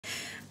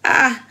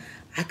Ah,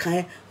 I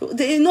can't.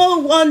 You know,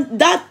 one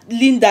that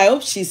Linda, I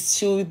hope she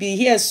will be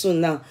here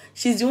soon now.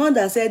 She's the one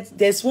that said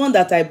there's one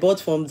that I bought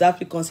from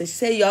Zafi concert. She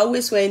said you're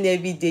always wearing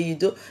every day.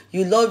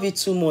 You love it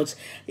too much.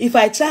 If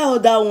I try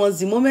other ones,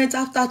 the moment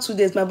after 2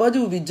 days, my body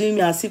will be doing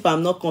me as if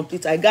I'm not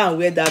complete. I go and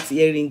wear that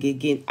earring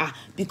again. Ah,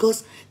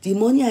 because the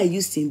money I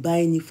used in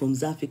buying it from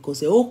Zafi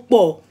concert, oh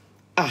poor.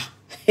 Ah,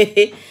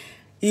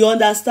 you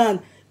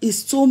understand? It's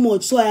so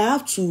much. So I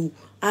have to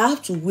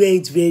wear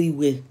it very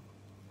well.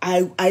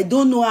 I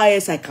don't know how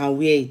else I can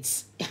wear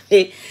it.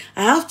 I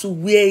have to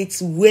wear it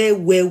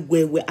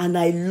well, and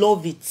I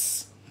love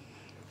it.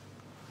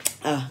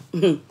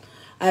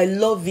 I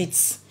love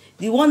it.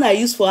 The one I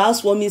use for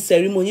housewarming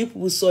ceremony,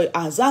 people saw it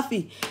as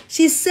Zafi.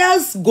 She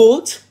sells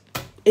gold,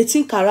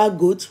 18-karat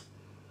gold.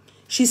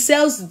 She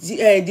sells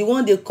the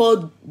one they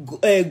call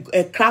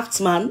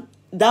craftsman.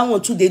 That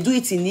one too, they do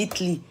it in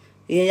Italy.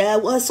 Yeah,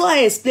 I saw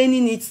her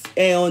explaining it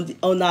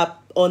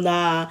on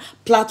a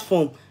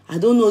platform. I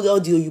don't know all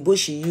the Oyibo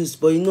she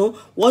used, but you know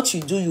what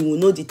you do, you will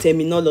know the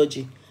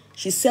terminology.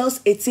 She sells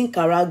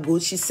 18-karat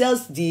gold. She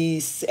sells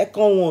the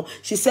second one.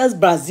 She sells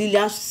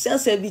Brazilian. She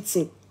sells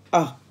everything.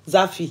 Ah,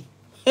 Zafi.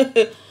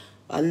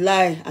 I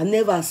lie. I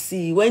never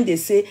see when they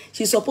say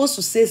she's supposed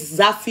to say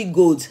Zafi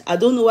gold. I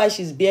don't know why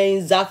she's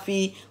bearing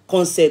Zafi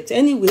concept.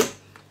 Anyway,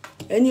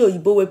 any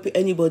Oyibo wey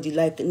anybody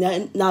like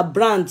na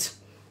brand.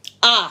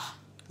 Ah,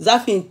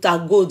 Zafi Inter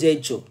Gold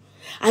Ejo.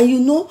 And you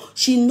know,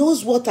 she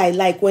knows what I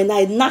like. When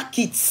I knack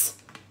it,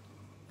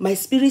 my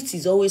spirit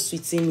is always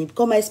sweetening me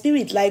because my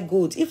spirit like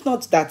gold. If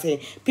not that,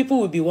 people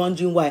will be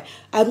wondering why.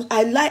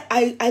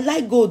 I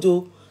like gold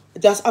though.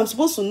 I'm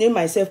supposed to name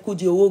myself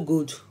Kudiowo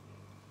Gold.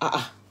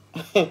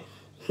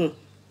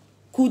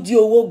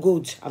 Kudiowo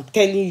Gold. I'm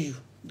telling you,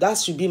 that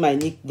should be my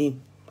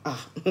nickname.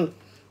 I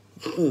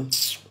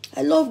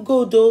love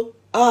gold though.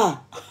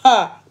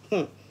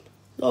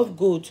 Love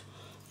gold.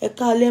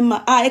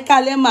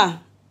 Ekalema.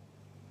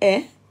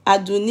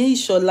 Aduni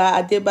Ishola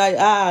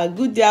Adebayo.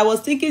 Good day. I was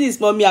thinking it's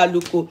Mommy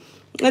Aluko.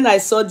 When I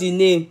saw the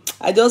name,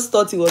 I just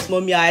thought it was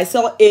Mommy. I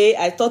saw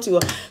I thought it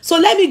was. So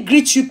let me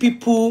greet you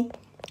people.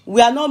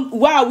 We are not.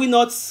 Why are we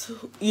not?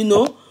 You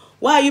know.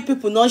 Why are you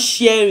people not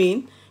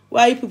sharing?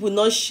 Why are you people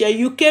not sharing?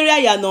 You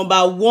carry your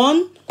number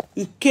 1.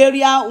 You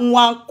carry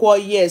one call.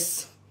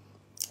 Yes.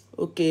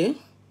 Okay.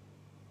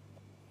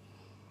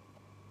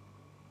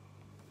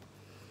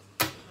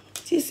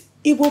 These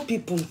Igbo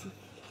people.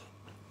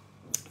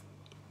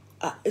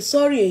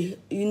 Sorry,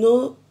 you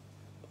know,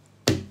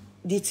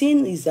 the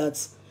thing is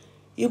that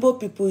Igbo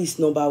people is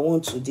number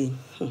 1 today.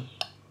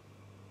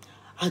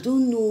 I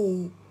don't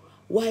know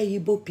why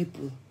Igbo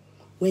people,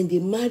 when they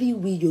marry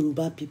we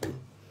Yoruba people,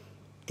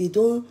 they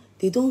don't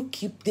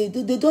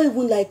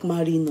even like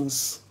marrying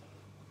us.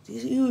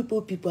 These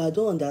Igbo people, I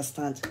don't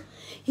understand.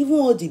 Even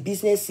all the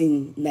business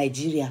in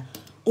Nigeria,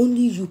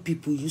 only you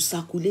people, you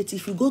circulate.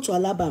 If you go to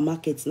Alaba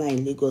market now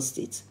in Lagos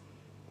State,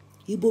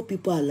 Igbo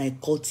people are like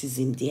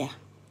cultism there.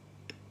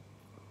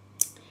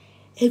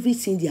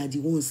 Everything, they are the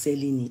ones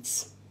selling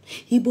it.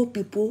 Igbo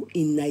people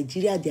in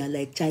Nigeria, they are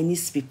like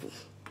Chinese people.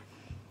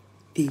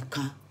 They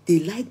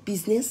like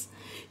business.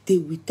 They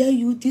will tell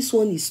you this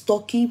one is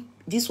Turkey,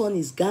 this one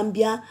is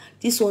Gambia,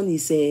 this one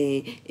is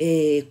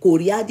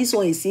Korea, this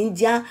one is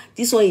India,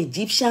 this one is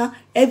Egyptian.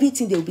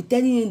 Everything they will be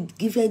telling you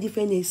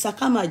different names.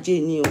 Sakama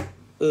Jenny,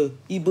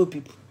 Igbo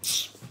people.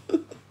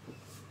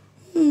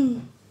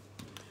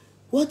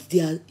 What they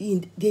are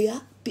in,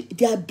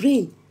 their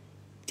brain,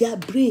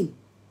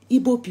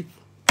 Igbo people.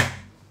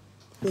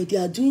 What they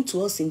are doing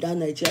to us in that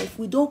Nigeria, if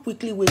we don't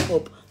quickly wake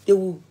up, they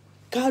will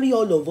carry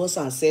all of us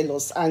and sell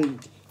us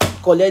and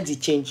collect the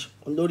change.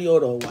 Olori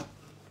Orowa,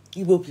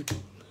 Igbo people.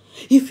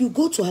 If you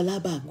go to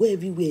Alaba, go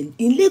everywhere.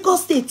 In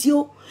Lagos State,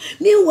 yo.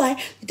 Meanwhile,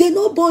 they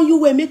not born you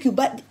where make you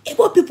buy.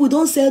 Igbo people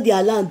don't sell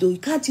their land, though.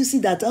 Can't you see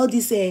that all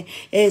this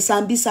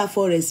Sambisa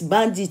forest,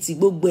 bandits,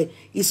 Igbogwe,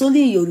 it's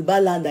only in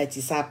Yoruba land that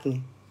is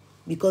happening.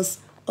 Because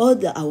all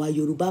our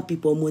Yoruba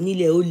people,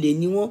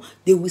 Monile,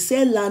 they will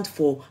sell land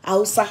for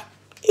Hausa.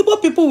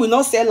 Igbo people will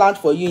not sell land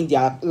for you in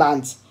their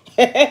land.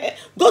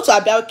 Go to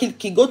Aba,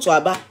 go to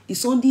Aba.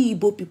 It's only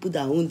Igbo people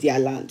that own their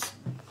land.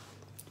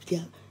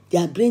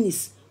 Their brain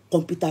is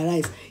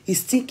computerized.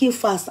 It's thinking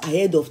fast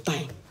ahead of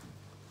time.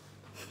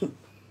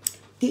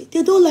 They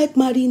don't like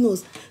marrying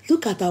us.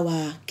 Look at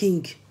our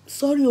king.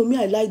 Sorry, Omi,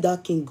 I like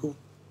that king. Go.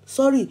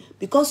 Sorry,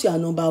 because you are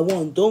number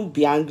 1, don't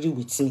be angry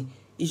with me.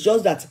 It's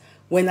just that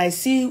when I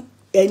see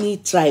any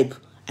tribe,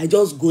 I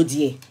just go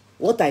there.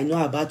 What I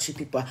know about you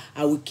people,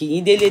 I will kill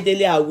you.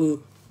 Dele, I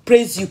will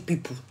praise you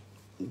people.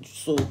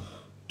 So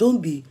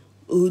don't be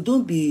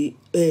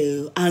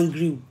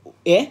angry.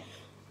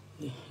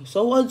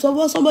 So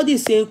what somebody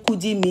is saying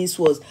Kudi means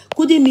was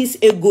Kudi means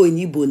ego in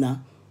Igbo now.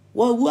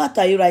 What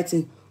are you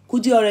writing?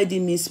 Kudi already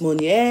means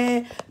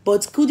money.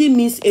 But Kudi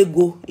means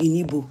ego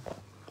in Igbo.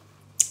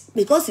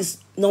 Because it's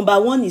number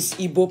 1 is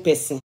Igbo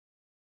person.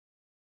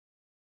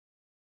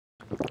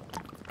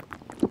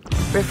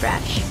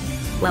 Refresh,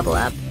 level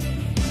up,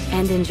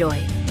 and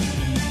enjoy.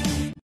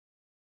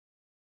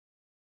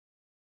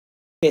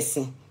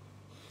 Person.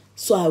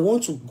 So I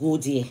want to go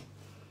there.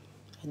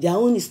 Their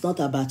own is not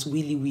about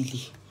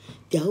willy.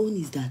 Their own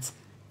is that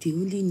they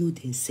only know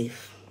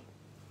themselves.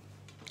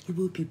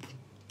 Igbo people,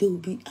 they will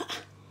be,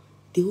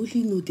 they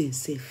only know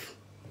themselves.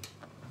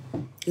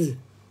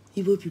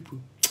 Igbo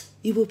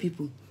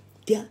people,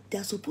 they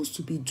are supposed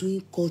to be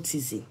doing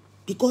courtesan,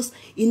 because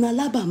in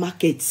Alaba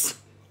market,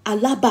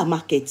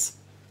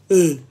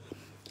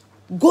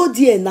 go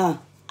there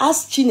now,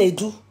 ask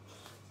Chinedu,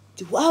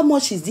 how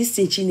much is this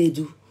thing,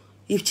 Chinedu?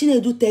 If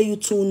Chinedu tell you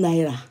 2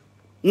 naira,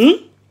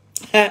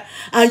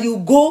 and you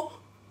go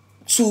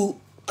to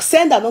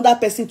send another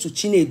person to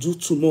Chinedu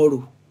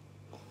tomorrow,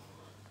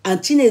 and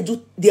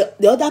Chinedu,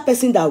 the other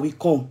person that will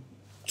come,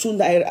 2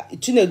 naira,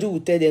 Chinedu will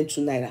tell them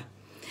 2 naira.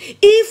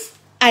 If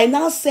I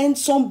now send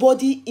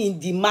somebody in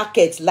the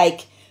market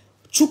like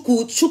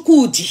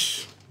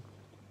Chukudi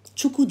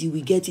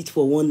will get it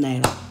for 1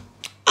 naira.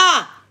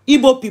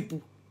 Igbo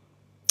people,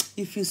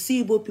 if you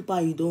see Igbo people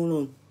and you don't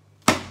run,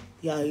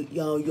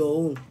 you're on your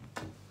own.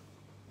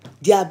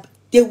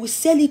 They will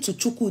sell it to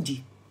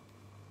Chukudi,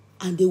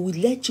 and they will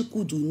let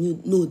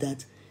Chukudi know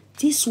that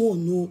this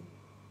one, no,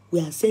 we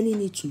are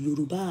selling it to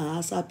Yoruba and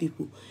Hausa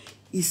people.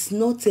 It's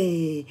not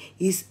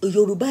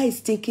Yoruba is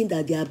thinking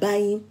that they are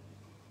buying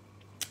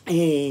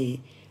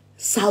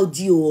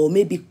Saudi or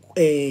maybe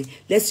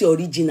let's say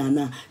original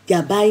now. They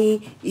are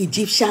buying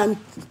Egyptian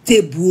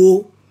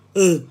table,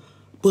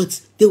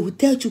 but they will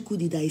tell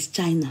Chukudi that it's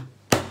China.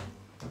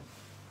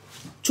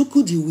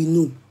 Chukudi will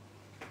know,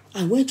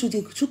 and when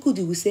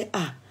Chukudi will say,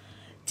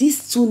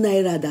 this 2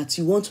 naira that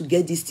you want to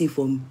get this thing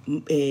from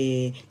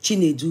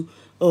Chinedu,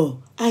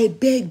 I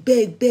beg.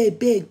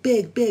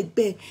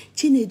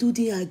 Chinedu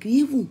didn't agree.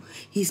 Even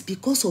it's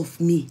because of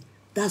me.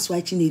 That's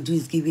why Chinedu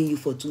is giving you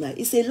for 2 naira.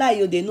 It's a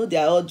lie. They know they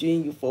are all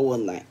doing you for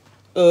 1 naira.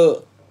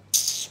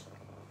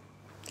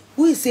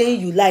 Who is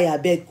saying you lie? I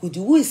beg, Kudi.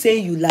 Who is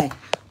saying you lie?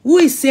 Who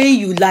is saying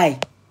you lie?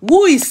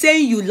 Who is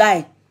saying you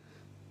lie?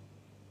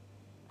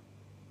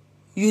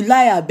 You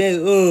lie, I beg.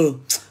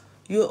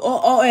 You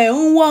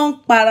one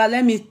para.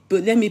 Let me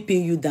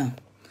pin you down.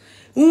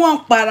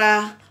 One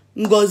para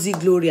Ngozi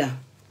Gloria.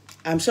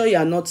 I'm sure you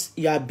are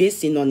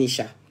based in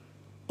Onisha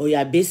or you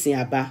are based in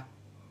Aba.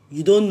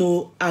 You don't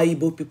know how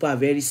Igbo people are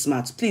very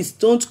smart. Please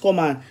don't come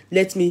and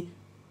let me.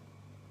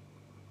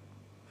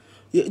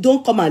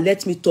 Don't come and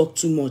let me talk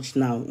too much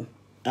now.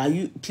 Are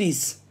you,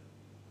 please?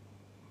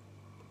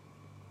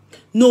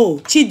 No,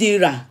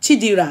 Chidira.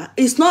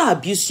 It's not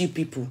abuse you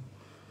people.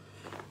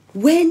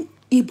 When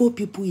Igbo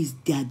people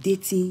they are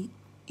dating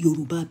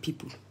Yoruba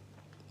people,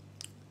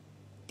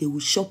 they will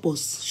shop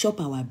us,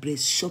 shop our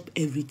breast, shop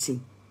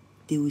everything.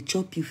 They will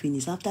chop you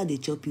finish. After they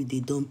chop you,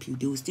 they dump you.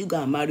 They will still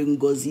go and marry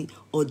Ngozi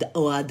or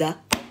Ada.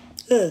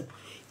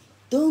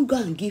 Don't go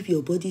and give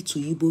your body to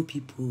Igbo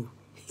people.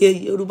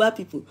 Yoruba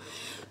people.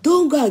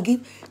 Don't go and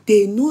give.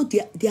 They know they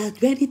are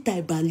very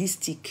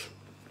tribalistic.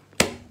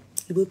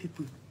 Igbo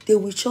people. They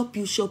will shop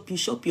you, shop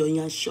your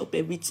yarn, shop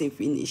everything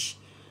finish.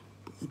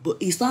 But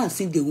it's not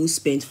as if they won't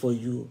spend for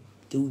you.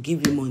 They will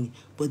give you money,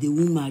 but they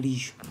won't marry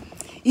you.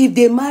 If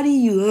they marry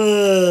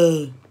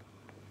you,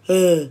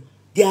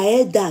 their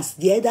elders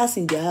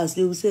in their house,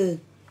 they will say,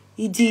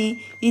 Idi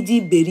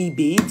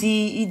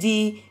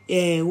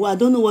beribe, well, I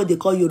don't know what they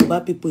call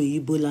Yoruba people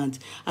in Igbo land.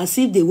 As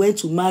if they went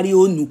to marry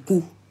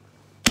Onuku.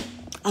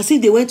 As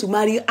if they went to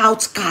marry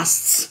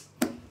outcasts.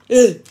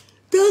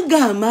 Don't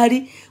go and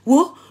marry.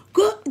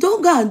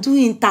 Don't go and do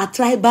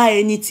intertribal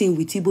anything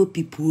with Igbo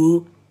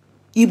people.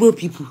 Igbo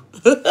people.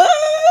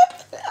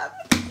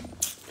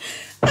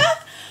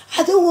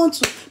 I don't want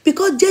to.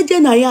 Because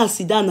JJ Naya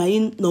Sida na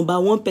number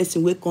 1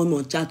 person will come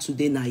on chat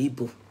today na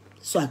Igbo.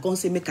 So I can't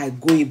say make I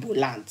go Igbo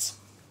land.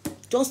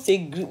 Just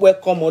say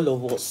welcome all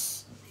of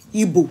us.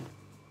 Igbo.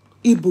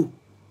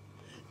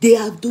 They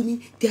are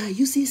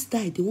using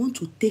style. They want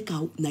to take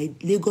out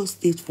Lagos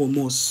State from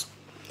us.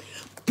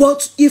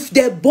 But if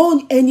they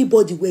born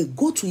anybody where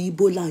go to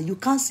Igbo land, you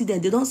can't see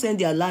them. They don't send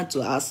their land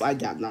to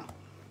outside there now.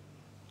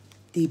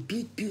 They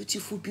build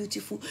beautiful.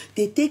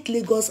 They take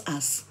Lagos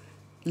as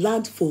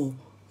land for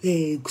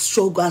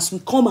struggle. As we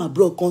come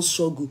abroad, come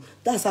struggle.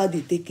 That's how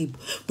they take it.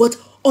 But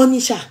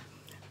Onisha,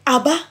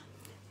 Aba,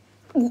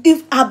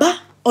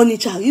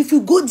 Onitsha, if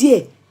you go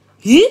there,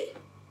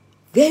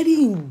 very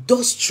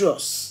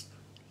industrious.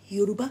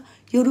 Yoruba,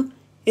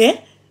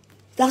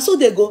 that's how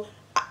they go.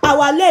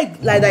 Our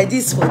leg like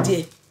this for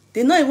there.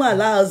 They not even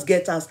allow us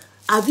get us.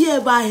 Have you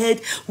ever heard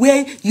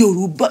where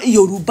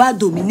Yoruba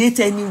dominate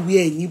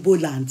anywhere in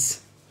Igbo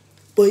lands?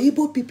 But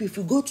Igbo people, if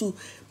you go to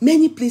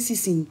many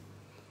places in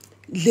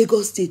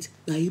Lagos State,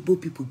 now Igbo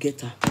people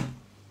get her.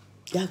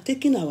 They are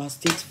taking our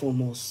state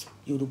from us.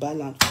 Yoruba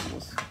land from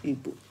us.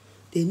 Igbo.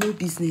 They know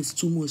business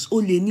too much.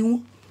 Only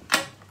new.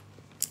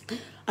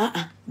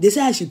 They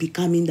say I should be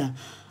coming down.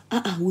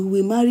 We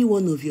will marry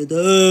one of your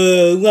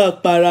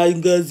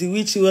daughters.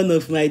 Which one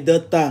of my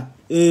daughter?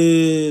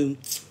 Me,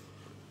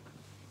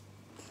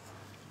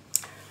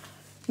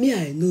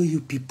 I know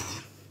you people.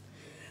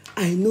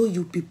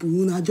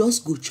 When I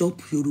just go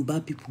chop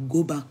Yoruba people,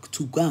 go back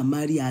to go and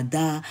marry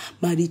Ada,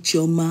 marry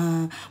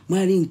Chioma,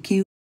 marry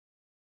Nkiru.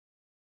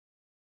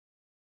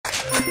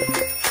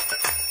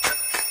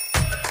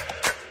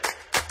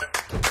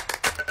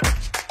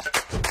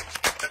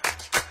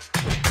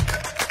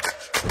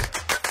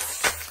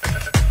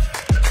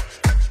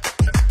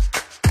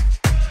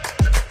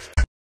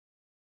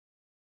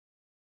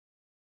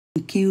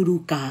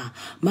 Kiruka,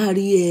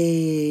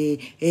 marry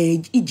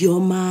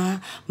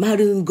Ijeoma,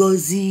 marry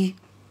Ngozi,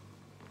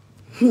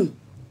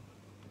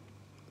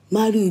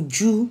 marry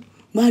Uju,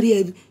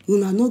 marry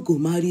una no go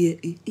marry.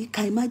 You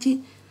can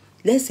imagine,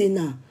 let's say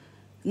now,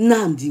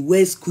 Nnamdi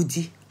West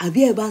Kudi. Have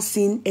you ever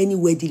seen any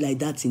wedding like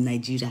that in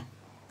Nigeria?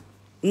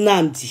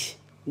 Nnamdi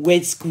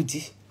West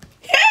Kudi.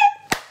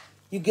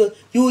 You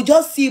will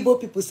just see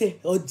both people say,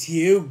 oh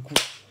Diego,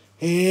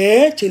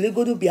 chele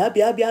go to bia.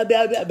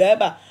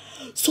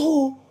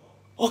 So,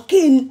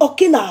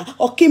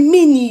 okay,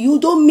 mini, you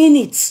don't mean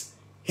it.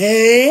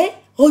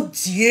 Oh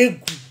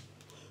Diego.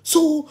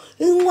 So,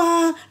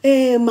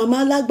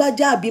 mama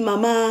Lagbaja be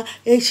mama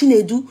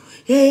Shinedu,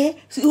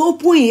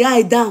 open your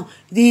eye down.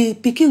 The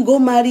pikin go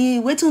marry.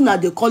 Wait till now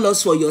they call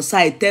us for your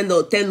side.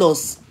 Tell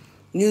us.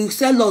 You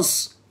tell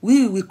us.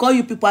 We call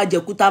you people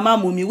Ajekuta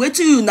Mamumi. Wait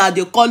till you now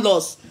they call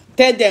us.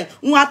 Tell them.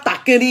 Nwa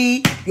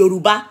takiri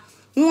Yoruba.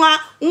 Nwa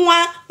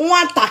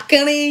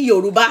takiri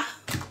Yoruba.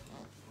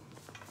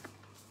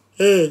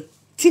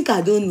 Think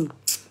I don't know.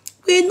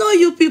 We know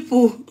you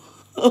people.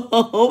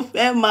 Oh,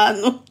 fair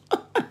man.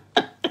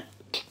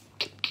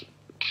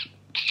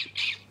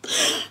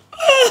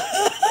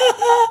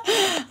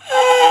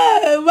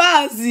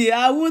 Mazi,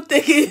 I won't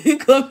take it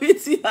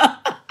committee.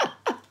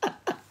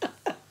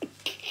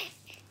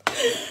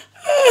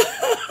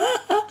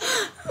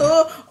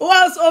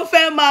 What's so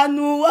fair,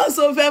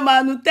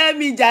 Manu? Tell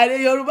me, Jare,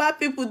 Yoruba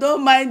people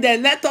don't mind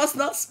them. Let us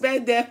not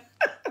spend them.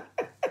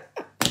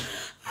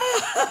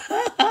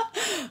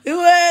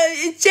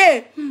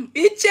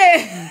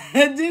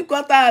 Iche, drink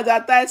water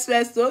advertise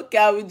first. Okay,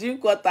 I will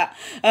drink water.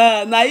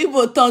 Now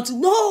Igbo thought,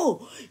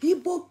 no,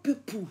 Igbo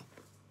people,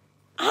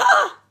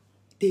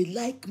 they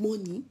like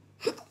money.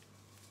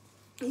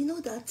 You know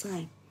that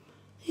time.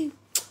 Me,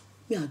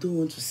 I don't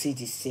want to say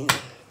this thing.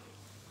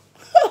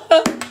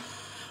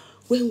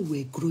 When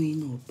we were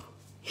growing up,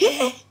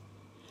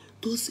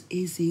 those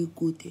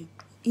Ezego them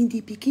in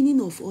the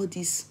beginning of all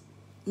this,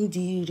 in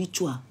the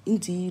ritual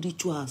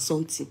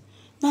something.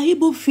 Now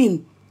Igbo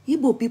film,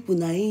 Igbo people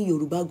now in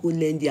Yoruba go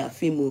learn their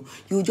film.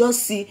 You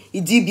just see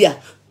Idibia.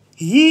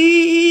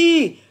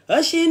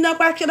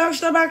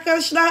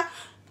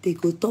 They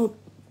go turn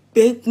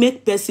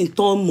make person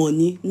turn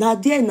money. Now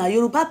there now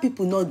Yoruba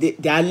people know they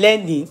are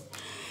learning.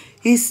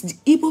 It's the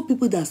Igbo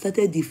people that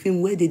started the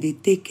film where they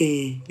take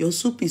your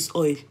soup is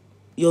oil.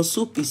 Your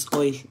soup is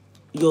oil.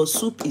 Your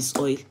soup is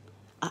oil.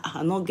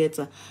 I not get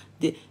her.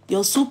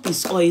 Your soup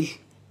is oil.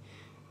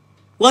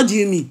 What do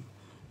you mean?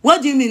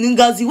 What do you mean,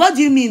 Ngozi? What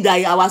do you mean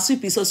that our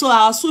soup is oil? So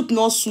our soup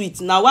not sweet.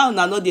 Now why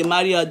una not they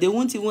marry her? They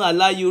won't even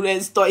allow you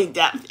rent store in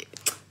there.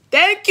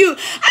 Thank you.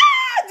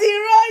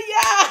 The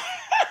royal.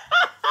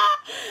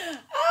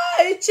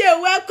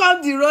 Iche,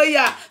 welcome the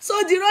royal.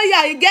 So the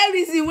royal, you get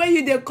reason when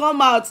you they come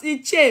out.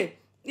 Iche,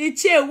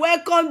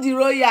 welcome the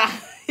royal.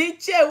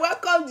 Iche,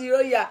 welcome the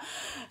royal.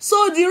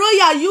 So the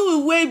royal, you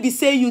will be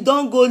say you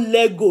don't go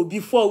Lego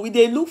before. We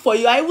they look for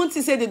you. I won't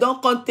say they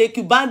don't come take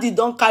you. Bandit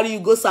don't carry you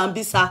go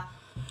Sambisa.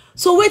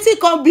 So wait till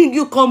come bring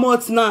you come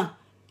out now.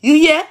 You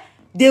hear?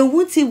 They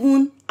won't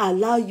even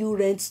allow you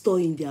rent store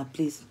in their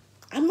place.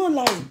 I'm not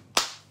lying.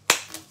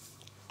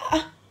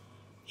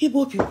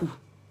 Igbo people,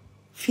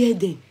 fear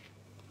them.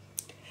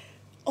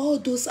 All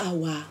those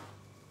our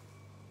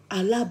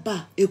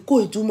Alaba,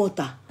 Eko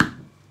Idumota,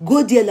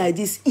 go there like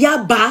this.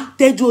 Yaba,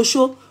 Tejo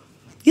show.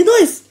 You know,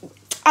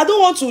 I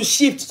don't want to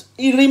shift.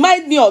 It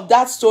reminds me of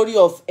that story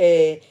of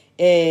ritual.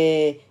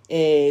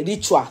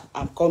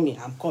 I'm coming.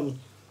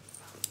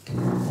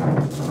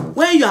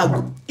 When you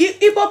are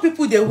Igbo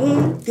people,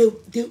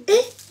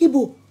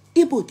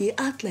 Igbo, they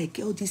act like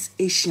all these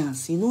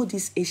Asians. You know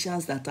these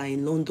Asians that are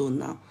in London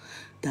now,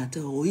 that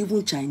or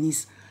even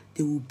Chinese,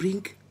 they will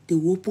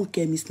open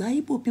chemists. Now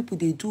Igbo people,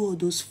 they do all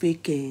those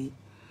fake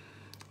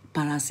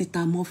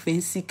paracetamol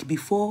Fensic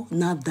before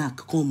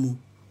NAFDAC come.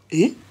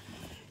 You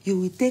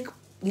will take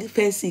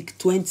Fensic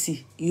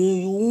 20.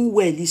 You won't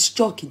well. It's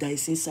chalk that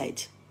is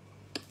inside.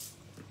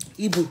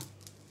 Igbo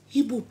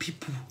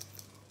people.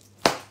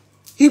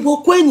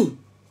 Igbo kweni.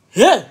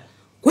 Hey,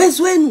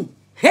 kwezwenu.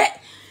 Hey,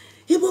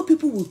 Igbo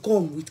people will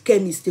come with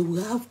chemists. They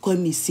will have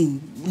chemists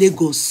in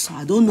Lagos.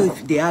 I don't know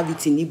if they have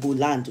it in Igbo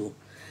land.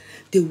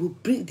 They will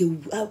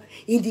have,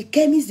 in the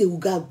chemists, they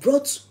will have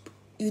brought,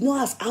 you know,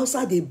 as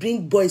outside they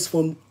bring boys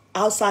from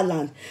outside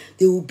land.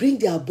 They will bring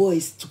their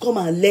boys to come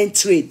and learn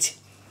trade.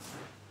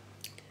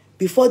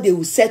 Before they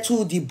will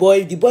settle the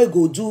boy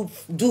go do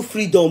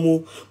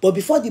freedom. But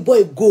before the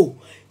boy go,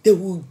 they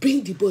will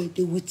bring the boy.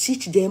 They will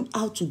teach them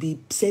how to be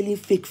selling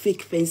fake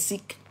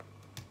Fensic,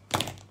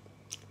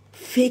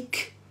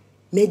 fake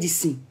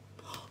medicine,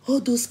 all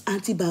those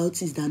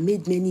antibiotics that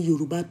made many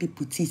Yoruba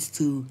people teeth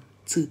to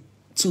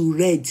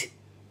red.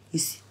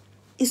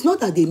 It's not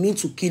that they mean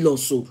to kill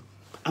us. So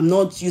I'm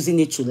not using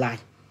it to lie.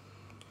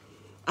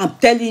 I'm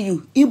telling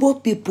you,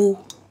 Igbo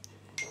people,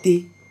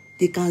 they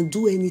can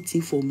do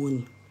anything for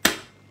money.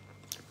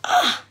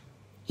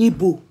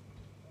 Igbo,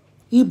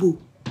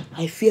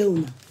 I fear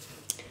una.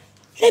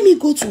 Let me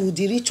go to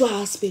the ritual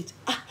aspect.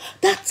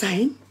 That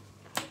time,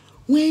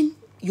 when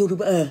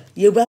Yoruba,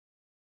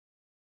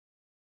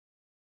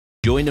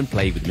 Join and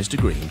play with Mr.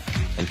 Green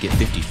and get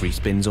 50 free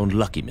spins on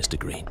Lucky Mr.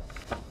 Green.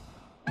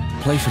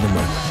 Play for the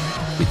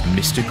moment with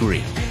Mr.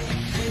 Green.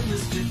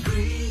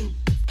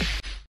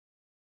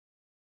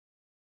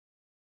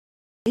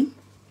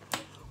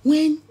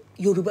 when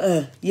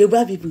Yoruba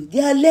people, they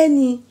are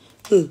learning.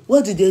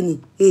 What do they know?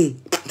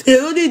 They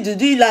only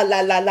do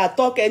la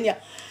talk anyhow.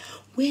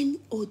 When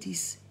all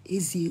this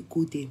Eze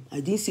go them,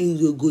 I didn't say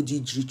you go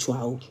did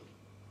ritual.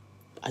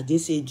 I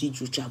didn't say did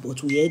ritual,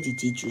 but we heard the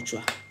did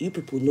ritual. You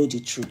people know the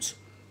truth.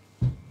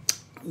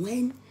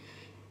 When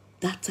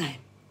that time,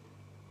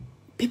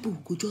 people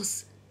could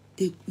just,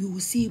 you will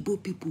see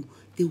Igbo people,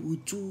 they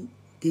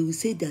will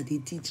say that they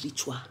did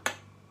ritual.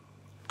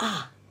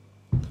 Then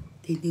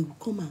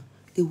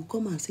they will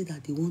come and say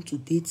that they want to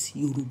date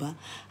Yoruba.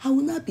 I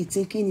will not be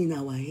thinking in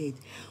our head,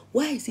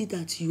 why is it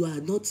that you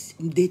are not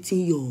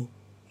dating your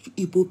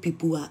Igbo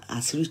people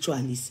as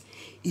ritualists?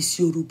 Is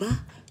Yoruba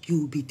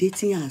you will be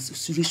dating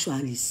as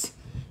ritualists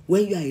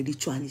when you are a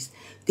ritualist.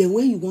 Then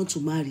when you want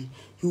to marry,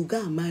 you go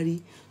and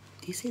marry.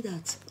 They say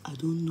that, I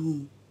don't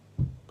know.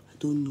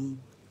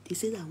 They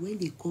say that when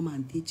they come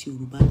and date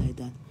Yoruba like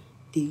that,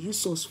 they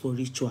use us for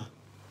ritual.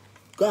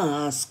 Go and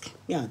ask.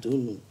 Me, I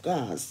don't know. Go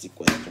and ask the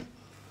question.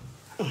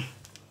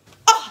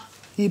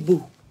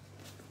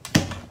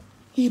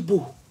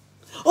 Igbo.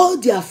 All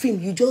their film,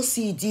 you just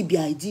see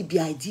DBI.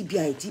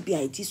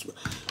 This one.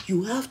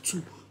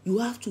 You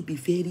have to be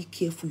very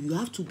careful. You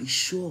have to be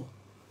sure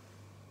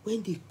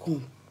when they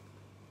come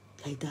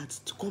like that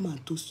to come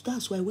and toast.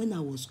 That's why when I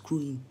was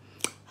growing,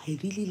 I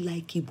really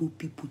like Igbo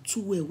people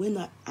too well. When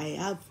I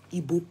have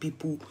Igbo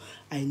people,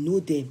 I know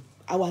them.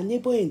 Our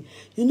neighbor,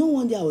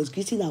 one day I was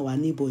greeting our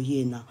neighbor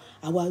here now.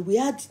 We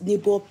had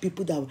neighbor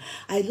people that,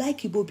 I like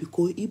Igbo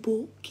because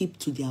Igbo keep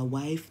to their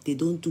wife. They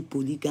don't do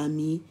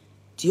polygamy.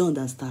 Do you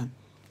understand?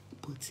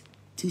 But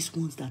these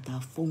ones that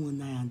are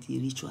 419 and the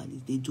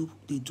ritualists, they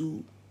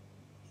do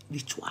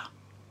ritual.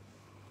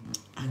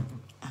 And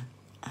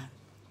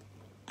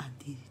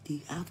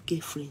they have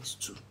girlfriends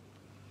too.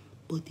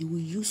 But they will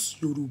use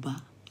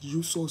Yoruba,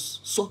 use us,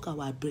 suck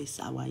our breasts,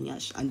 our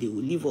nyash, and they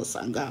will leave us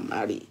and go and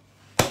marry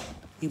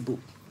Igbo.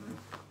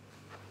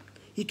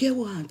 You get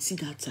what I see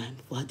that time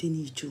for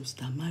Adeni Jones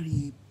that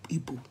marry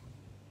Igbo.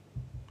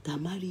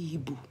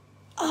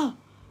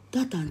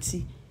 That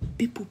auntie,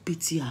 people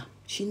pity her.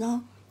 She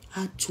now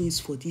had twins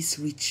for this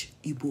rich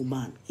Igbo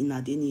man in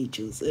Adeni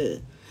Jones.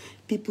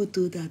 People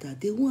told her that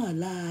they won't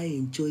allow her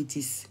enjoy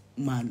this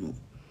man.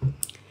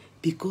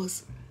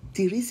 Because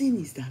the reason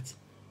is that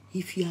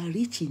if you are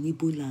rich in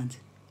Igbo land,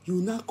 you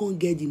not can't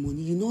get the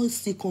money. You not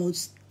still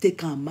can't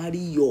take and marry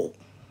your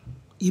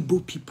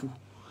Igbo people.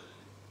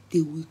 They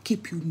will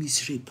keep you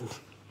miserable.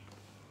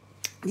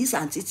 This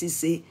auntie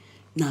say,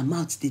 na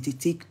mouth they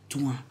take to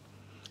her.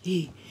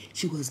 Hey,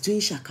 she was doing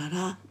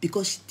shakara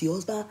because the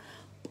husband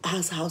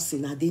has house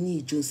in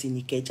Adeni Jones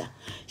in Ikeja.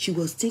 She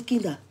was thinking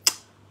that,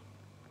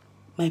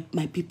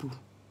 my people,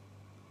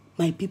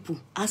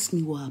 ask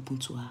me what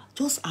happened to her.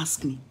 Just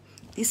ask me.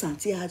 This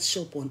auntie had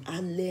shop on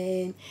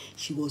Allen.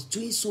 She was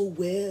doing so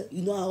well.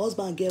 Her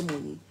husband get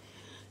money.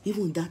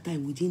 Even that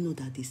time, we didn't know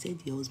that they said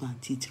the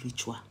husband did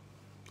ritual.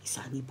 He's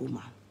an Igbo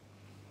man.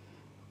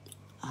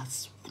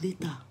 As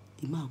later,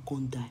 the man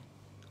can't die.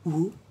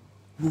 Who?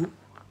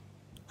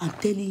 I'm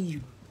telling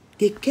you,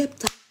 they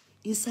kept her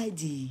inside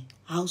the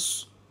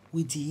house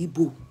with the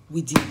Igbo,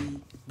 with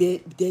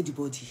the dead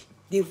body.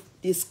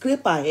 They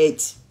scrape her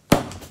head.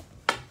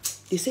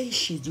 They say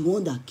she's the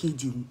one that killed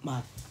the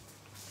man.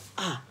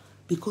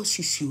 Because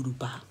she's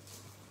Yoruba.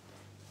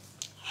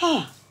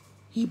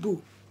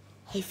 Igbo,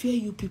 I fear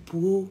you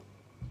people.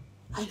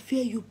 I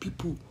fear you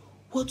people.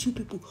 What you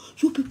people?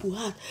 You people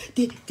had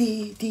the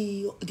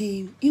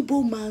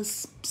Igbo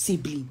man's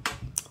sibling.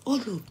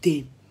 All of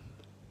them.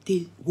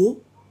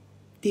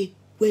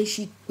 When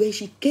she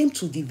came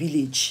to the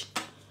village,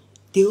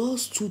 they all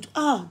stood.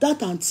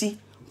 That auntie.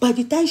 By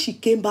the time she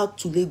came back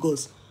to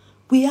Lagos,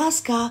 we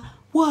asked her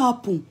what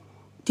happened.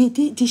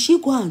 Did she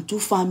go and do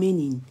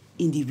farming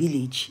in the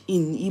village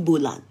in Igbo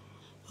land?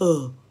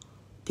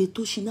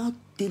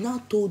 They now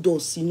told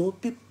us,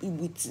 people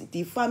with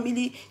the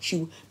family.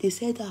 They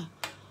said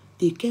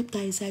they kept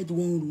her inside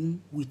one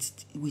room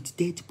with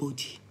dead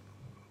body.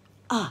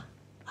 I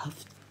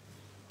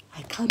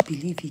can't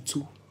believe it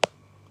too.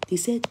 They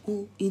said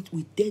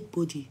with dead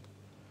body.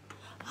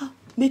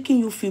 Making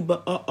you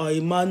feel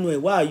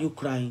Emmanuel, why are you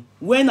crying?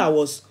 When I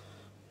was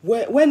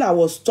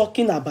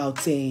talking about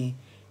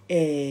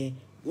Akwa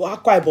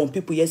Ibom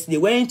people yesterday,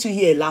 weren't you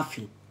here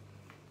laughing?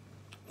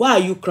 Why are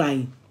you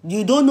crying?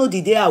 You don't know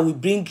the day I will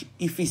bring,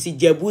 if it's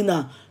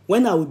Ijebuna,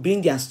 when I will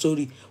bring their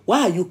story.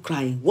 Why are you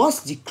crying?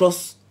 What's the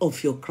cause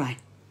of your cry?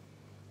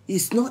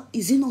 Is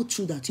it not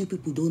true that you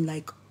people don't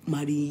like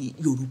marrying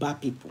Yoruba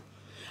people?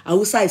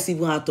 Hausa is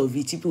even out of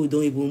it. People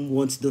don't even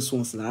want those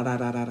ones. Ra, ra,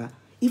 ra, ra, ra.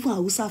 Even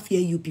Hausa fear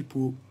you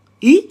people.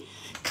 Eh?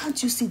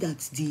 Can't you see that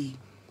the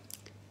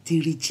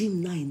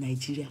regime now in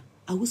Nigeria,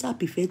 Hausa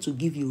prefer to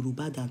give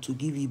Yoruba than to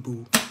give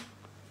Igbo?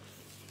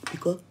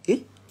 Because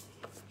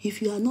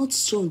if you are not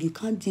strong, you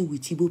can't deal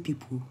with Igbo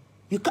people.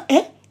 You can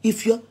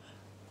if you're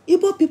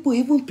Igbo people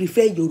even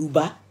prefer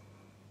Yoruba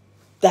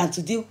than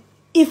to deal.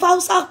 If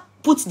Hausa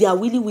put their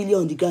willy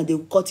on the ground, they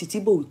will cut it.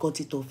 Igbo will cut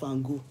it off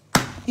and go.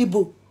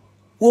 Igbo,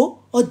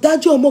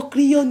 ọ̀dájú ọmọ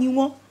kriyo ni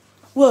wọ́n.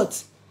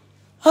 What?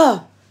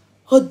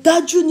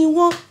 Ọ̀dájú ni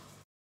wọ́n.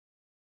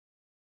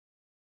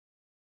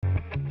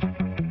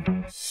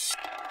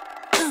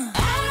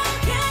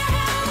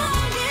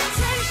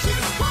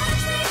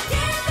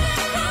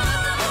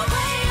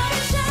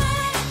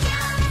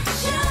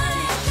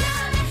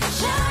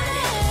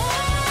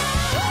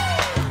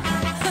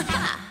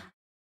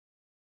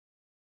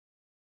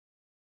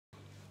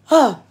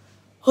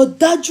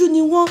 Ọ̀dájú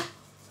ni wọ́n.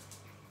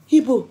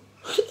 Igbo.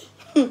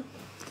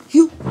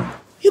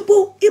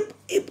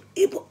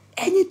 Igbo,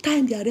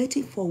 anytime they are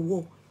ready for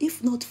war,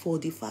 if not for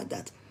the fact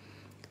that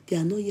they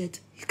are not yet,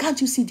 can't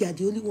you see they are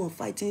the only one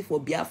fighting for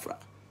Biafra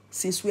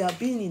since we have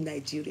been in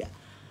Nigeria,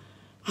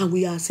 and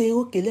we are saying,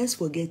 okay, let's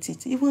forget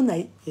it. Even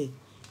like the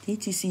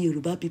ETC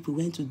Yoruba people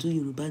went to do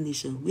Yoruba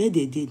Nation, where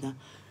they did now,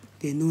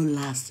 they no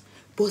last.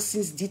 But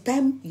since the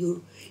time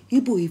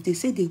Igbo, if they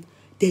say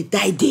they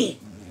die there,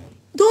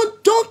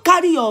 don't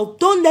carry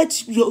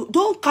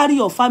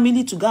your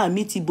family to go and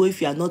meet Igbo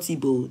if you are not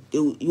Igbo.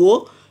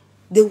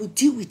 They will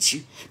deal with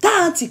you.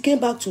 That auntie came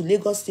back to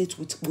Lagos State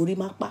with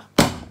Gorimakpa.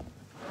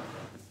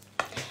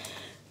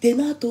 They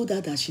now told her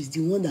that she's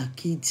the one that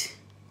killed.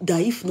 That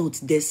if not,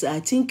 there's, I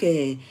think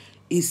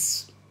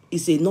it's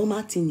a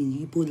normal thing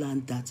in Igbo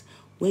land that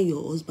when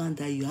your husband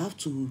dies, you have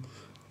to,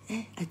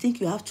 I think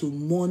you have to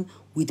mourn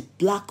with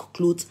black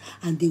clothes,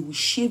 and they will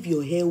shave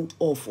your hair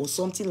off or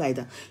something like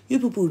that. You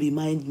people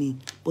remind me,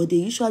 but they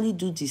usually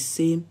do the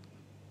same.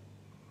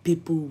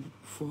 People,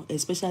 for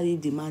especially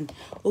if the man,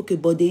 okay,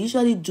 but they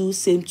usually do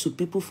same to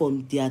people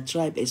from their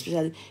tribe,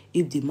 especially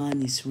if the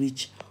man is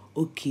rich.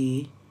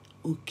 Okay,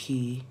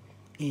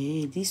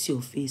 this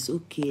your face.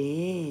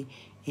 Okay,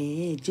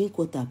 drink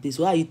water, please.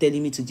 Why are you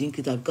telling me to drink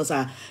it? Because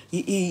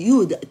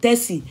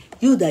Tessie,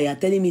 you that you are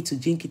telling me to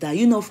drink it, are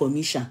you not from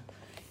Isha?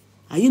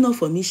 Are you not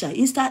from Isha?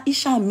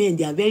 Isha men,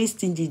 they are very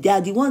stingy. They are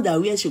the ones that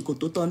wear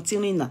shokoto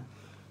tontirina.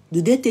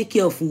 Do they take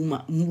care of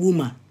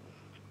woman?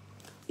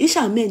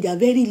 Isha men, they are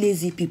very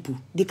lazy people.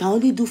 They can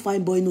only do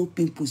fine boy, no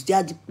pimples. There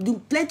are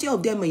plenty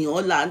of them in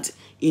Holland,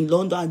 in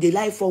London, and they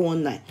lie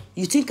 419.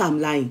 You think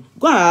I'm lying?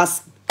 Go and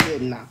ask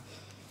them now.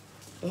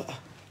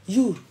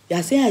 You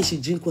are saying I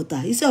should drink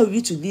water. Instead of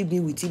you to leave me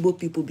with Igbo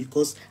people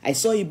because I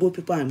saw Igbo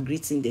people, I'm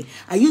greeting them.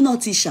 Are you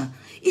not Isha?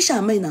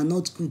 Isha men are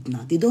not good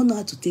now. They don't know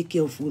how to take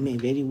care of women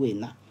very well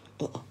now.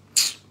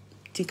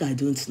 Think I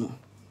don't know.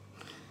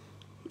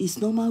 It's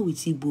normal with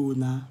Igbo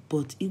now,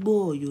 but Igbo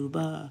or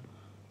Yoruba,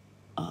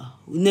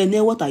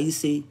 Nene, what are you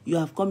saying? You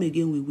have come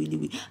again with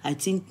Willy. I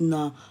think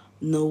now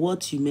know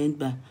what you meant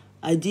by.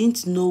 I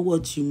didn't know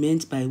what you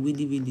meant by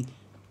Willy.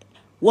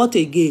 What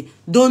again?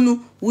 Don't know.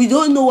 We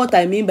don't know what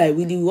I mean by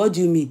Willy. What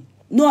do you mean?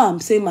 No, I'm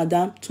saying,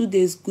 madam, 2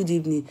 days, good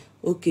evening.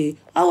 Okay.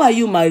 How are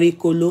you, Marie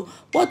Kolo?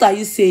 What are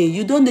you saying?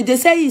 You don't know. They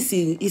say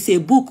it's a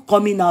book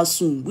coming out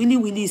soon.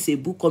 Willy is a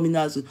book coming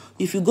out soon.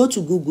 If you go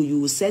to Google, you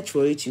will search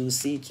for it, you will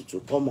see it to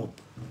come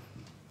up.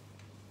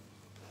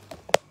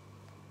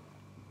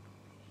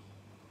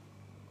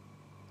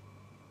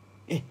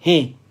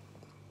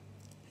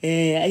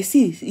 I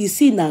see. You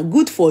see now,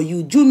 good for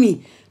you.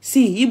 Jumi.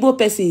 See, Igbo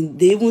person,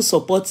 they even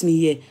support me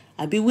here.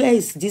 Abi, where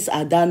is this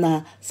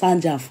Adana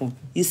Sanja from?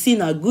 You see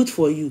now, good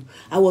for you.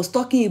 I was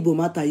talking Igbo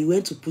matter. You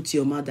went to put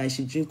your mouth that I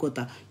should drink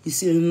water. You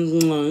see,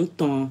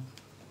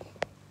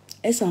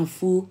 Esan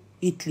fu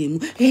Italy.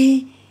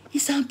 Hey,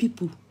 Esan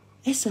people.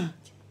 Esan.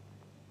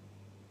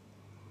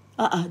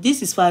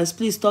 This is false.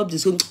 Please stop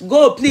this.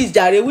 Go, please,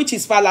 Jare. Which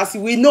is fallacy?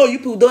 We know you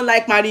people don't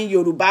like marrying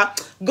Yoruba.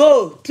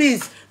 Go,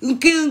 please.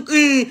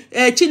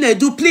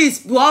 Chinedu,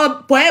 please.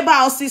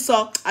 Poeba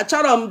also. I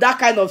try that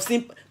kind of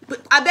thing.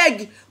 I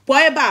beg,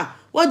 Poeba.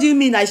 What do you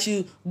mean I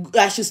should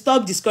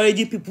stop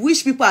discouraging people?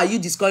 Which people are you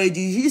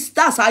discouraging?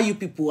 That's how you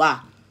people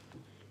are.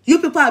 You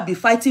people have been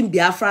fighting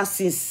Biafra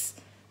since.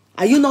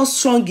 Are you not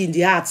strong in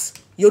the heart?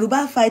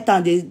 Yoruba fight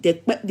and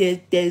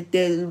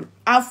they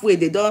halfway.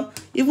 They don't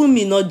even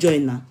me not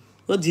join now.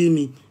 What do you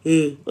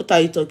mean? What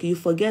are you talking? You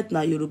forget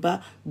now,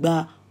 Yoruba,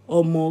 gba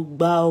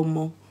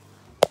omo.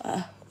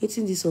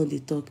 Waiting this on the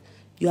talk.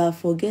 You are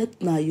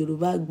forget now,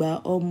 Yoruba,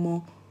 gba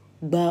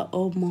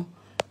omo.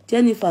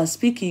 Jennifer,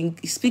 speak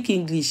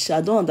English.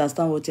 I don't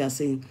understand what you are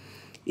saying.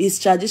 It's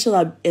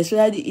traditional,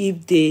 especially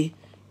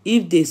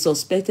if they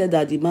suspected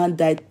that the man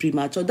died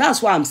premature.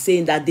 That's why I'm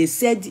saying that they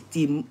said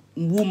the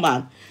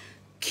woman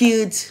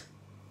killed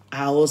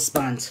her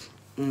husband.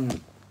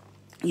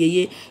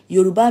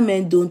 Yoruba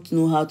men don't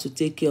know how to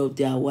take care of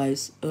their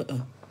wives.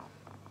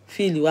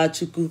 Phil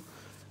Wachuku,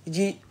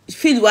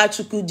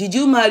 did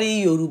you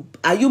marry Yoruba?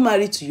 Are you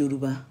married to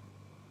Yoruba?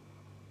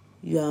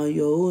 You are on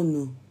your own.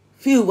 No.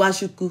 Feel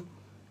Washuku.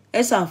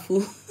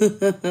 Esanfu.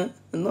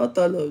 Not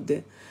all of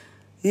them.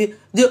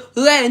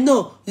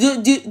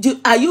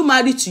 Are you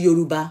married to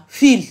Yoruba?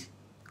 Phil,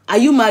 are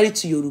you married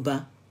to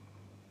Yoruba?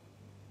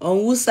 On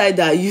whose side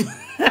are you?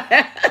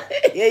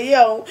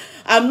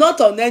 I'm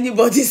not on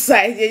anybody's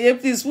side.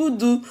 Please, who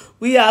do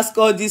we ask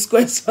all these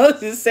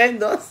questions you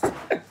send us?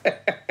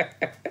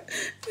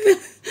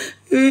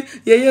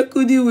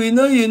 Kudi, we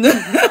know you know.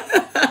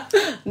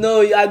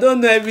 No, I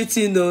don't know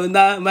everything. No,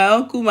 now my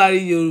uncle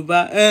married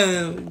Yoruba.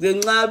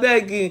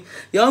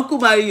 Your uncle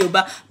married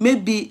Yoruba.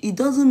 Maybe it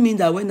doesn't mean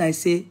that when I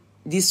say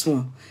this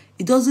one,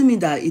 it doesn't mean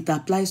that it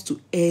applies to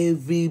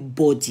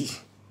everybody.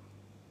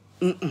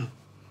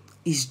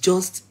 It's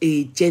just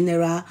a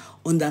general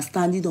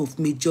understanding of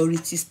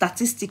majority.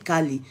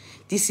 Statistically,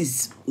 this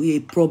is a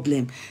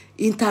problem.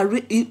 If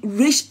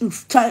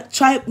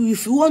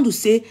you want to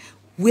say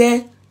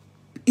where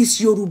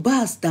it's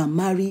Yorubas that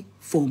marry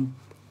from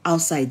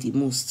outside the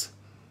most.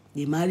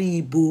 They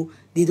marry Igbo.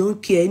 They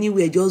don't care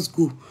anywhere. Just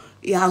go.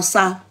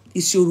 Hausa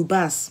is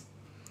Yorubas.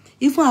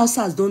 Even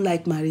Hausas don't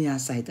like marrying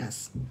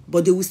outsiders,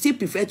 but they will still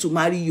prefer to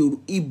marry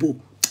Igbo.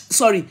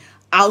 Sorry,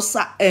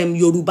 Hausa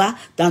Yoruba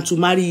than to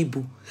marry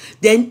Igbo.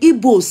 Then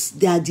Igbos,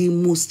 they are the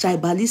most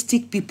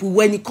tribalistic people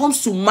when it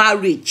comes to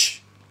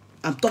marriage.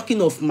 I'm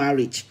talking of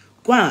marriage.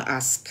 Go and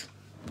ask.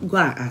 Go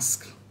and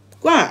ask.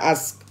 Go and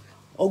ask.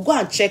 Or go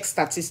and check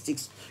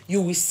statistics.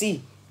 You will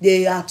see.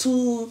 They are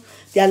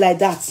like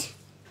that.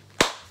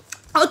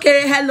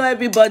 Okay, hello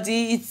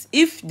everybody. It's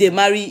if they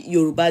marry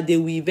Yoruba, they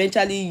will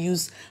eventually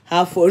use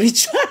her for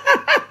ritual.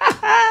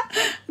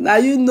 Now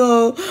you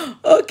know.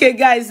 Okay,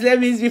 guys, let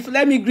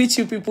me greet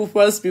you people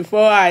first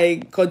before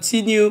I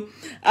continue.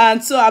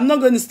 And so I'm not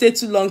going to stay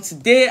too long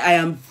today. I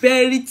am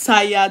very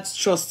tired.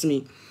 Trust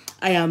me.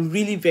 I am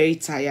really very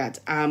tired.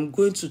 I'm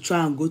going to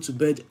try and go to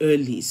bed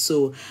early.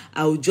 So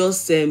I will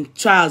just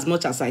try as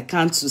much as I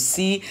can to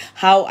see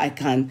how I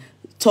can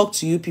talk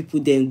to you people,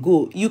 then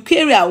go.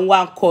 Eukarya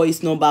Nwankwo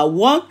is number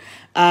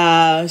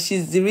 1.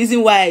 She's the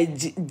reason why I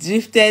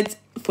drifted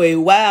for a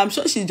while. I'm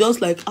sure she's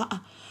just like,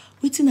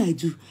 what did I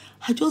do?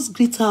 I just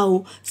greet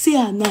her. See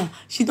her now.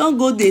 She don't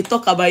go there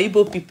talk about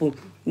Igbo people.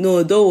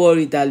 No, don't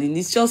worry, darling.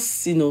 It's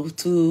just,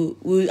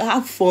 we'll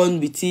have fun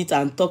with it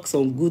and talk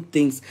some good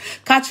things.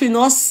 Catherine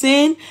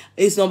Osen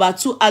is number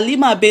 2.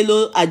 Alima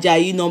Bello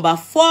Ajayi, number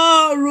 4.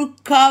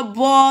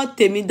 Rukabo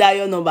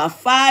Temidayo, number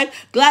 5.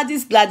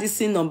 Gladys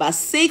number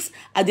 6.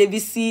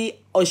 Adebisi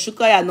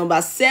Oshukaya,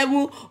 number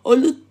 7.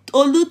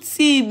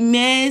 Oluti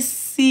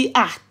Messi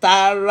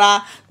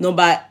Atara,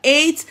 number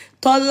 8.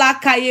 Tola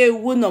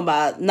Kayewu,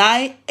 number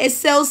 9.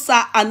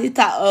 Eselsa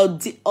Anita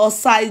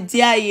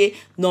Osaidiaye,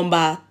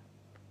 number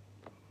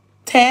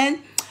 10.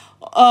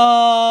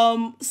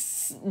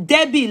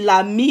 Debbie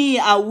Lami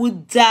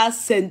Awuda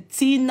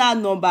Sentina,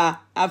 number,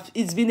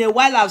 it's been a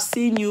while I've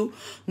seen you,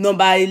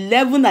 number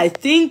 11, I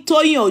think.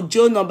 Toyin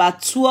Ojo, number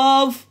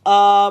 12.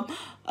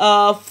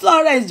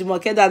 Florence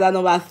Jumokeda,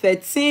 number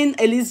 13.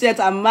 Elizabeth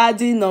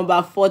Amadi,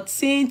 number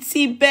 14.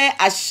 Tibe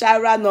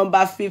Ashara,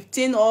 number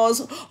 15.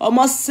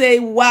 Almost say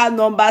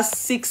number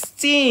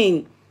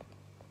 16.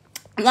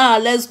 Now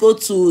let's go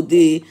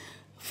to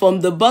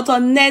from the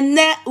bottom.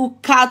 Nene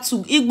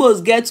Ukatu.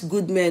 Igbos get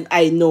good men.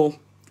 I know.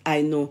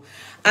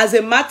 As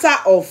a matter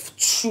of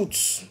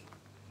truth,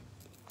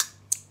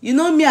 you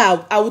know me,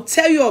 I will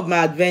tell you of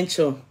my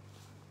adventure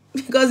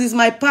because it's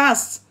my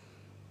past.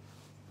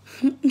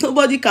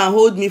 Nobody can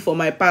hold me for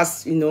my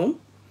past,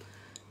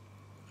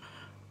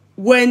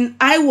 When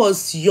I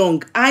was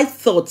young, I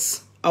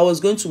thought I was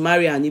going to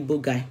marry an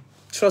Igbo guy.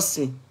 Trust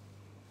me.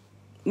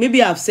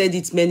 Maybe I've said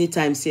it many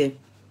times here.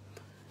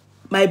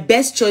 My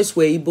best choice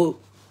were Igbo.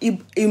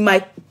 In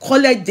my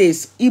college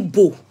days,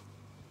 Igbo.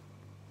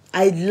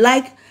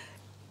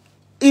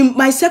 In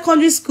my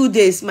secondary school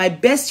days, my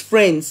best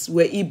friends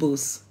were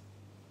Igbos.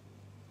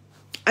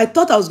 I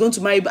thought I was going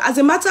to marry Igbo. As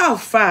a matter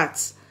of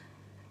fact,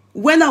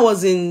 when I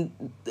was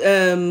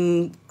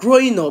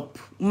growing up,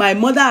 my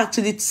mother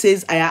actually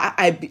says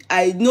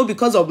I know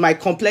because of my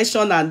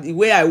complexion and the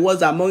way I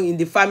was in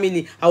the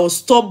family, I was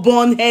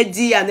stubborn,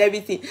 heady, and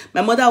everything.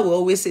 My mother will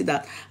always say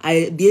that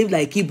I behave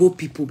like Igbo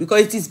people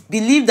because it is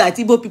believed that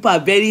Igbo people are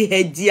very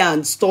heady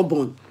and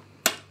stubborn.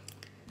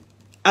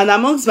 And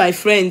amongst my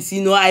friends,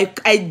 I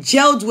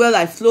gelled well,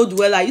 I flowed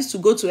well. I used to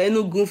go to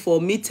Enugu for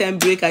midterm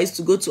break. I used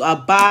to go to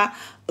Aba,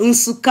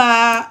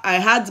 Nsukka. I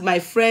had my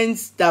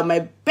friends,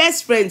 my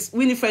best friends,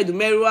 Winifred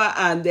Umerua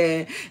and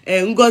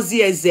Ngozi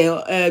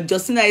Eze,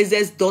 Justina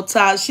Eze's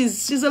daughter.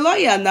 She's a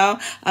lawyer now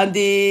and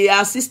the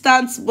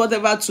assistant,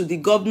 whatever, to the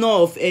governor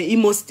of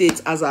Imo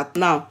State as at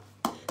now.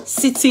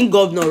 Sitting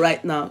governor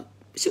right now.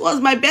 She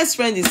was my best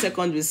friend in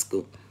secondary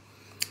school.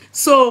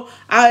 So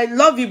I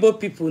love Igbo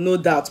people, no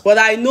doubt, but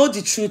I know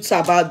the truth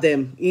about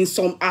them in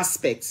some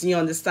aspects. You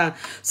understand?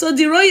 So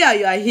the Royal,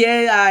 you are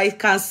here. I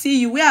can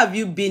see you. Where have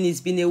you been?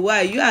 It's been a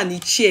while. You and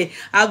Iche.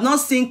 I've not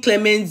seen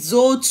Clement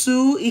Zo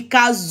too.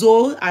 Ika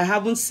Zo. I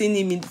haven't seen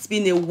him. It's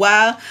been a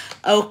while.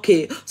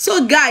 Okay.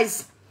 So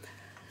guys,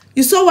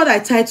 You saw what I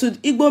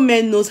titled, Igbo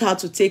men knows how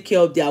to take care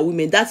of their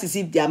women. That is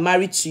if they are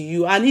married to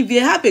you. And if they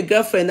have a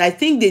girlfriend, I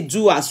think they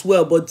do as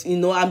well. But, you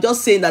know, I'm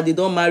just saying that they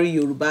don't marry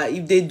Yoruba.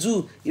 If they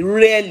do,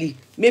 rarely,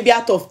 maybe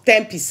out of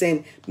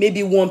 10%,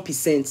 maybe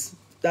 1%.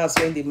 That's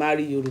when they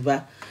marry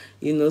Yoruba.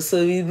 You know,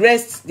 so the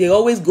rest, they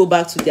always go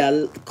back to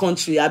their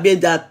country, I mean,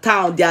 their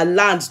town, their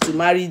land to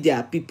marry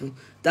their people.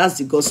 That's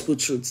the gospel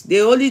truth.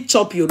 They only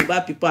chop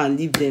Yoruba people and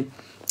leave them,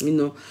 you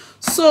know.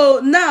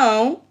 So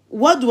now,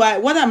 what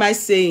am I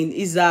saying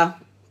is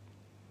that,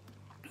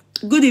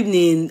 good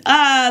evening.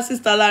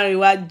 Sister Larry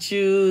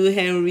Waju,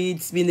 Henry,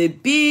 it's been a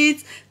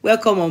bit.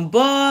 Welcome on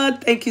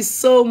board. Thank you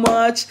so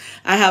much.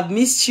 I have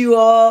missed you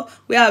all.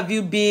 Where have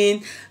you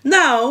been?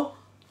 Now,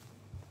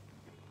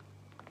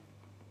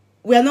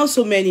 we are not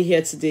so many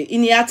here today.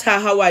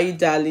 Iniata, how are you,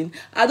 darling?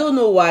 I don't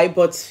know why,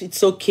 but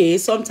it's okay.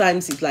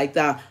 Sometimes it's like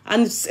that.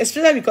 And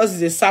especially because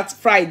it's a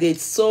Saturday, Friday,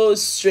 it's so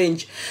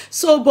strange.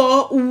 So,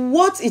 but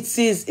what it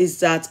is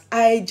that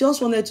I just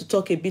wanted to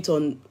talk a bit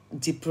on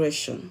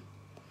depression.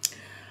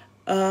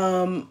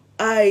 I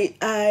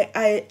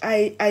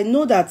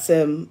know that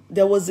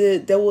there was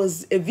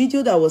a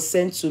video that was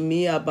sent to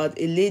me about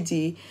a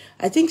lady.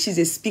 I think she's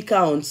a speaker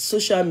on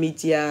social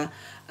media,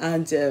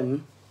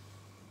 and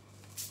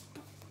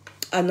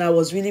I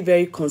was really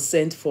very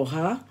concerned for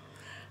her,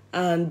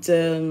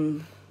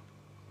 and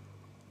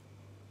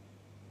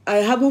I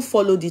haven't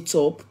followed it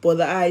up,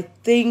 but I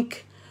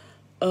think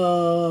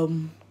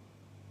from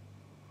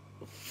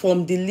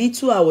the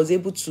little I was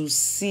able to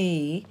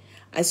see,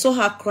 I saw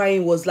her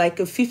crying. It was like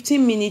a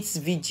 15 minutes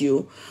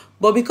video,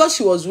 but because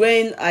she was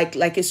wearing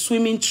like a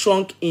swimming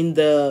trunk in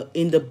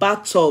the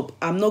bathtub,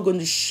 I'm not going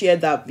to share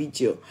that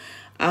video.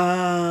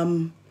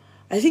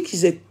 I think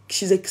she's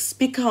a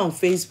speaker on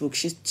Facebook.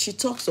 She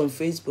talks on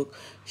Facebook.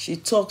 She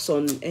talks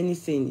on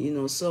anything, you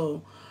know.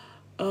 So,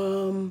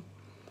 and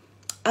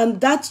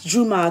that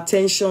drew my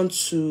attention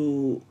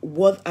to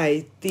what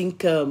I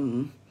think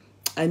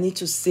I need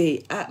to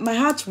say. My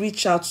heart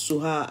reached out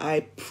to her.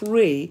 I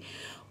pray,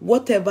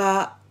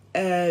 whatever,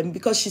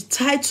 because she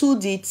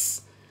titled it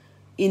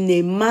in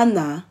a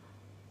manner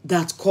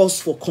that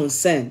calls for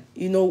concern.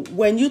 You know,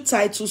 when you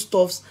title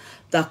stuff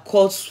that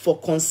calls for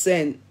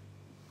concern,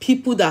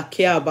 people that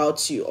care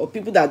about you or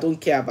people that don't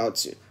care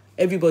about you,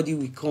 everybody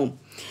will come.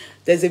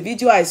 There's a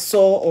video I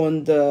saw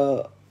on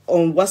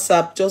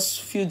WhatsApp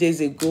just a few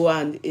days ago,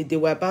 and they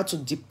were about to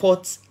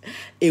deport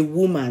a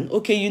woman.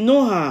 Okay, you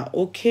know her.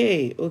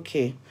 Okay.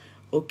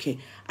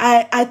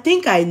 I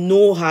think I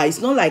know her.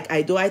 It's not like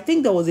I do. I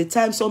think there was a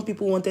time some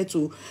people they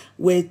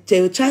were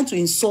trying to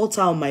insult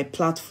her on my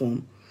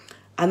platform,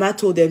 and I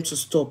told them to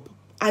stop.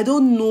 I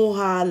don't know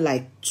her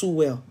like too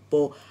well,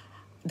 but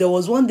there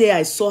was one day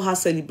I saw her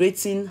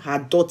celebrating her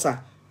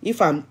daughter.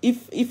 If I'm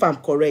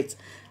correct,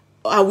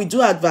 I will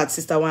do advert,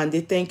 Sister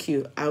Wande. Thank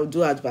you. I will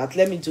do advert.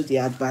 Let me do the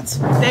advert.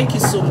 Thank you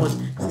so much,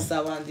 Sister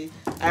Wande.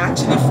 I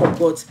actually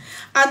forgot.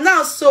 And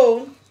now,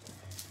 so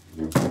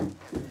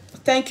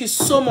thank you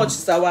so much,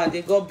 Sister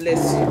Wande. God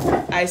bless you.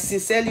 I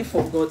sincerely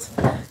forgot.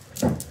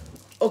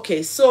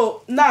 Okay,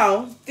 so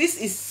now this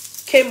is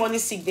K Money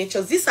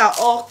signatures. These are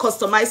all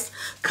customized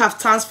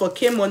kaftans for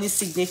K Money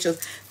signatures.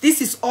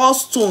 This is all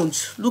stoned.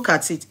 Look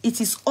at it. It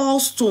is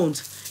all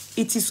stoned.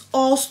 It is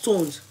all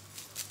stoned.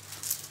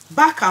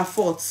 Back and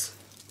forth.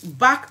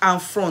 Back and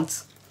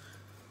front.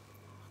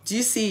 Do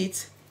you see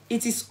it?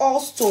 It is all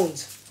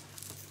stoned.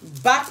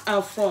 Back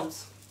and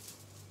front.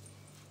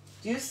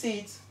 Do you see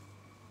it?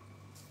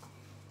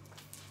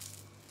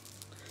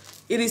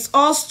 It is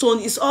all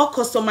stoned. It's all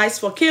customized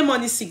for K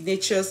Money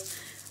signatures.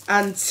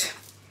 And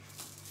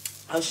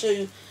I'll show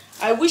you.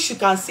 I wish you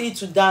can see it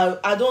today.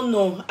 I don't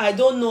know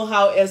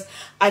how else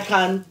I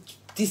can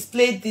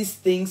display these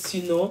things,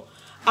 you know.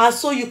 And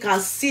so you can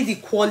see the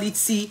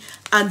quality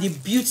and the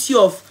beauty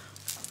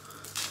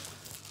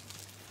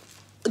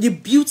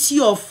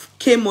of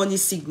K Money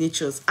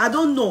signatures. I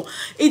don't know.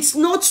 It's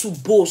not to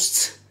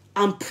boast.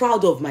 I'm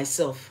proud of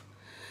myself.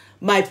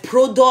 My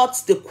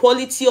products, the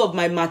quality of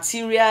my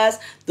materials,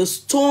 the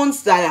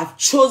stones that I've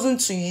chosen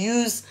to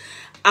use,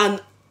 and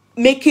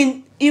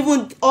making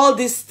even all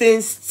these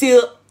things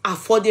still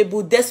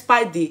affordable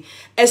despite the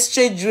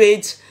exchange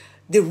rate,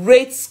 the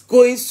rates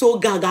going so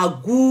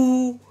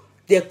gagagoo,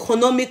 the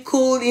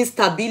economical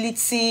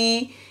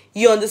instability.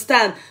 You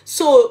understand?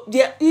 So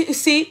you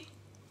see,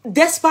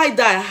 despite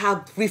that, I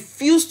have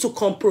refused to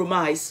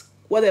compromise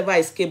whatever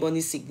is K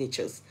Money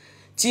signatures.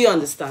 Do you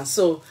understand?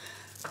 So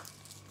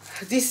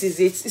this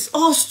is it. It's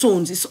all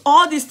stones. It's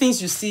all these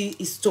things you see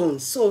is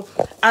stones. So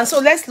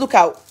let's look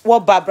at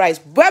what Barbara is.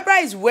 Barbara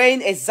is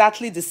wearing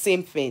exactly the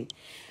same thing,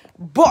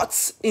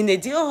 but in a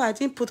deal. I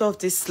didn't put off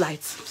this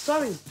slide.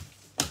 Sorry.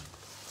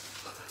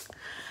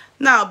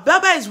 Now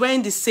Barbara is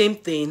wearing the same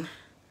thing,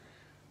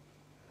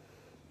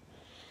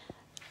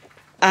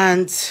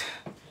 and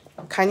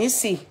can you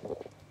see?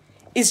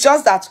 It's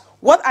just that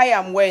what I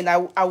am wearing, I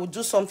will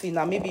do something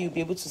now. Maybe you'll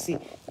be able to see.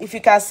 If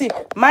you can see,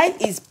 mine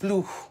is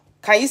blue.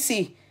 Can you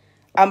see?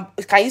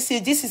 Can you see?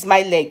 This is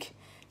my leg.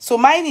 So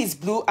mine is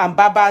blue and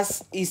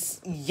Baba's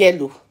is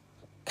yellow.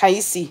 Can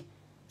you see?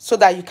 so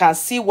that you can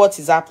see what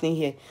is happening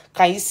here.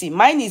 Can you see?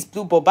 Mine is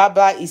blue, but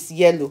Barbara is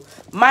yellow.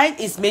 Mine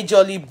is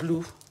majorly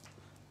blue,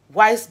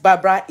 whilst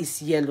Barbara is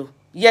yellow.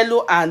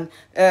 Yellow and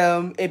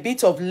a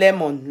bit of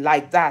lemon,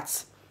 like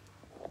that.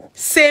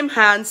 Same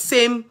hand,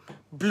 same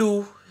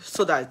blue,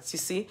 so that you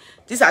see,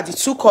 these are the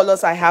two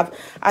colors I have.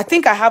 I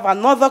think I have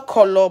another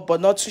color, but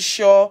not too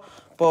sure,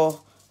 but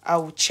I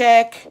will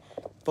check.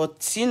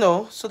 But you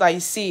know, so that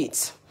you see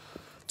it.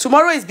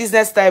 Tomorrow is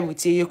business time with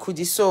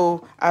Yeyekudi,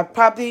 so I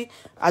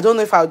don't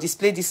know if I'll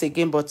display this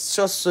again, but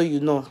just so you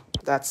know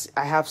that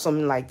I have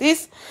something like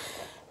this.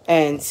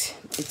 And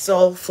it's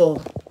all for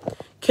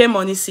K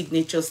Money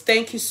signatures.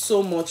 Thank you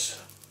so much.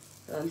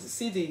 And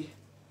see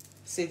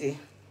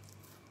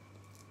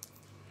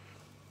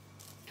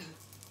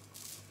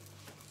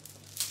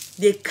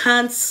they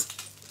can't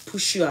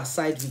push you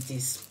aside with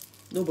this.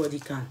 Nobody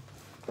can.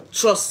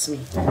 Trust me.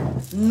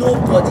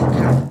 Nobody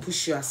can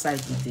push you aside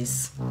with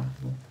this.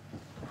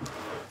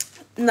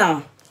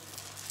 Now,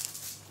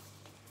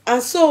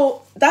 and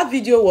so that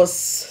video was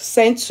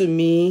sent to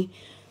me.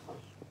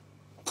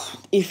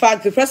 In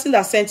fact, the person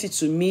that sent it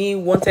to me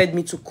wanted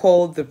me to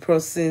call the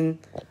person,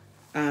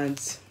 and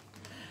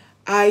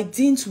I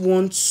didn't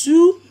want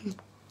to,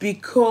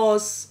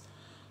 because,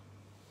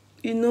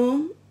 you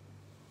know,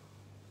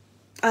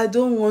 I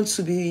don't want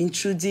to be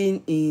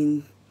intruding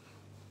in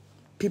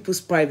people's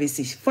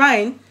privacy.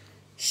 Fine.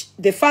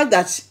 The fact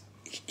that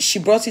she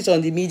brought it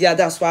on the media,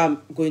 that's why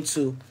I'm going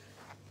to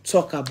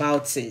talk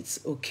about it,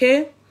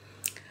 okay?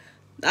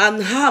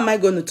 And how am I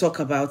going to talk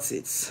about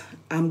it?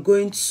 I'm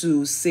going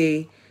to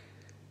say,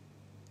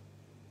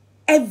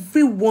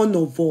 every one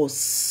of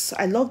us,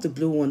 I love the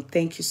blue one,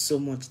 thank you so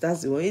much,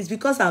 that's the one. It's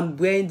because I'm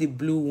wearing the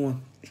blue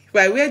one. If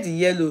I wear the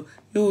yellow,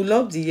 you will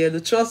love the yellow,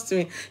 trust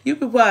me. You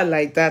people are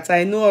like that.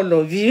 I know all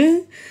of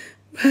you.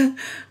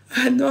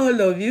 I know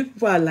all of you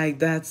people are like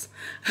that.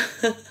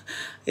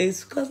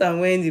 It's because I'm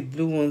wearing the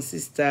blue one,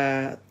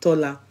 Sister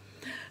Tola.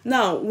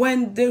 Now,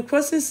 when the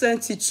person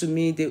sent it to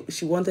me,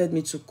 she wanted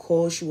me to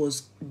call. She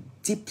was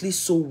deeply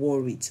so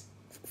worried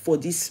for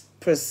this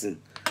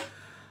person.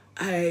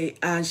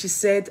 And she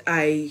said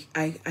I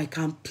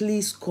can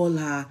please call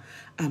her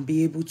and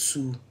be able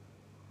to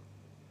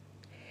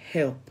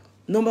help.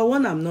 Number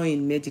one, I'm not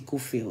in medical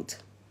field.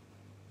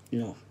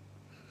 No.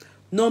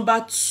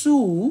 Number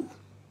two,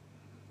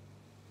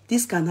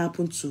 this can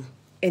happen to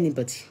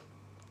anybody.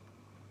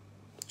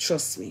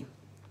 Trust me.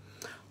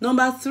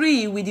 Number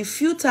three, with the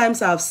few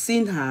times I've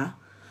seen her,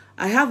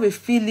 I have a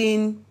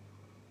feeling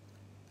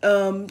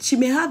she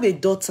may have a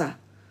daughter,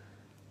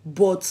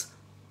 but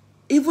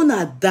even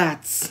at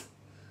that,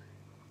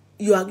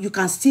 you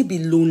can still be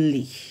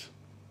lonely.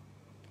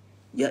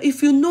 Yeah,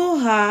 if you know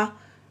her,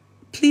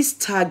 please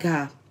tag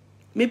her.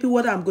 Maybe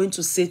what I'm going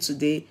to say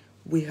today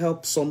will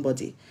help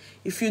somebody.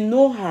 If you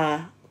know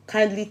her,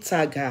 kindly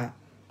tag her.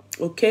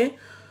 Okay?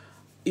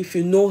 If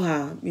you know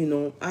her, you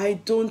know, I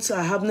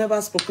have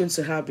never spoken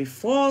to her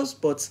before,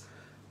 but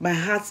my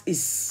heart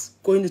is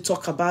going to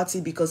talk about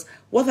it, because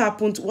what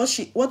happened,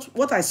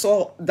 what I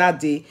saw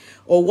that day,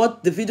 or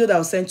what the video that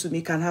was sent to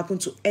me, can happen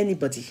to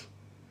anybody.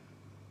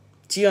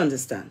 Do you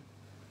understand?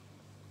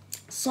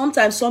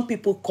 Sometimes some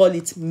people call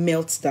it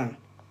meltdown,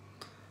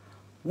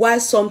 while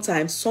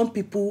sometimes some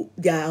people,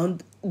 they are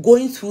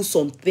going through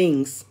some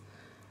things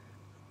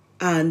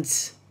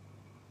and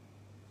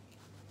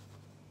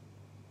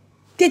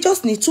they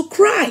just need to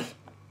cry.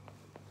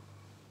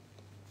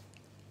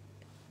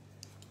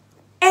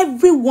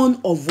 Every one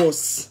of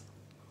us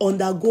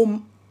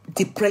undergo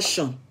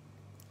depression.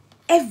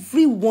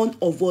 Every one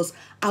of us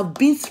have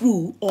been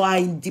through or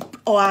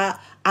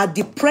are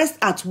depressed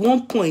at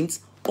one point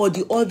or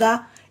the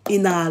other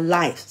in our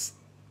lives.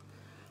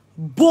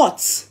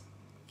 But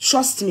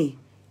trust me,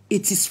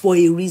 it is for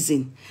a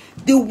reason.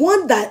 The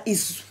one that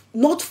is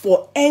not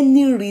for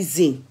any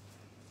reason,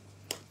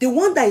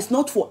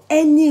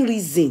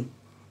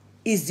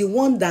 is the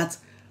one that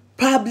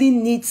probably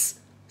needs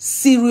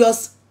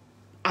serious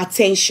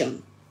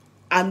attention.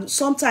 And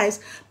sometimes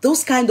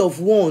those kind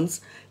of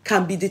ones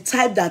can be the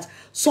type that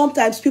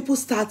sometimes people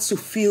start to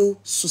feel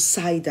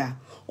suicidal,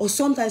 or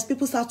sometimes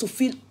people start to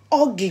feel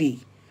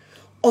ugly,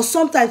 or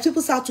sometimes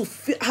people start to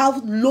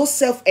have low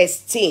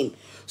self-esteem.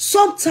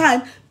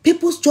 Sometimes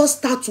people just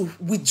start to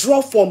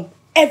withdraw from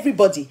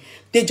everybody.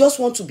 They just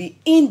want to be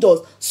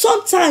indoors.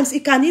 Sometimes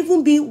it can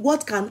even be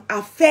what can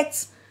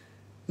affect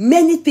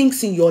many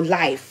things in your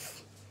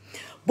life.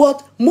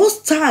 But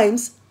most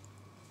times,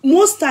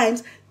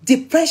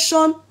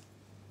 depression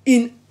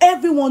in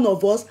every one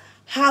of us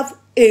have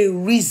a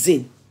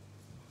reason.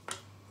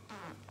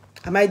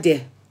 Am I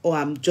there? Or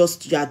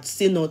you are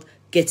still not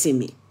getting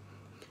me?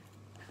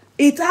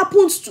 It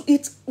happens to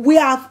it. We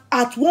have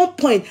at one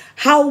point,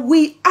 how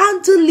we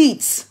handle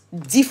it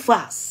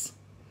differs.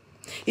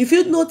 If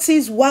you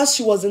notice, while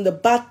she was in the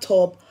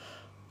bathtub,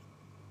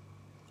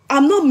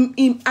 I'm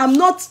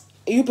not.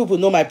 You people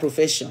know my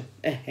profession,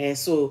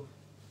 so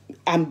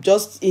I'm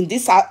just in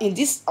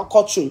this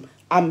courtroom.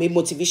 I'm a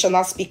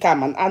motivational speaker.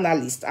 I'm an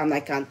analyst, and I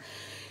can.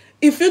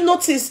 If you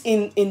notice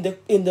in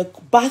the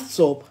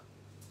bathtub,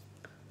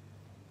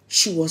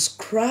 She was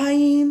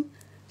crying.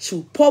 She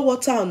would pour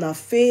water on her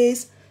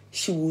face.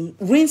 She would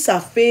rinse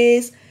her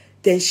face.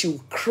 Then she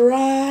would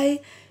cry.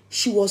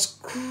 She was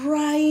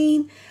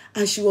crying.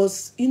 And she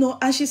was,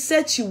 and she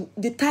said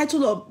the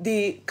title of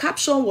the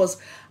caption was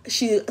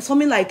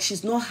something like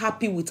she's not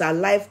happy with her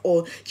life,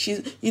 or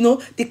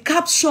the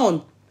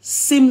caption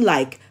seemed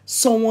like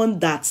someone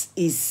that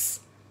is,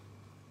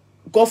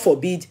 God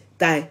forbid,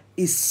 that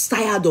is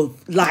tired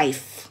of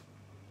life.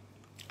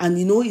 And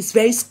it's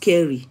very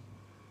scary.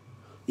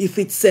 If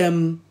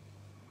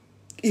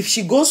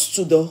she goes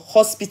to the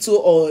hospital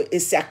or a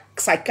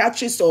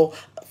psychiatrist or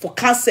for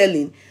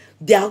counseling,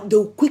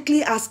 they'll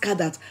quickly ask her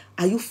that,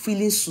 are you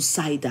feeling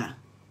suicidal?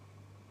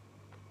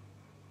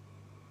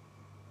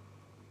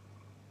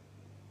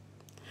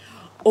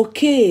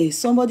 Okay,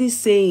 somebody's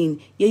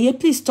saying, yeah,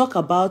 please talk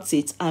about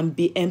it and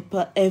be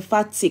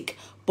emphatic,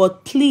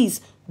 but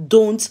please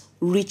don't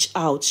reach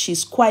out.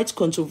 She's quite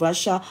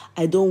controversial.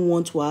 I don't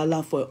want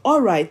wahala for her.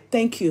 All right,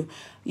 thank you.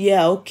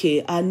 Yeah,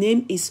 okay. Her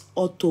name is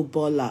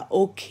Otobola.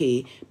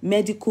 Okay.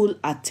 Medical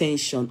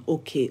attention.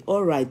 Okay.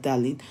 All right,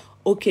 darling.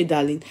 Okay,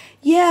 darling.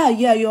 Yeah,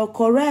 you're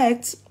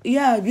correct.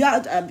 Yeah,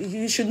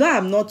 you should know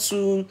I'm not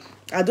too...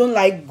 I don't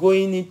like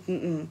going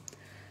in...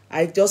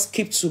 I just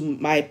keep to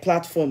my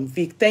platform.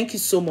 Vic, thank you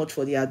so much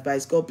for the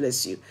advice. God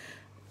bless you.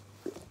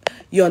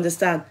 You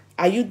understand?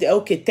 Are you there?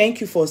 Okay,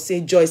 thank you for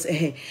saying, Joyce.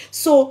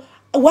 So,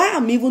 why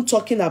I'm even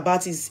talking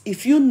about is,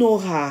 if you know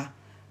her,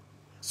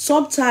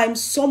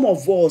 sometimes some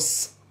of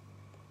us,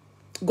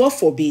 God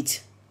forbid,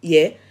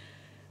 yeah,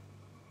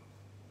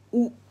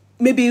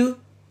 maybe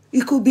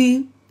it could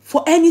be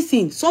for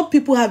anything. Some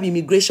people have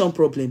immigration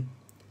problem.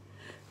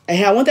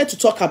 And I wanted to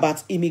talk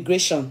about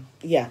immigration.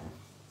 Yeah.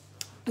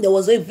 There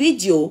was a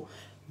video,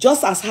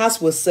 just as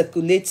hers was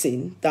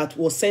circulating, that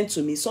was sent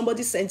to me.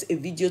 Somebody sent a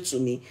video to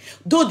me.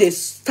 Though they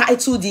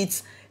titled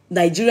it,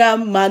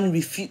 Nigerian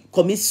man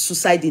commits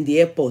suicide in the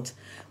airport.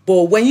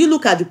 But when you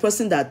look at the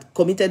person that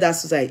committed that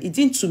suicide, it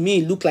didn't to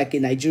me look like a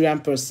Nigerian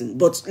person.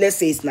 But let's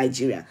say it's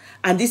Nigerian.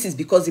 And this is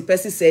because the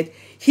person said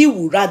he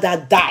would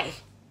rather die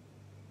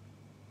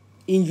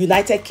in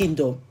United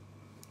Kingdom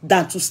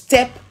than to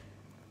step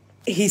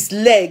his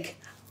leg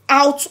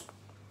out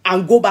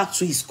and go back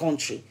to his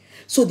country.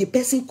 So the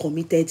person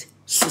committed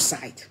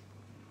suicide.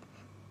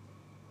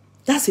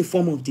 That's a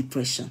form of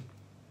depression.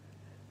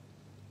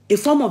 A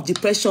form of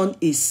depression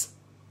is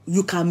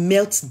you can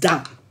melt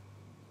down.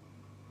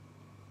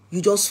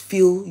 You just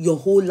feel your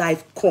whole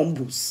life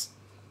crumbles.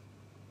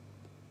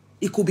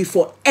 It could be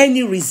for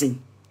any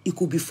reason. It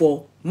could be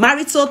for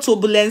marital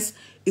turbulence.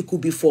 It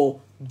could be for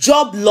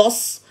job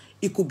loss.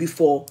 It could be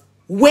for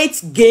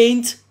weight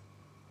gained,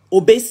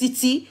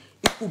 obesity.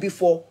 It could be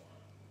for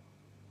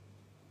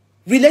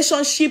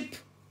relationship.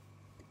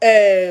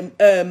 It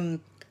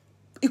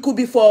could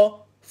be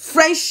for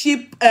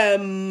friendship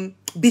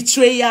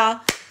betrayal.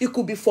 It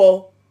could be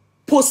for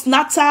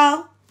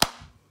postnatal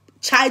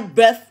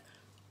childbirth,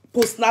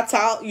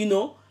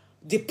 postnatal,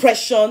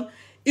 depression.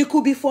 It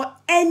could be for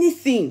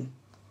anything.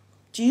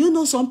 Do you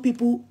know some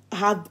people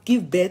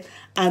give birth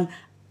and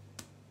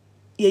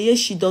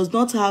she does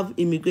not have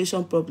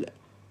immigration problem?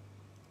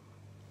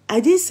 I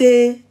didn't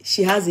say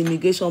she has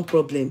immigration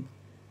problem.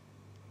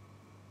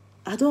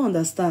 I don't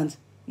understand.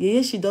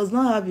 She does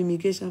not have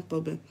immigration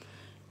problem.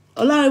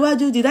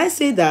 Olariwaju, did I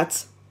say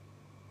that?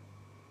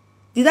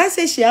 Did I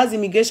say she has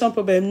immigration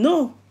problem?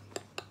 No.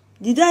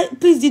 Did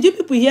you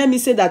people hear me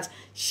say that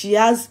she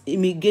has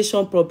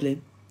immigration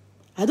problem?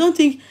 I don't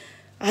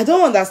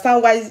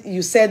understand why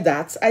you said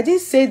that. I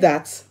didn't say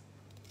that.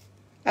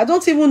 I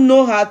don't even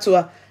know how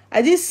to.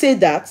 I didn't say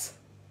that.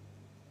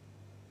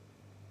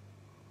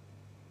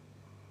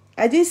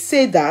 I didn't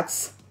say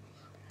that.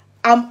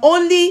 I'm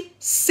only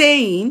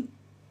saying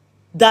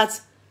that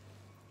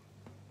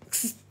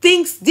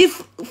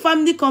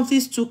family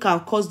conflicts too can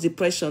cause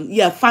depression.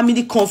 Yeah,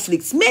 family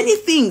conflicts, many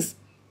things.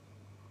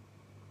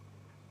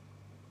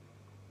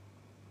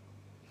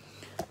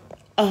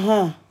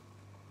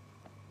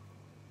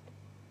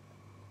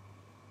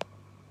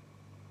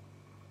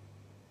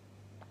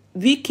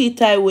 Vicky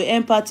Taiwo,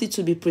 empathy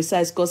to be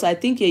precise, because I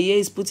think Yeye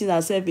is putting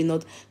herself in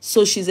not,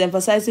 so she's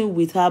emphasizing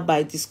with her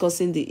by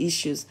discussing the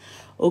issues.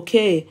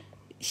 Okay,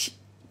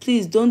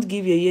 please don't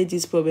give Yeye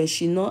this problem.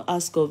 She not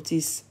ask of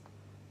this.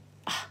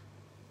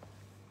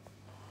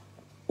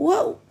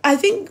 Well, I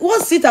think,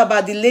 what's it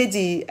about the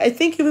lady? I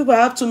think you people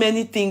have too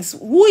many things.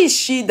 Who is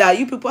she that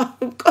you people are...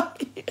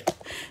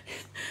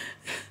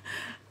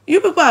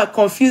 You people are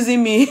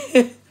confusing me.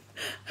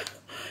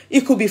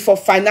 It could be for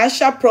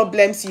financial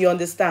problems, you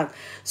understand?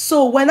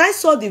 So when I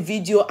saw the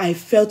video, I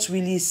felt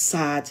really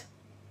sad,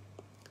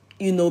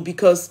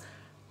 because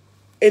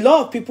a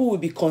lot of people will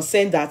be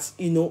concerned that,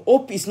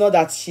 hope is not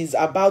that she's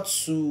about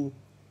to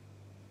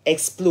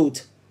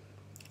explode.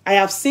 I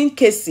have seen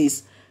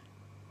cases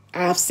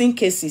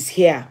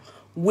here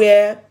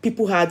where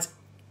people had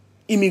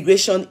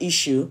immigration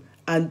issue,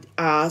 and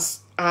as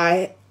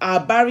our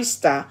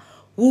barrister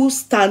who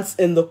stands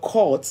in the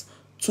court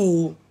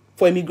for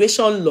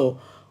immigration law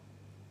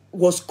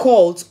was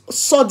called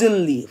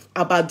suddenly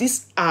about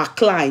this our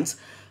client.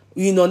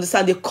 You know,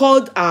 understand? They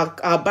called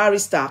our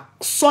barrister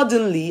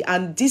suddenly,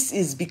 and this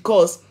is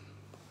because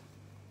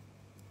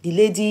the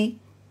lady,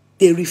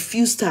 they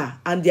refused her,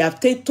 and they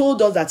have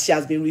told us that she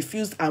has been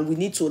refused, and we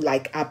need to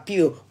like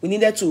appeal. We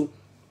needed to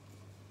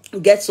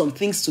get some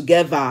things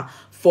together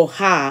for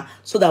her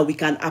so that we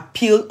can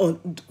appeal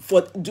on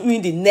for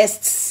during the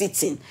next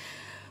sitting.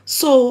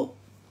 So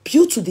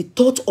due to the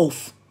thought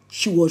of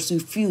she was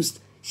refused,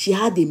 she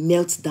had a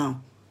meltdown.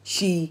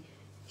 She,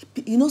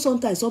 you know,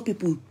 sometimes some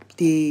people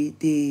they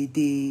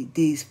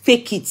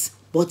fake it,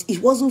 but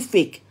it wasn't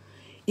fake.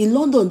 In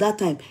London that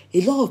time,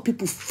 a lot of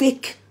people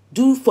fake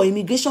for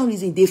immigration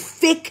reason. They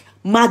fake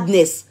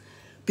madness.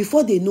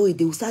 Before they know it,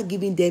 they will start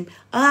giving them,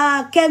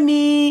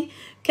 Kemi,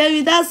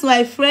 that's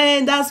my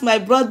friend, that's my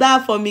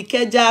brother from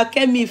Ikeja,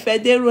 Kemi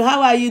Federu,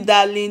 how are you,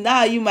 darling? How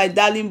are you, my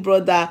darling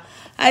brother?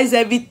 How is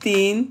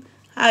everything?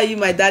 How are you,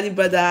 my darling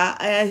brother?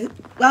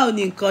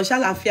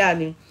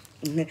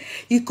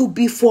 It could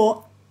be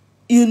for,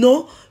 you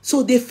know,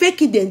 so they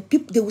fake it, then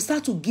people, they will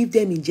start to give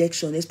them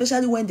injection,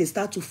 especially when they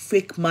start to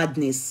fake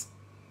madness.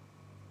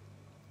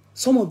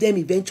 Some of them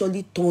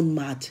eventually turn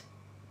mad.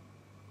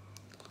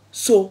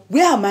 So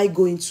where am I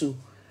going to?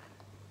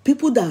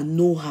 People that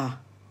know her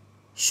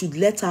should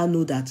let her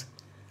know that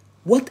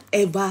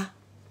whatever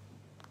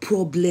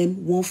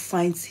problem one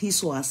finds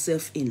his or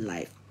herself in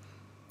life,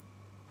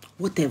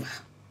 whatever,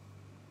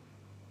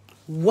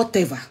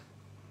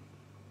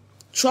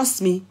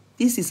 trust me,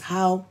 this is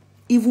how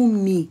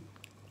even me,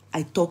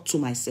 I talk to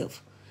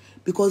myself.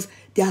 Because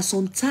there are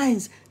some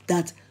times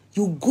that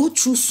you go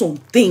through some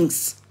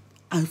things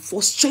and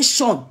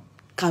frustration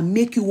can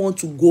make you want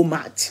to go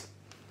mad.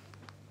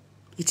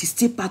 It is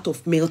still part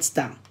of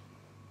meltdown.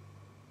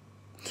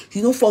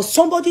 You know, for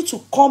somebody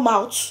to come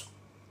out,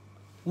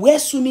 wear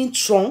swimming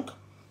trunk,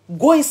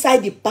 go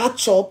inside the part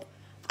shop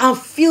and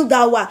feel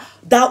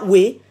that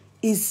way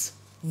is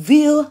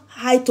real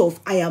height of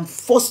I am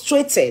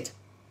frustrated.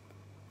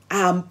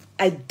 I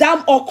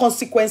damn all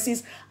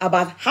consequences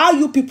about how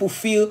you people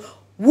feel,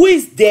 who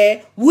is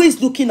there, who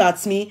is looking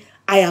at me.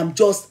 I am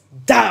just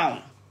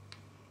down.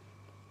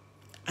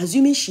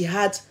 Assuming she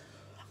had,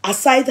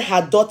 aside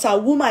her daughter,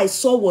 whom I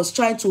saw was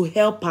trying to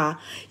help her,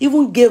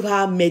 even gave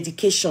her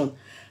medication,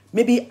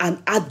 maybe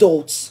an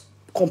adult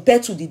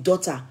compared to the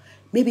daughter,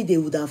 maybe they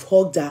would have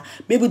hugged her,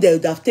 maybe they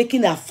would have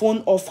taken her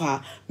phone off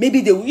her,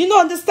 maybe they would, you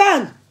know,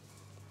 understand?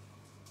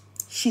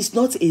 She's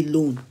not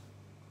alone.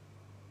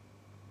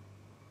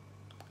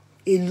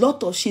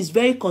 She's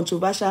very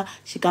controversial.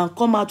 She can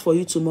come out for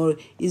you tomorrow.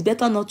 It's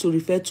better not to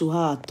refer to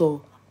her at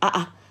all.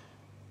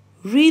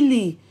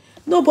 Really?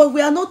 No, but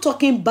we are not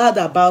talking bad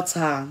about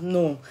her.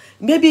 No.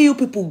 Maybe you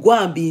people go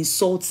and be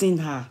insulting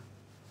her.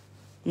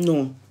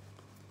 No.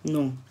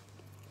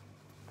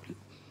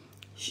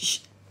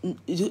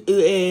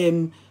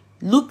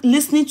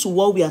 Listening to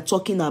what we are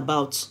talking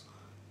about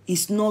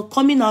is not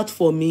coming out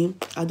for me.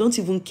 I don't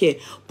even care.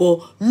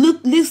 But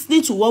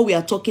listening to what we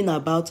are talking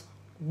about,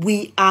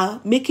 we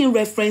are making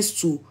reference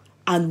to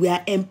and we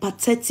are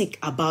empathetic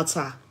about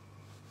her.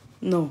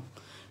 No.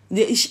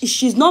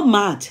 She's not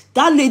mad.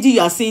 That lady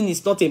you are saying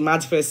is not a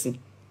mad person.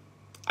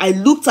 I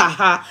looked at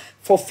her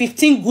for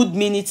 15 good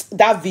minutes,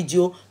 that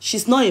video.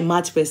 She's not a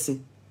mad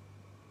person.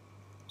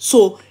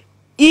 So,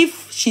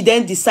 if she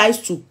then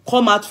decides to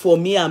come out for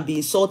me and be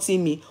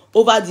insulting me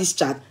over this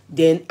chat,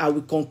 then I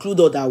will conclude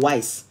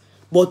otherwise.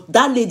 But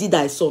that lady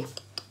that I saw,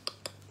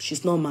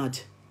 she's not mad.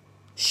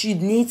 She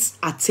needs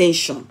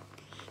attention.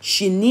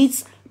 She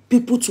needs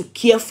people to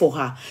care for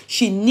her.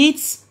 She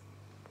needs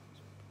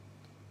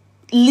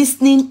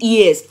listening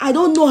ears. I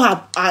don't know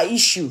her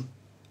issue.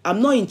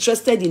 I'm not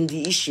interested in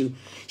the issue.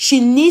 She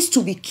needs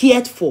to be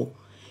cared for.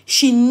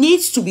 She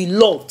needs to be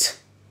loved.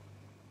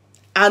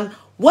 And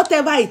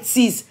whatever it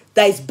is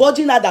that is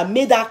bothering her, that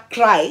made her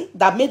cry,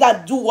 that made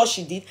her do what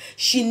she did,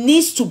 she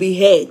needs to be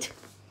heard.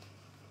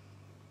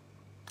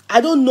 I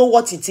don't know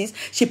what it is.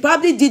 She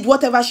probably did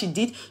whatever she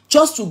did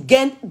just to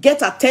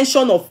get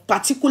attention of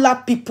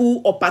particular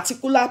people or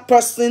particular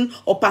person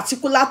or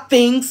particular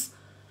things.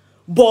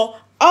 But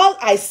all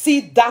I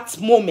see that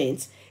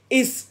moment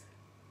is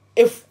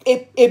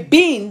a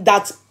being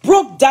that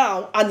broke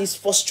down and is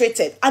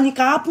frustrated. And it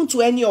can happen to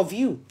any of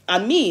you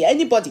and me,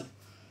 anybody.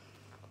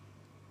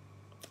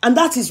 And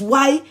that is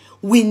why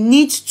we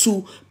need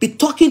to be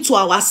talking to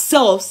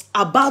ourselves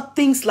about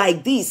things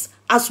like this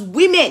as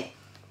women.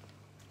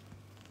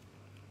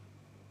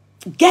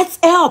 Get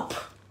help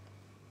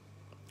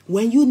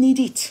when you need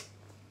it.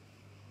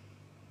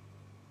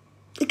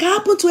 It can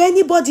happen to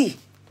anybody.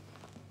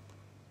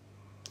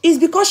 It's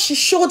because she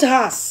showed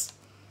hers.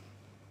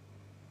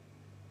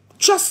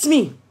 Trust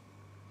me.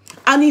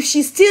 And if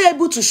she's still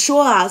able to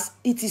show hers,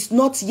 it is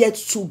not yet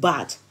too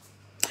bad.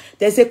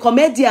 There's a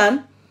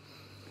comedian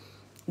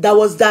that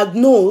was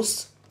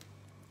diagnosed,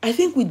 I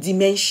think, with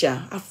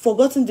dementia. I've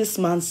forgotten this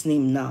man's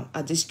name now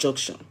at this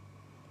junction.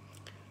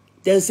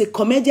 There's a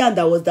comedian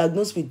that was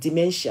diagnosed with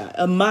dementia,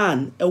 a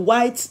man, a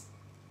white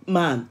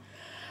man.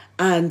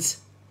 And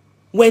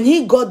when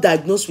he got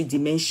diagnosed with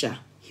dementia,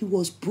 He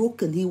was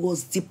broken. He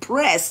was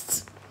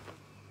depressed.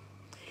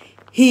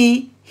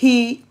 He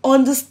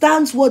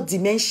understands what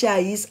dementia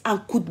is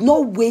and could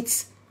not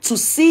wait to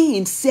see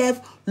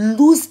himself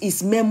lose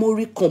his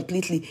memory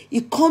completely.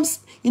 It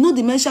comes,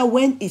 dementia,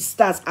 when it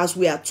starts, as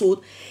we are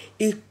told,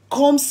 it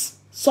comes,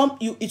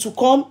 it will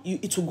come,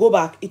 it will go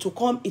back, it will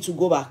come, it will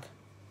go back.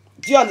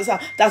 Do you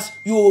understand? That's,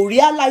 you will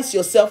realize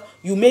yourself,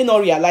 you may not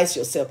realize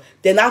yourself.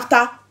 Then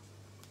after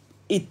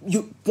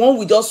one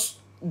will just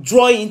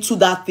draw into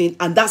that thing,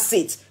 and that's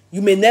it.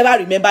 You may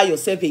never remember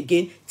yourself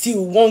again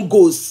till one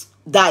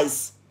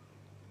dies.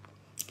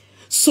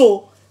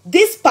 So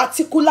this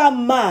particular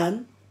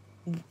man,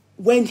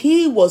 when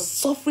he was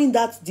suffering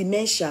that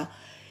dementia,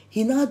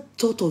 he now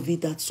thought of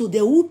it that, so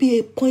there will be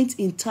a point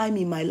in time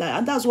in my life,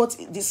 and that's what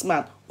this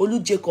man,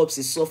 Olu Jacobs,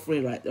 is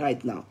suffering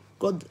right now.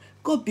 God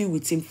be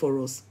with him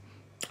for us.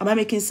 Am I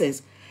making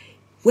sense?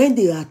 When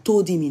they had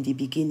told him in the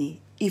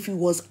beginning, if he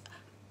was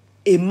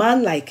a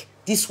man like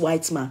this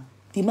white man,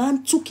 the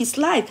man took his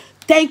life.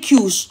 Thank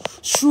you.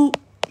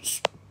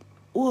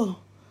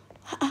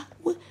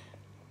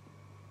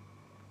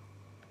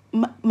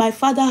 My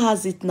father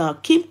has it now.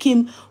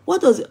 Kim,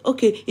 what does it?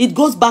 Okay, it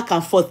goes back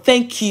and forth.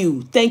 Thank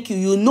you.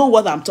 You know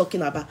what I'm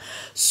talking about.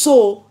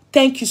 So,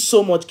 thank you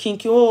so much,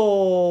 Kinky.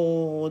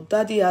 Oh,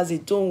 daddy has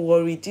it. Don't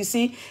worry. Do you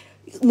see?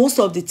 Most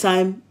of the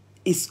time,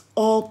 it's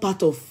all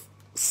part of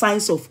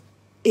signs of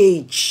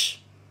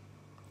age.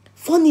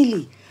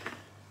 Funnily,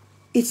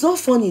 it's not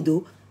funny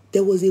though.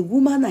 There was a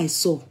woman I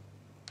saw.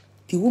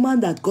 The woman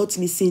that got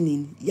missing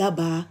in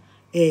Yaba,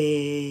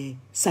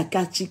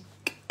 psychiatric,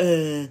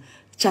 Yaba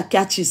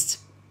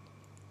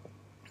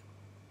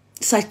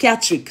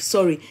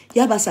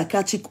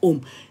psychiatric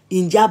home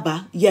in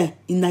Yaba,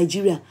 in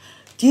Nigeria.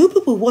 Do you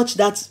people watch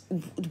that?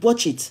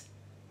 Watch it.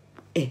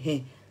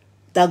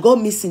 That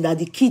got missing, that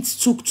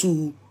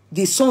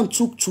the son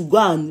took to go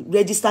and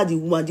register the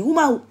woman. The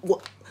woman,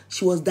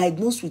 she was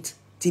diagnosed with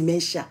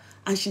dementia,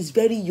 and she's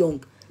very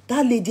young.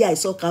 That lady I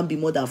saw can't be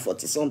more than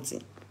 40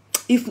 something.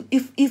 If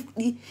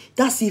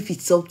that's if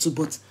it's up to,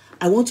 but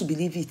I want to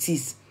believe it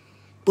is.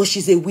 But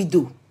she's a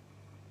widow.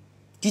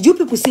 Did you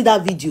people see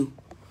that video?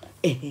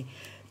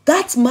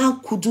 That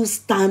man couldn't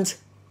stand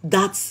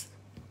that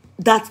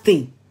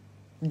thing.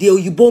 The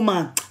Oyibo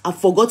man, I've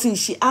forgotten.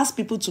 She asked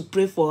people to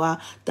pray for her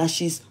that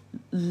she's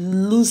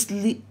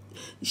loosely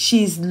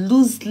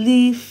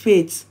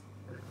faith.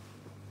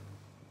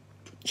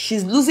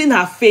 She's losing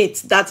her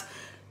faith. That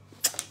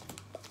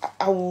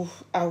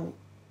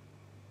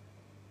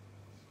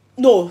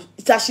no,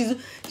 that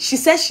she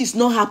says she's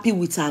not happy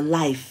with her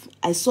life.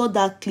 I saw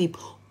that clip.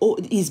 Oh,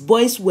 his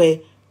boys were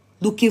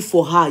looking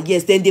for her.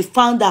 Yes, then they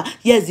found her.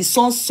 Yes, the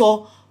son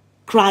saw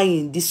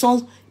crying. The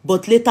son,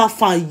 but later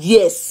found,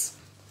 yes.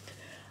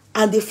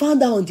 And they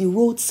found her on the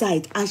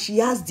roadside, and she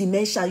has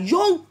dementia.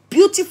 Young,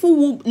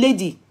 beautiful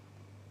lady.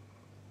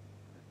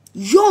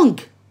 Young.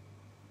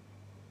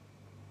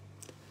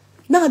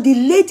 Now, the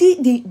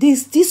lady,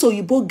 this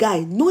Oyibo guy,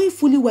 knowing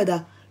fully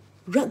whether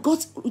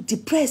got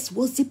depressed,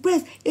 was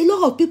depressed. A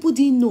lot of people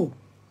didn't know.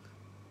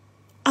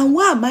 And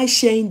why am I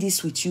sharing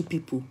this with you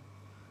people?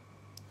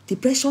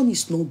 Depression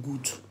is not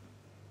good.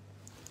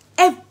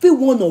 Every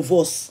one of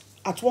us,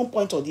 at one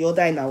point or the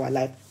other in our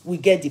life, we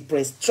get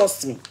depressed.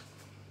 Trust me.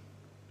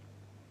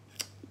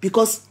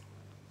 Because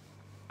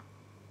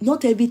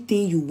not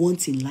everything you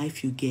want in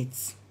life you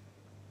get.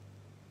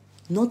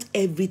 Not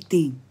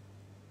everything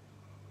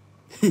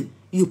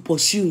you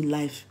pursue in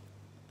life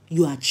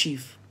you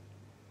achieve.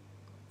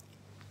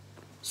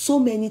 So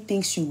many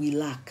things you will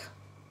lack.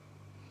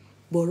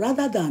 But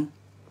rather than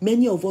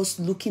many of us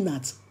looking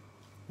at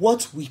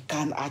what we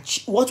can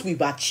achieve, what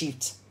we've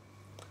achieved,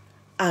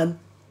 and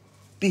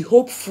be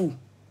hopeful,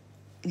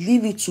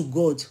 leave it to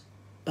God,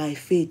 by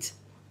faith,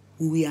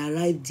 we will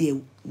arrive there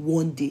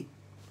one day.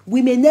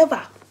 We may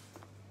never.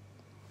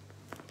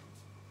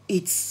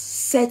 It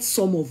sets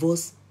some of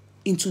us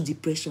into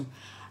depression.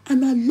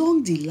 And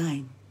along the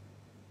line,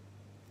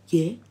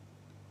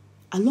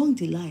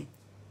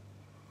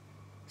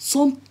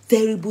 some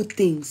terrible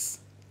things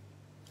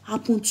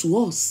happen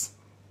to us.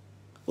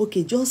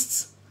 Okay,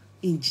 just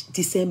in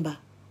December,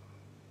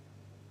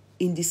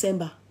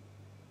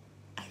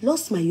 I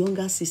lost my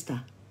younger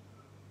sister.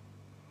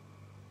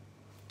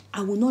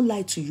 I will not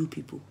lie to you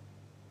people.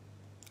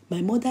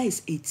 My mother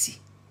is 80.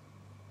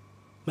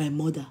 My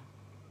mother.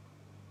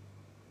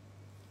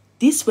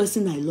 This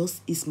person I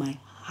lost is my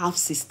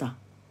half-sister.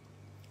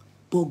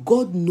 But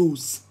God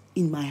knows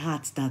in my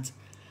heart that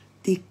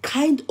the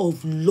kind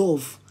of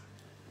love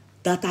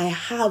that I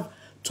have,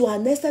 to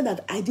an extent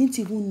that I didn't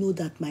even know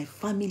that my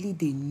family,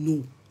 they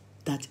know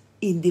that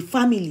in the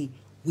family,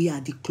 we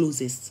are the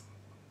closest.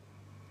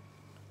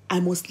 I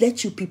must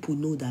let you people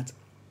know that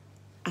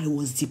I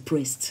was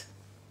depressed.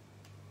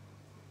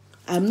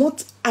 I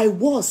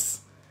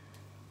was.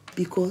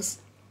 Because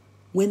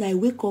when I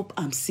wake up,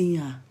 I'm seeing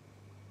her.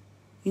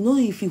 You know,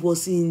 if it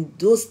was in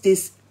those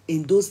days,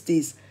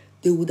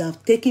 they would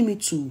have taken me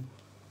to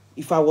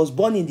if I was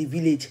born in the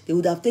village, they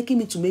would have taken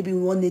me to maybe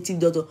one native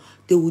doctor.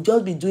 They would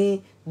just be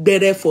doing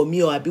bere for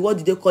me, or what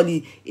did they call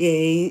it,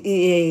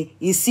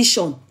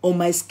 incision on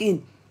my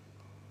skin.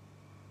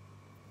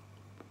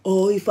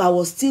 Or if I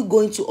was still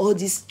going to all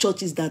these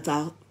churches that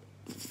are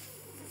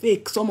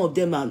fake, some of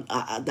them are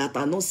that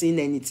are not saying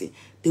anything,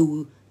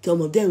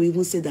 some of them will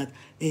even say that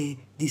the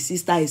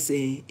sister is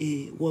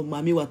what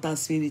Mami Wata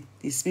spirit,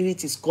 the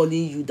spirit is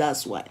calling you,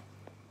 that's why.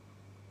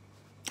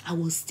 I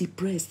was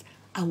depressed,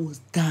 I was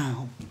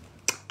down,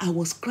 I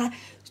was crying.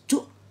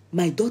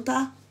 My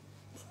daughter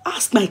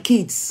asked my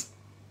kids,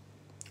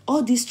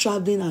 all this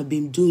traveling I've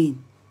been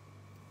doing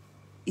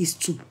is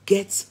to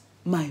get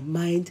my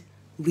mind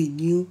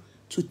renewed,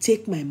 to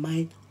take my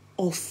mind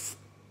off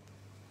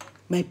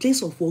my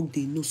place of work.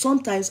 They know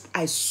sometimes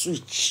I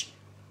switch.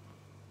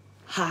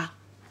 Her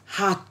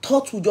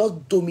thought will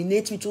just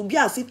dominate me. It will be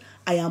as if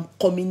I am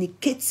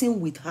communicating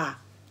with her,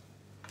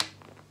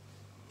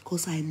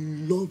 because I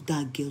love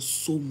that girl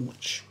so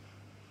much.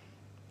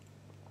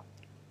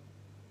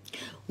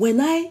 When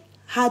I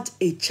had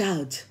a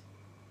child,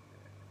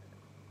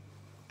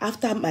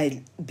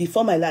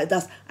 before my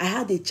life, I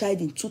had a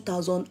child in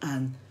 2000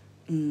 and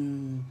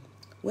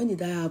when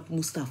did I have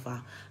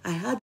Mustafa? I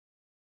had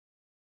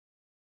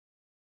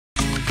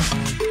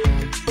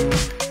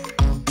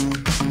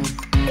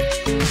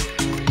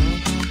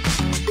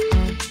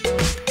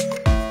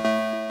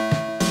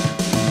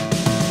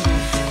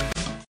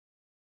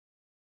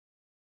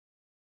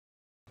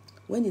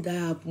When did I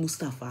have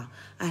Mustafa?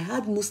 I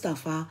had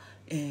Mustafa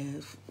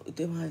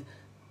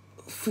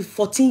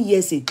 14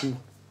 years ago.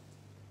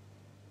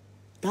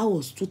 That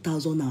was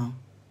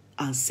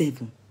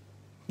 2007.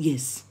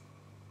 Yes,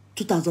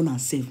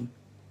 2007.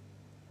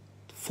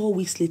 4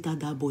 weeks later,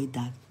 that boy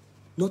died.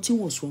 Nothing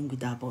was wrong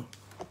with that boy.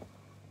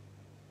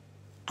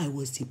 I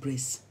was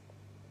depressed.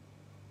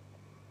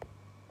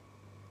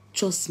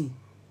 Trust me.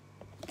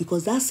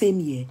 Because that same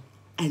year,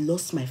 I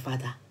lost my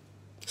father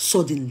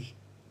suddenly.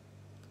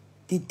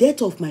 The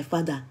death of my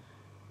father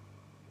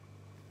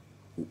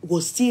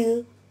was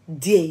still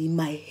there in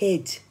my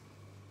head.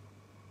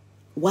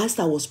 Whilst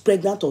I was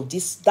pregnant of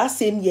this, that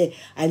same year,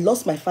 I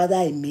lost my father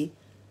in May.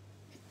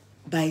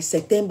 By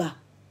September,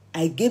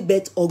 I gave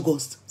birth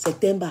August,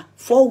 September,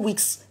 4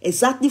 weeks,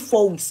 exactly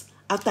 4 weeks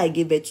after I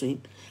gave birth to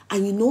him.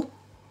 And you know,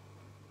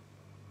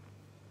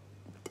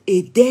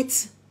 a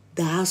death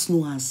that has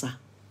no answer.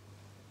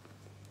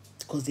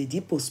 Because they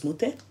did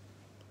postmortem,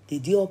 they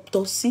did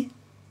autopsy,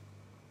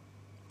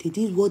 they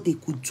did what they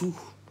could do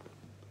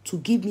to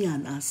give me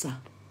an answer.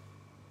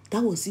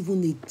 That was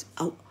even it.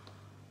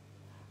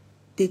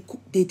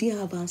 They didn't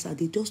have answer.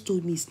 They just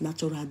told me it's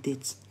natural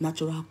death,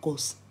 natural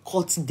cause,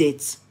 caught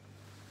death.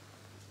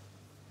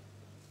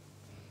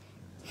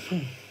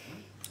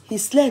 He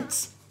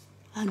slept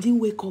and didn't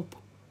wake up.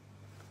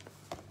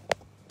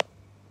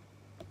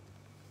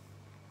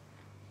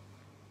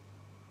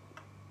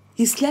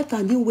 He slept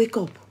and didn't wake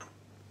up.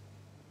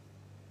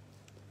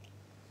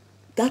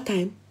 That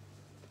time,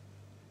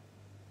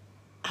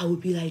 I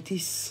would be like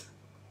this.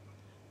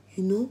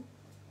 You know,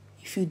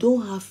 if you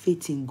don't have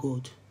faith in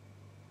God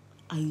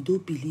and you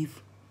don't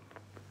believe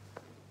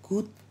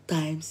good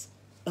times,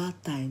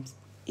 bad times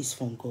is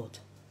from God.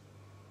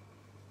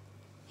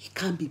 He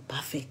can't be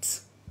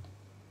perfect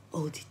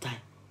all the time.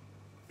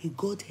 May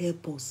God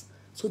help us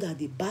so that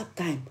the bad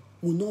time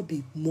will not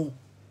be more.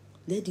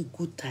 Let the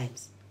good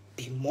times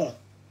be more.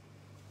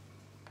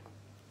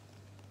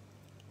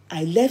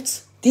 I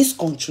left this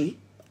country.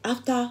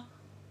 After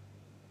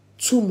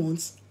 2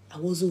 months, I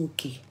wasn't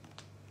okay.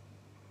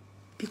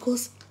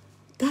 Because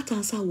that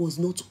answer was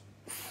not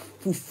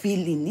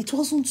fulfilling. It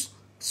wasn't,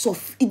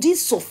 it didn't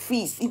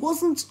suffice. It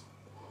wasn't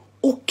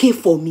okay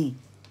for me.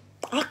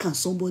 How can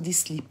somebody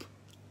sleep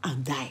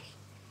and die?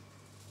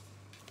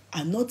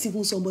 And not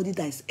even somebody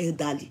that is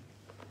elderly.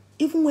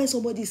 Even when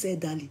somebody is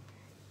elderly,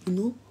 you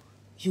know,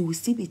 you will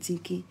still be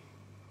thinking,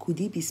 could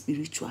it be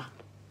spiritual?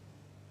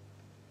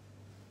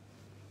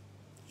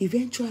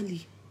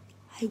 Eventually,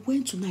 I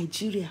went to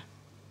Nigeria.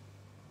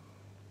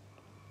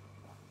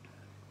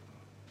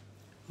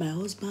 My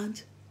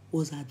husband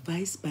was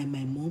advised by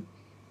my mom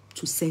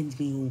to send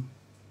me home.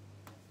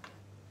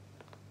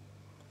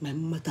 My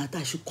mama thought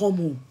I should come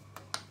home.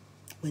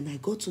 When I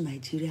got to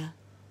Nigeria,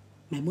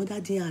 my mother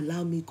didn't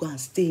allow me to go and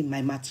stay in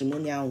my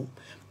matrimonial home.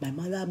 My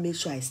mother made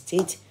sure I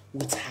stayed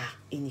with her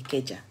in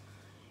Ikeja.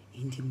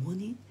 In the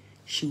morning,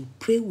 she would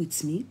pray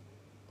with me.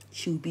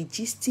 She would be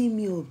gisting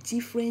me of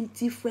different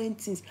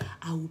things.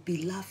 I would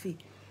be laughing.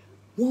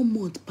 1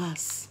 month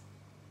passed.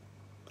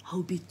 I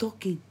would be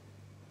talking.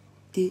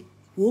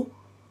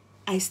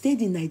 I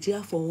stayed in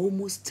Nigeria for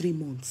almost 3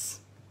 months.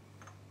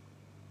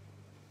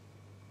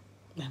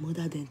 My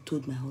mother then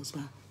told my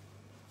husband,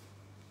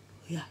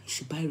 yeah, he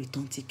should buy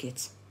return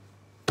tickets.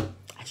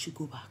 I should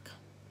go back.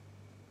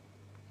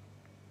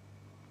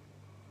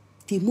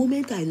 The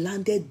moment I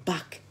landed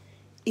back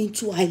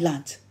into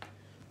Ireland,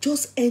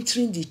 just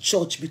entering the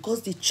church,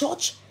 because the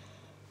church,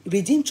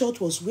 Redeemed Church,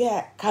 was where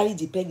I carried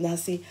the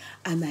pregnancy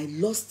and I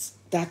lost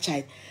that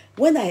child.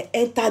 When I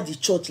entered the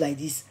church like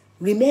this,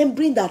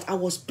 remembering that I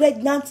was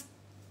pregnant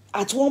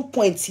at one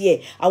point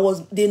here.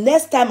 The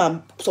next time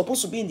I'm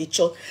supposed to be in the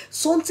church,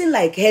 something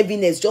like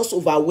heaviness just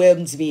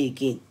overwhelmed me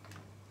again.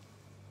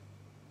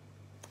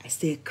 I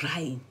started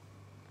crying.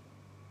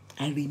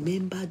 I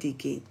remembered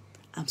again,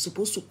 I'm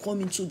supposed to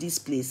come into this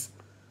place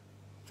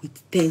with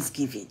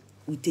thanksgiving,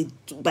 with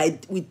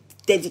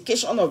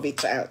dedication of a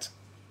child,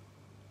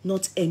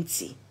 not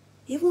empty.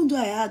 Even though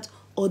I had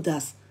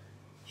others,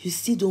 you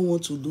still don't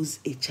want to lose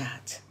a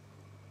child.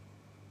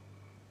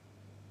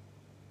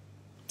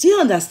 Do you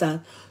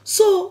understand?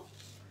 So,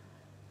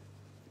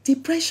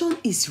 depression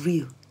is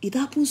real. It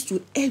happens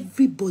to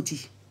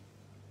everybody.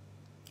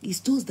 It's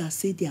those that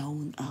say their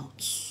own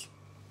out.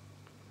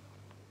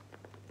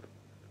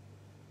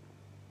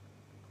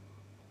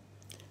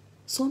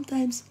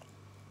 Sometimes,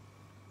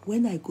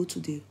 when I go to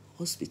the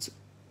hospital,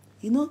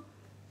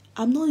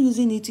 I'm not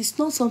using it. It's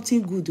not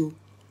something good though.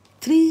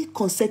 3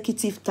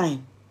 consecutive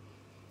times.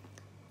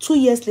 2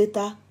 years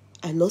later,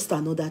 I lost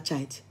another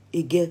child,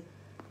 a girl.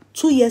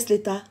 2 years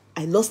later,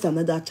 I lost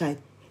another child,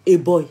 a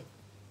boy.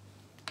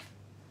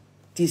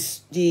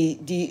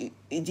 The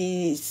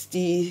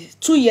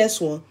 2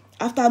 years one,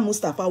 after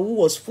Mustafa, who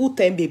was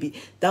full-time baby,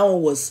 that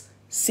one was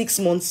 6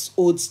 months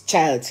old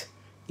child.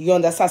 You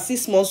understand?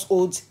 6 months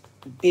old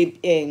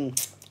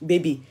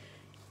baby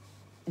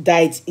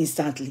died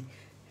instantly.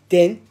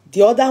 Then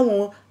the other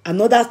one,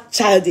 another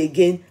child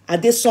again,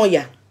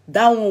 Adesonya.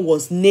 That one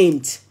was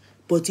named,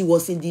 but he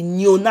was in the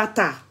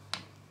neonatal.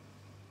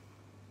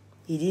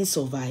 He didn't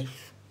survive.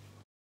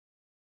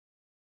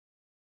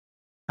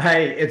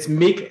 Hey, it's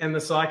Mick and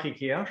the Psychic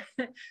here.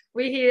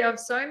 We hear of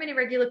so many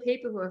regular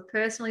people who have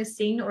personally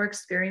seen or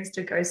experienced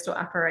a ghost or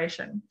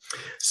apparition.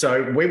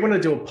 So we want to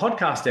do a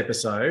podcast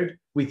episode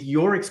with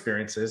your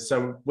experiences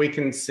so we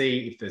can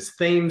see if there's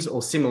themes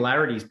or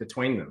similarities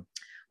between them.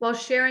 While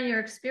sharing your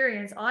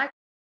experience,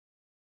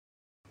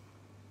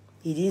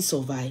 He didn't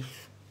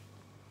survive.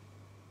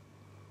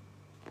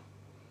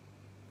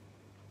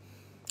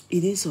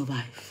 He didn't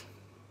survive.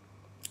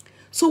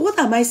 So what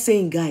am I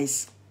saying,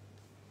 guys?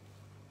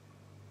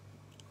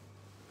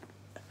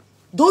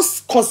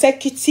 Those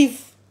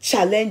consecutive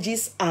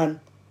challenges and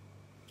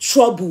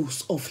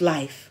troubles of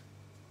life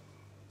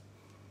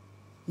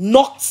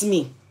knocked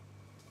me.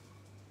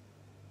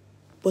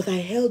 But I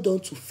held on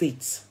to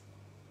faith.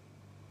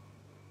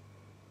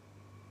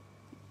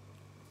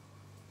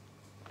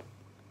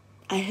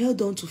 I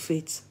held on to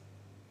faith.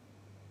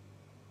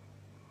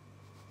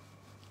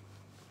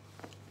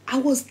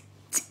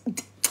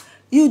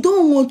 You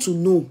don't want to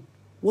know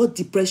what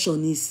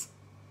depression is.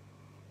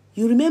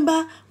 You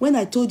remember when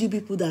I told you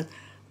people that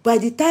by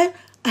the time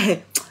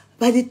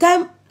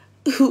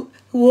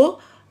what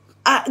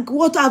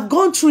I've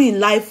gone through in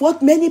life,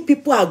 what many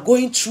people are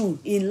going through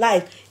in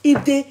life,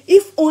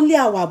 if only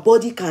our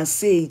body can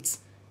say it,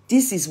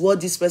 this is what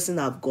this person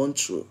have gone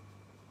through,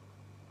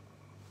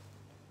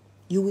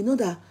 you will know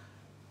that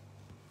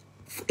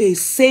a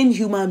sane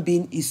human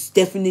being is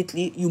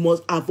definitely, you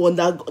must have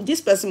undergone,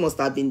 this person must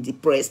have been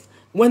depressed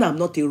when I'm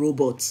not a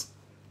robot.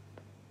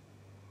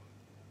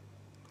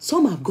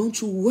 Some have gone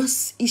through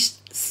worse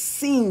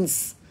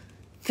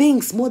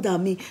things more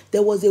than me.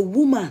 There was a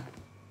woman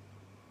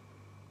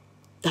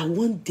that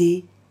one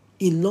day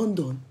in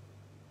London,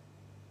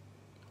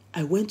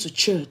 I went to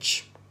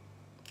church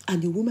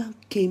and the woman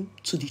came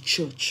to the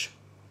church.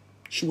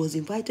 She was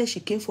invited.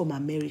 She came from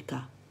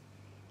America.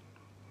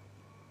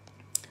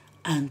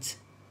 And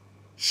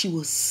she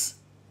was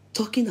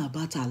talking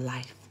about her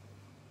life.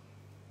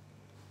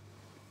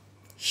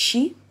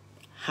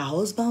 Her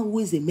husband, who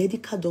is a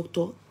medical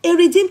doctor, a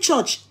Redeemed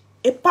church,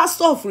 a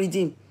pastor of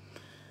Redeemed.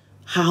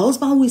 Her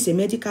husband, who is a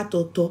medical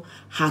doctor,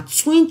 her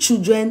twin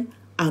children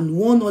and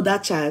one other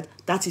child,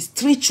 that is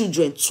 3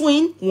 children,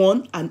 twin,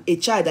 one, and a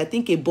child, I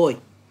think a boy.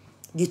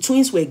 The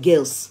twins were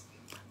girls.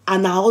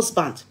 And her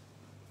husband.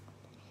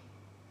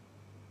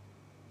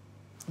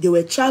 They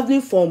were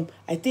traveling from,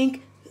 I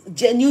think,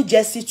 New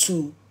Jersey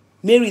to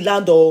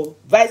Maryland or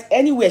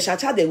anywhere,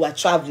 they were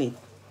traveling.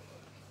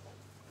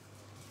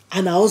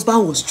 And her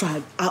husband was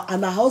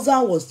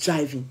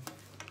driving.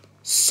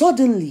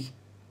 Suddenly,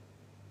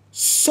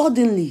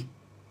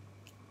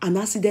 an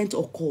accident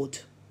occurred.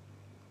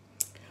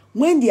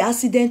 When the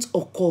accident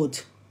occurred,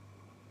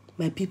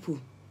 my people,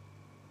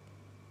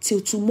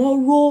 till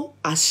tomorrow,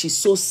 as she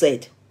so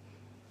said,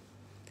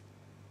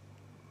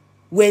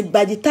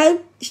 by the time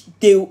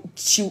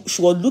she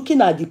was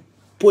looking at the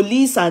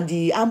police and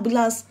the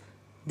ambulance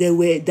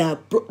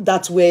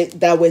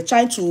that were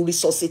trying to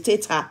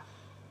resuscitate her,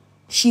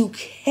 she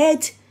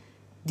heard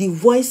the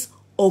voice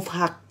of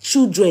her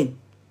children.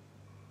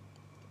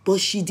 But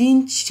she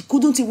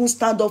couldn't even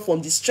stand up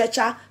from the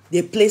stretcher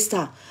they placed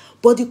her.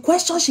 But the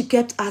question she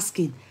kept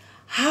asking,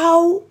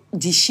 how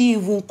did she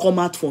even come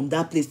out from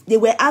that place? They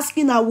were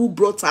asking her who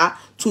brought her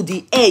to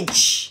the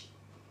edge.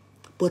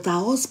 But her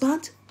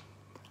husband,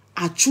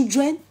 her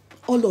children,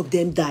 all of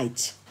them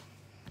died.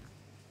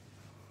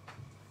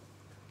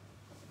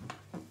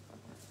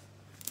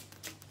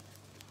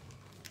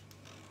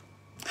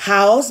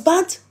 Her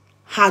husband,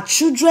 her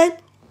children,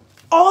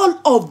 all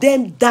of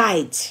them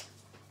died.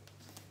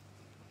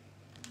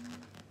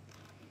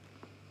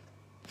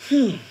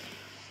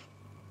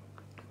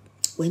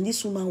 When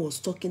this woman was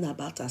talking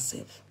about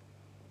herself,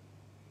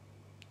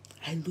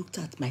 I looked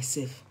at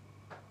myself.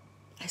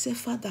 I said,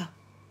 Father,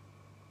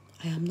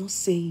 I am not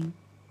saying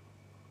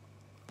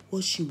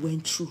what she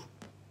went through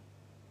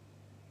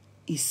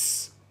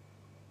is,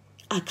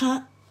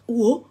 I'm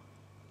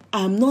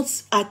not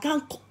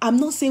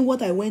saying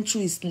what I went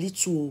through is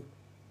little.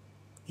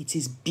 It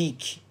is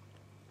big.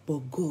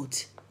 But God,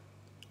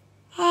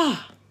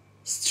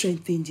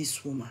 strengthen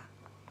this woman.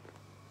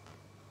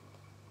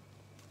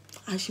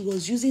 And she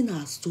was using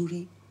her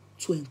story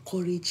to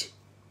encourage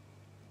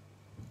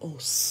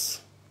us.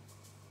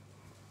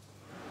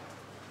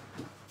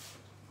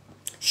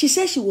 She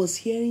said she was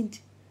hearing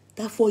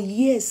that for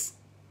years,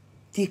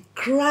 the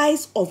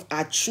cries of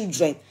her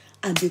children,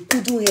 and they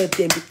couldn't help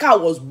them. The car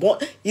was born,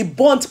 it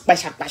burnt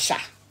pasha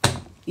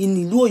in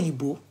Ilu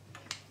Oyibo.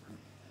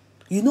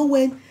 You know,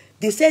 when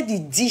they said the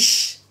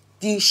dish,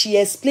 she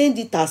explained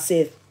it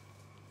herself.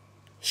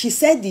 She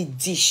said the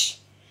dish,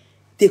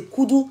 the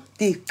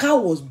car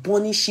was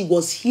burning. She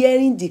was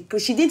hearing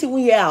she didn't even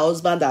hear her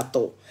husband at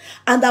all.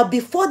 And that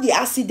before the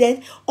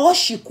accident, all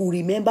she could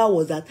remember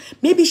was that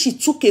maybe she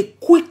took a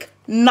quick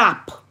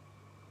nap.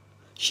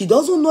 She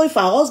doesn't know if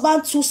her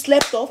husband too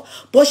slept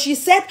off, but she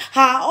said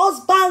her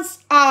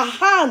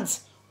hand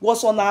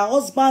was on her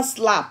husband's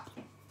lap,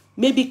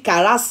 maybe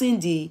caressing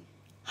the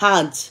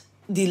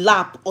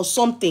lap or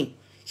something.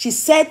 She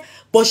said,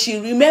 but she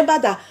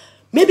remembered that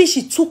maybe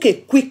she took a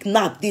quick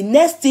nap. The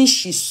next thing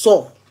she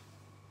saw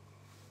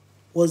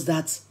was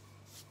that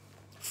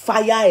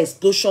fire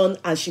explosion,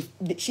 and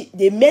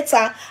they met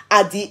her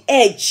at the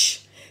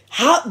edge.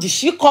 How did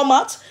she come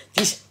out?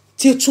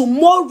 Till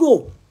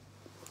tomorrow,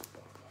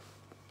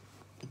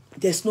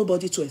 there's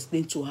nobody to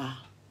explain to her.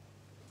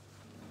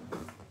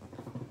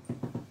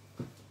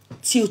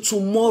 Till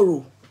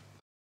tomorrow.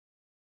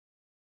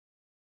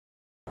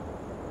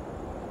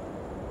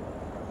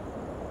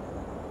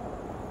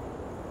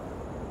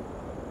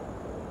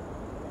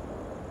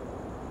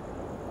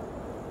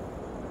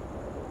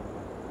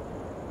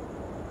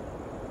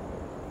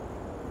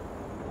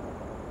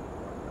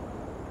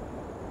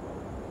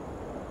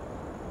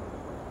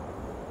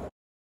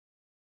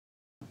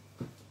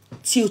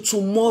 Till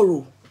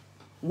tomorrow.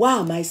 Why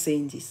am I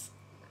saying this?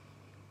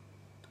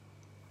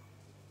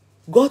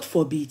 God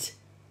forbid.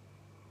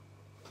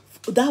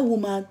 That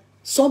woman,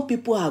 some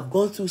people have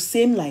gone through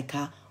same like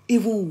her,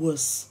 even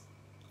worse,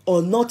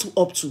 or not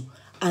up to,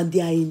 and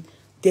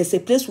there's a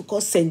place we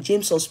call St.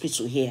 James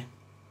Hospital here.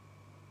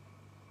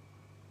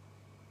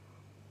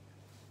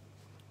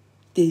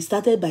 They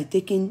started by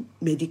taking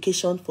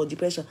medication for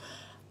depression.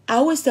 I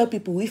always tell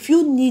people, if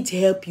you need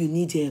help, you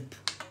need help.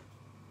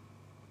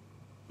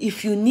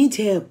 If you need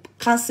help,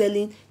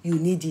 counseling, you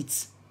need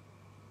it.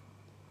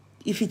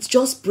 If it's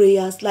just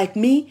prayers, like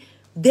me,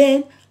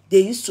 then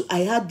I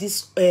had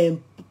this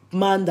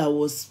man that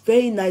was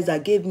very nice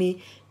that gave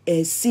me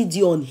a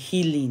CD on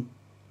healing.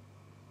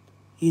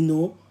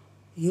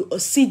 A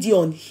CD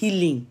on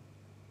healing.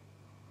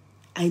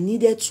 I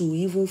needed to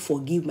even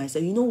forgive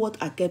myself. You know what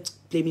I kept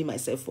blaming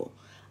myself for?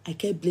 I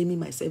kept blaming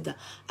myself that,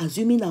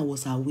 assuming I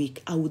was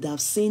awake, I would have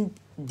seen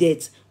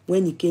death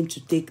when he came to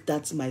take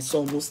my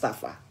son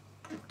Mustafa.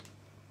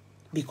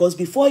 Because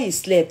before he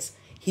slept,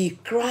 he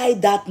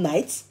cried that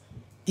night.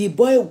 The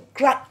boy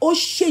cried, oh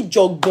shit,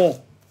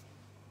 jogbon.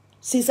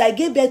 Since I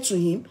gave birth to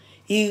him,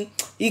 he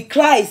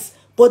cries.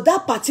 But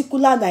that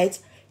particular night,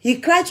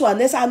 he cried to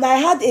Anessa, and I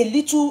had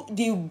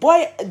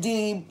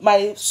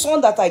my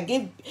son that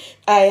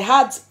I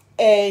had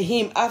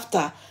him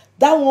after.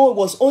 That one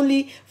was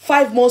only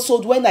 5 months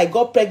old when I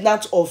got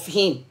pregnant of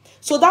him.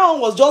 So that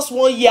one was just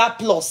 1 year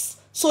plus.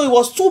 So it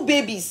was 2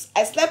 babies.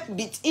 I slept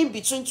in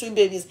between 2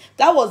 babies.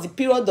 That was the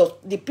period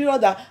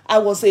that I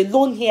was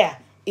alone here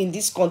in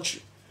this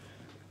country.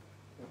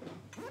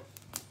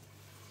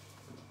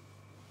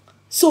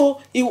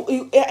 So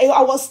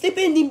I was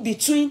sleeping in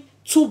between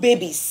 2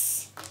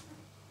 babies.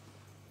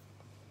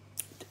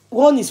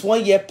 One is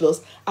 1 year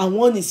plus and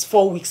one is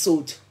 4 weeks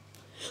old.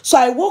 So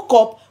I woke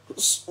up.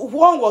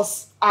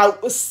 I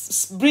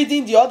was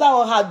breathing. The other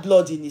one had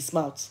blood in his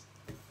mouth.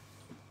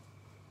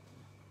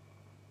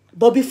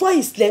 But before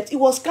he slept, he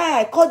was crying.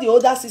 I called the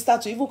older sister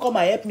to even come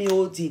and help me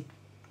hold him.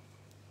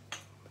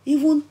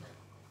 Even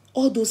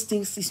all those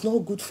things is not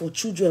good for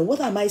children. What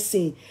am I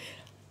saying?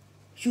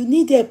 You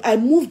need help. I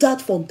moved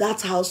out from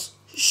that house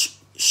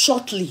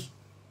shortly.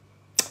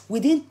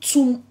 Within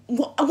 1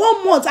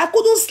 month, I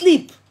couldn't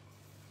sleep.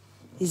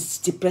 It's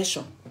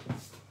depression.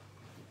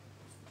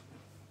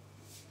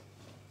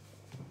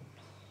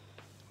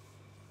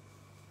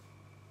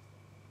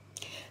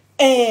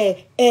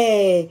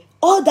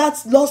 All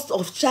that loss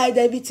of child,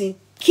 everything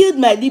killed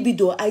my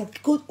libido. I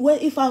could,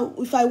 if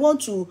I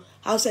want to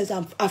have sex,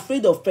 I'm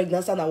afraid of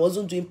pregnancy, and I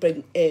wasn't doing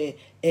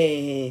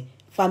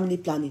family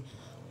planning.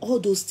 All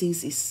those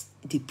things is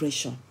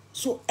depression.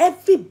 So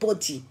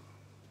everybody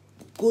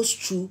goes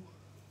through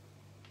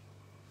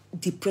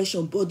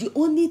depression, but the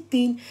only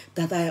thing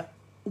that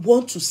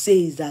want to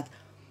say is that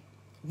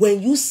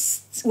when you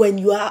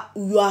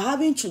are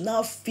having to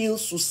now feel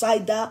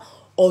suicidal,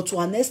 or to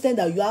an extent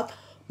that you have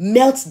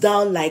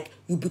meltdown, like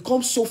you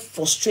become so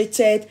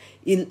frustrated,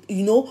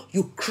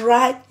 you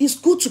cry. It's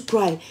good to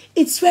cry.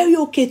 It's very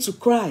okay to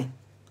cry.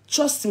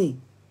 Trust me.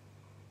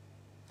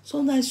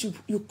 Sometimes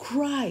you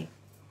cry.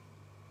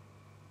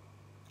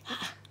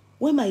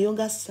 When my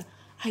younger sister,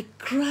 I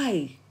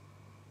cry.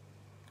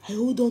 I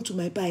hold on to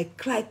my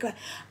back. I cry.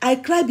 I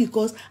cry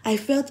because I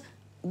felt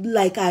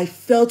like I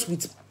felt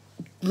with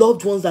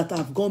loved ones that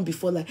have gone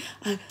before. Like,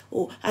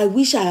 I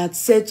wish I had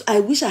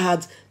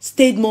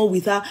stayed more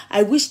with her.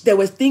 I wish there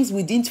were things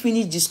we didn't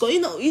finish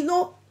discussing.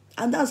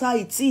 And that's how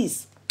it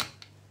is.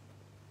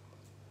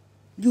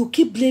 You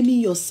keep blaming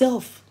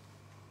yourself.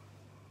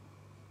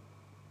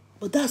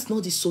 But that's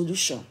not the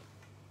solution.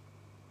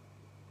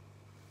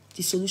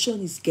 The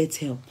solution is get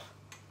help.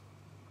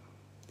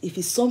 If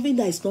it's something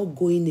that is not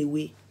going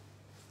away,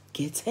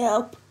 get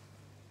help.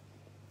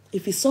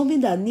 If it's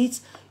something that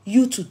needs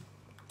you to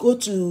go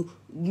to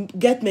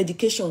get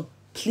medication,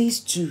 please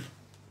do.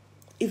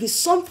 If it's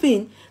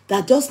something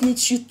that just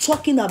needs you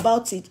talking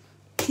about it,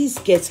 please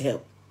get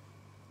help.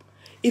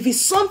 If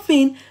it's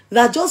something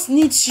that just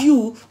needs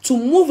you to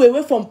move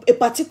away from a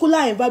particular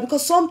environment,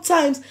 because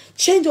sometimes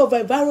change of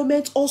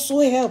environment also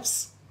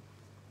helps.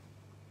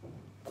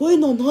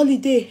 Going on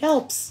holiday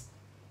helps.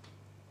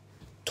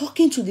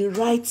 Talking to the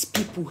right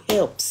people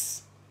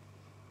helps.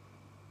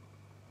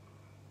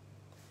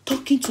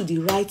 Talking to the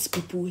right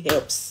people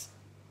helps.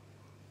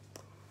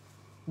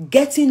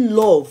 Getting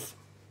love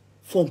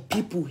from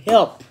people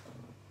help.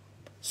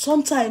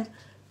 Sometimes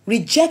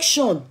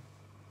rejection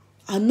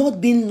and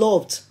not being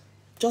loved,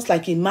 just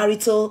like in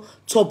marital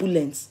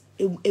turbulence.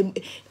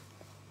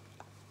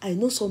 I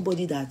know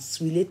somebody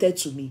that's related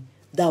to me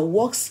that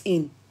works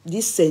in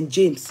this St.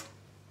 James.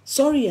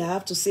 Sorry, I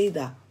have to say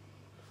that.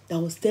 That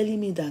was telling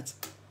me that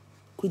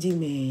Kudi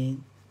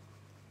man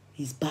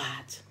is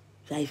bad.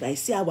 If I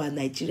see our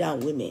Nigerian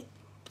women,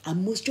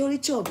 and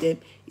majority of them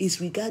is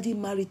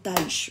regarding marital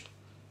issue.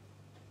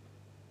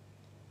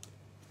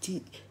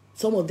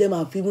 Some of them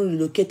have even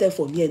relocated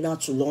from here now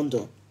to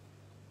London.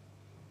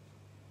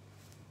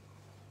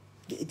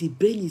 The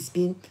brain is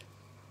being.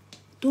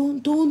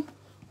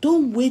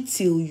 Don't wait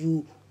till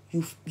your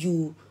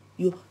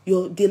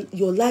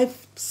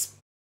life.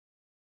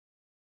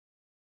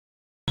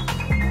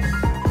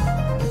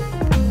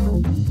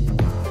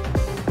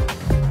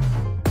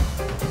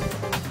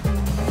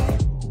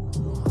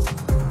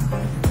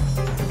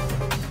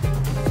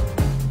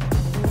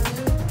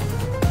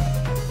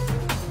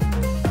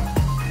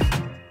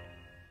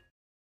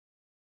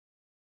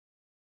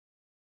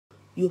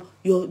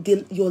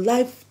 Your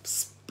life,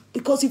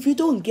 because if you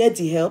don't get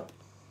the help,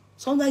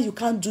 sometimes you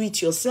can't do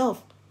it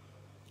yourself.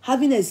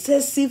 Having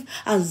excessive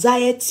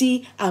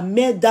anxiety and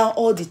meltdown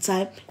all the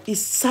time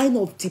is sign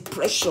of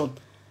depression,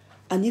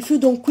 and if you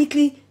don't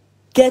quickly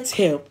get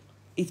help,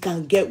 it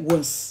can get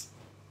worse.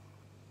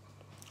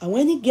 And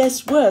when it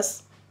gets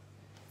worse,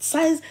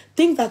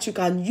 things that you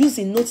can use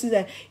in noticing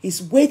that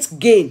is weight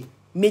gain.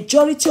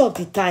 Majority of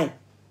the time,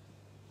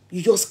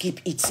 you just keep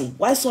eating.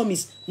 Why some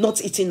is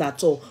not eating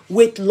at all?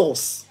 Weight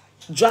loss.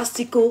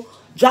 Drastic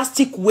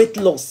weight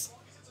loss.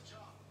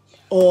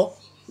 Or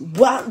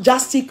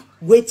drastic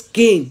weight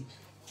gain.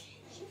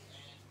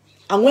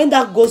 And when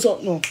that goes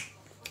on,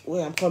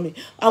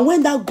 And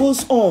when that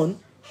goes on,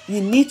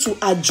 you need to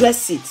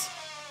address it.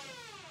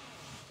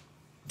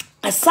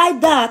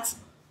 Aside that,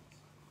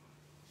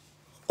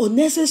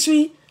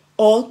 unnecessarily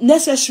or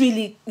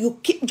necessarily, you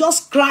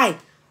just cry.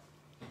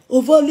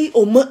 Overly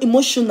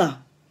emotional.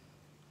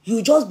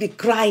 You just be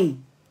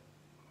crying.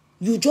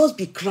 You just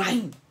be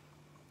crying.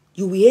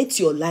 You will hate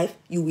your life.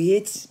 You will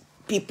hate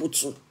people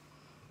too.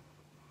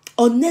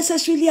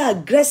 Unnecessarily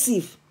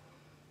aggressive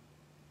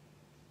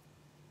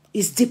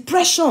is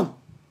depression.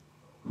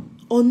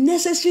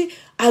 Unnecessary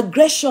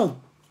aggression,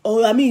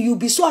 you'll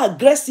be so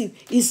aggressive,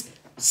 is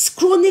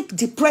chronic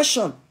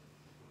depression.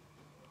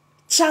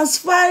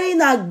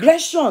 Transferring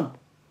aggression.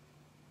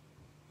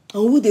 And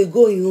who they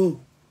going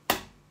home?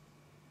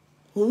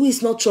 Who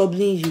is not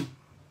troubling you?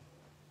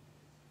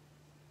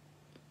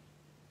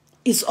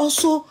 It's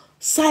also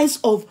signs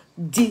of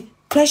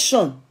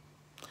depression.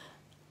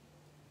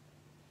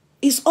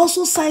 It's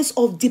also signs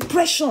of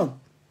depression.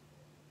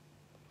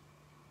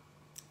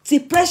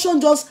 Depression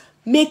just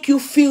make you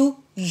feel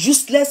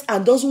useless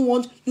and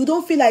you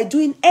don't feel like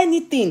doing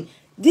anything.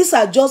 These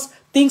are just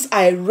things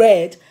I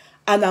read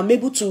and I'm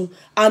able to,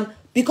 and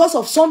because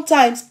of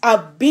sometimes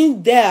I've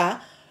been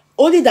there,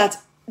 only that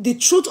the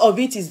truth of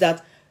it is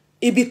that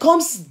it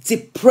becomes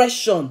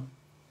depression,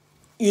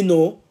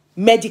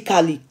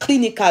 medically,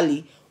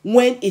 clinically,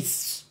 when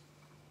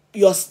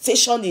you're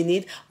stationed in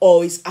it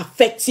or it's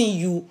affecting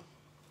you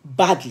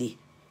badly.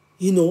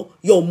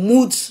 Your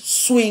mood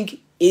swing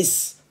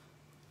is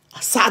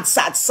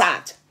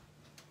sad.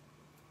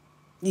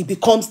 It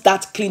becomes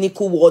that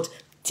clinical word,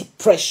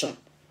 depression.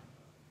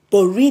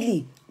 But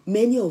really,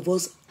 many of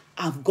us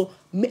have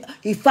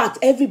in fact,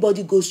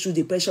 everybody goes through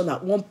depression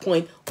at one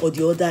point or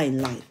the other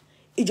in life.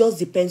 it just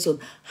depends on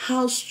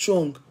how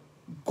strong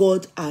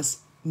God has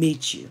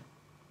made you.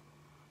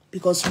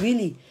 Because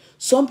really,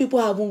 some people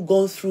haven't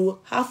gone through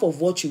half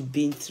of what you've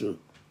been through,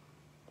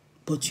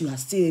 but you are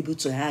still able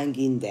to hang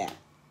in there,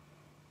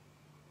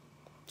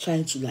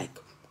 trying to like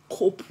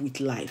cope with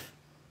life,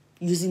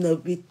 using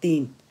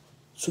everything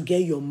to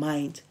get your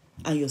mind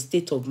and your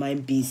state of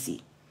mind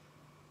busy.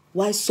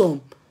 Why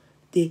some,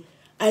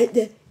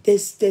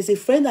 there's a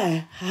friend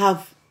I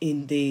have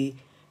in the,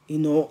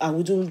 I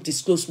wouldn't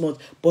disclose much,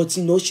 but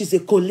she's a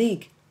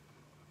colleague.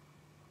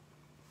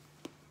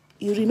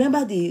 You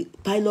remember the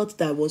pilot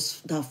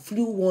that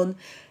flew one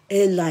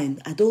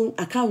airline? I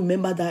can't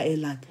remember that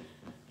airline.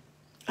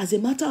 As a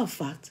matter of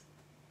fact,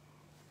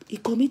 he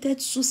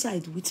committed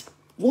suicide with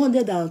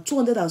 100 and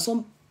 200 and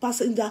some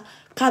passenger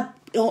cab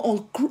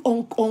on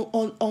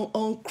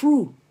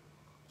crew.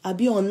 I'll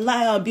be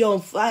online, I'll be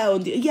on fire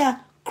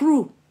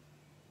crew.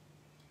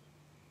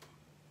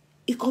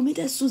 He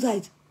committed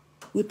suicide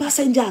with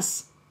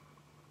passengers.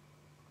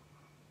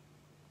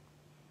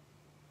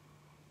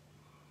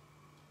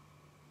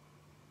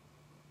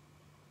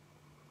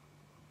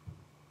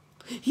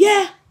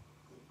 Yeah,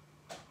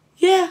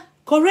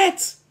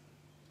 correct.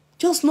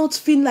 Just not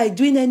feel like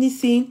doing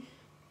anything.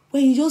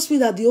 When you just feel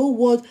that the whole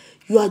world,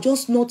 you are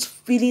just not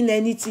feeling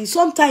anything.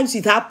 Sometimes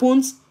it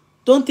happens.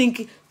 Don't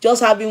think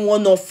just having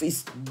one off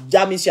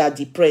that means you are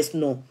depressed.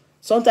 No.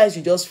 Sometimes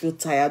you just feel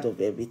tired of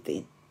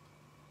everything.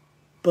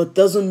 But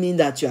doesn't mean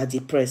that you are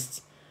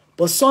depressed.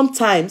 But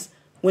sometimes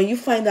when you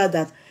find out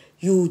that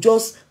you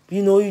just,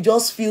 you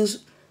just feel,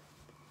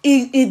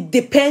 it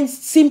depends.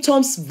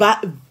 Symptoms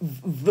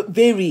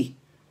vary.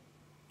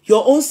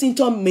 Your own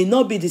symptom may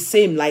not be the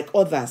same like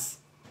others.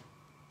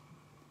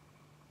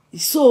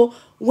 So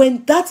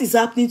when that is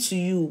happening to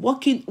you,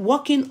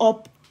 waking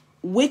up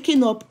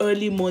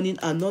early morning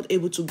and not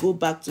able to go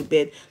back to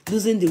bed,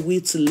 losing the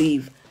will to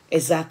live,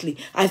 exactly.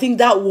 I think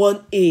that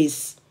one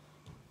is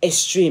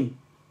extreme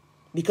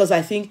because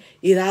I think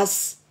it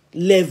has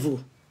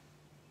level.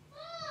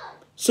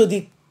 So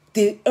the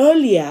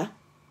earlier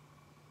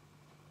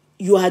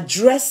you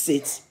address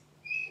it,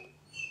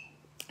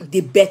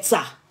 the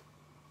better.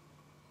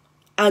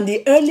 And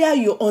the earlier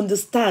you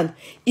understand,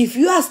 if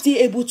you are still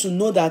able to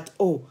know that,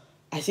 oh,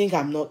 I think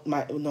I'm not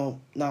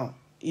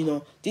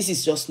this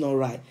is just not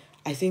right.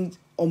 I think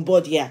on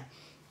board, I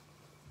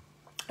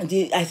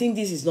think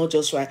this is not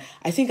just right.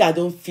 I think I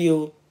don't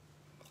feel,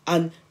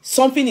 and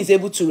something is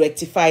able to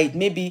rectify it.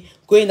 Maybe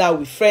going out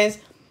with friends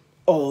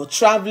or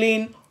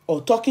traveling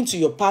or talking to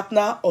your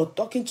partner or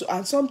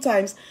and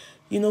sometimes,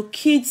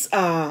 kids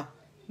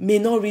may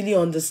not really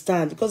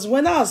understand. Because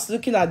when I was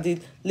looking at the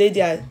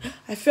lady, I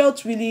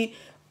felt really,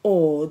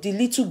 the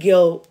little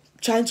girl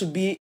trying to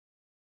be.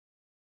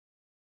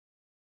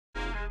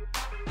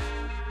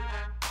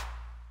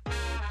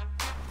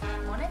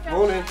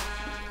 Morning.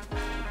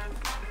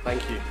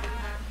 Thank you.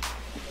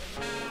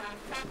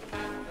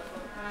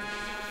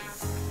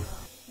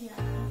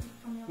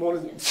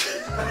 Morning.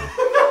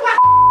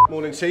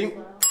 Morning,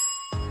 team.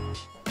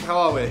 How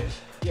are we?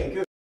 Yeah,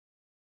 good.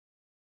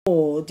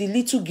 The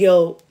little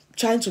girl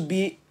trying to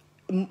be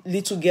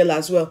little girl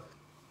as well.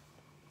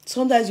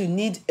 Sometimes you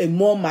need a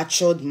more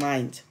matured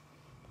mind.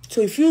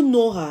 So if you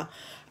know her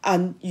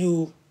and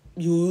you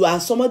are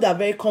someone that are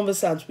very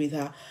conversant with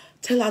her,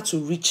 tell her to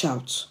reach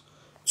out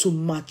to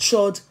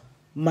matured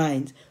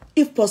mind.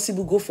 If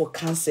possible, go for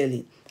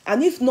counseling.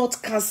 And if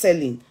not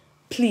counseling,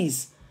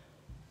 please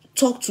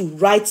talk to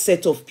right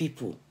set of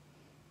people.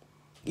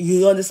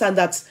 You understand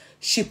that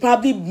she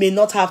probably may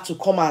not have to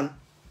come and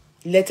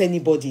let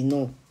anybody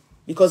know.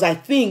 Because I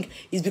think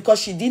it's because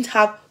she didn't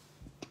have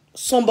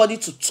somebody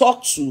to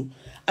talk to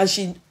and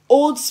she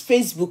holds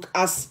Facebook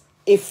as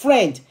a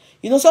friend.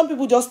 Some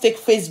people just take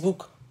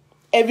Facebook,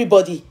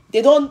 everybody.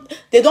 They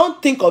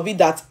don't think of it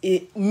that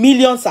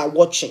millions are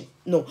watching.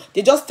 No,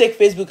 they just take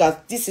Facebook as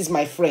this is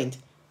my friend.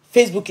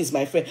 Facebook is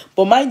my friend.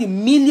 But mind you,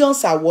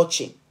 millions are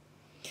watching.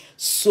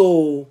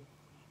 So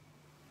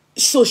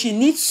she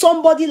needs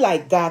somebody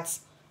like that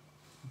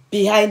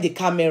behind the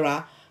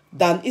camera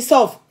than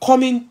instead of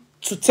coming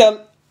to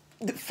tell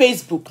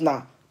Facebook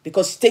now.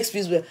 Because she takes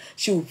Facebook,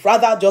 she would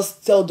rather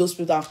just tell those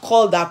people and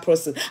call that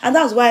person. And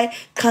that's why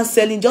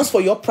counseling, just for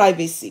your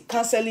privacy,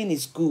 counseling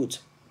is good.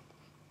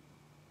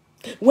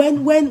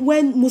 When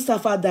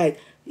Mustafa died,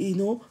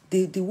 the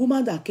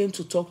woman that came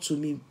to talk to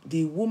me,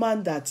 the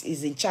woman that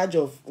is in charge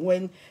of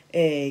when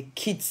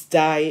kids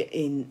die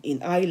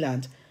in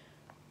Ireland,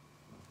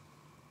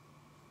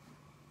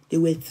 they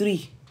were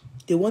 3.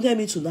 They wanted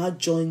me to now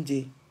join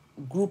the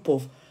group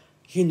of,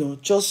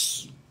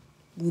 just,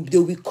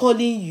 they'll be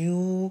calling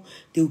you,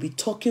 they'll be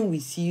talking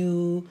with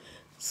you.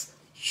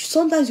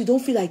 Sometimes you don't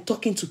feel like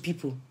talking to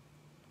people.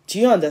 Do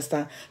you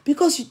understand?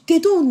 Because they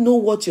don't know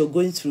what you're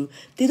going through.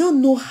 They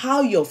don't know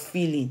how you're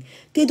feeling.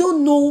 They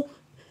don't know,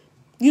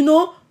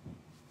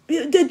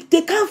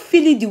 they can't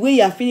feel it the way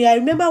you're feeling. I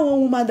remember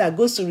one woman that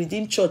goes to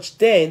Redeemed Church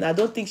then. I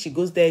don't think she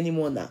goes there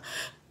anymore now.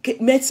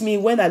 Met me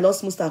when I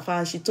lost Mustafa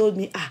and she told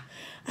me,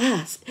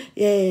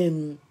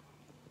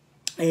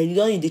 And you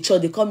know, in the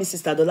church, they call me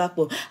Sister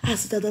Dolapo.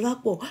 Sister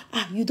Dolapo,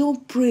 you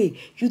don't pray.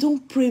 You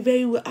don't pray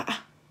very well.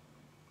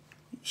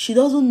 She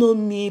doesn't know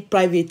me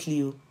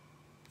privately, oh.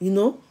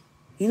 You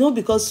know,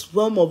 because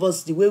some of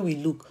us, the way we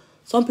look,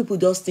 some people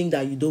just think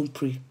that you don't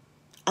pray.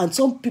 And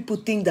some people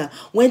think that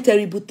when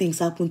terrible things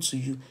happen to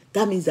you,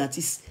 that means that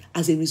it's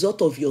as a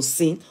result of your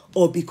sin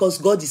or because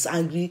God is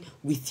angry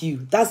with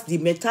you. That's the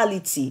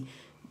mentality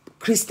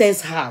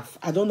Christians have.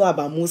 I don't know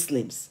about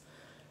Muslims.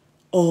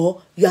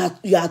 Or you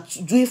are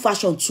doing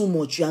fashion too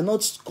much. You are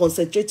not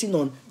concentrating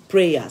on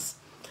prayers.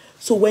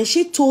 So when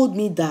she told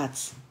me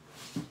that,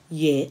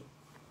 yeah,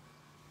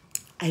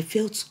 I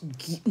felt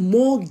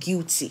more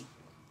guilty.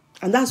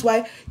 And that's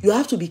why you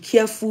have to be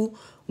careful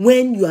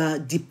when you are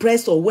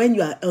depressed or when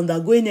you are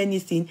undergoing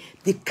anything,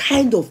 the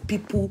kind of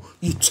people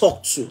you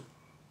talk to.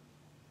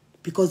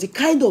 Because the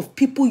kind of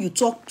people you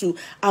talk to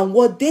and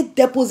what they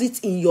deposit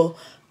in your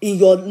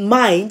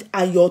mind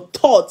and your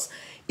thoughts,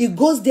 it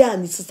goes there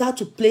and it starts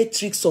to play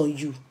tricks on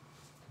you.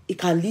 It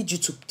can lead you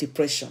to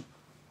depression.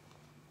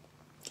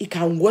 It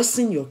can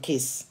worsen your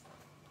case.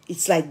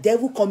 It's like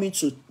devil coming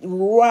to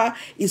roar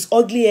his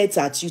ugly head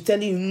at you,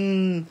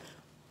 telling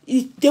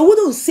you, they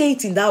wouldn't say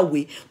it in that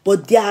way,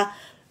 but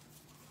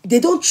they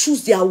don't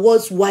choose their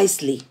words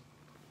wisely.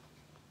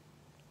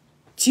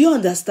 Do you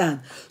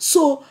understand?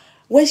 So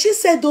when she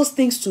said those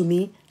things to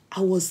me,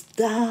 I was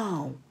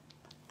down.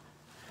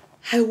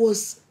 I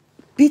was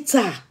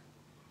bitter.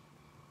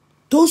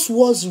 Those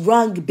words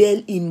rang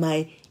bell in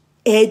my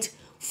head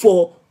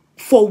for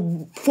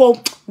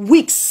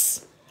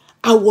weeks.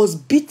 I was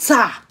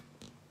bitter.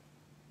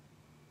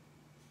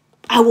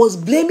 I was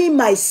blaming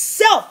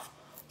myself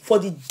for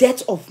the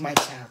death of my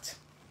child.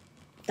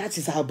 That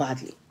is how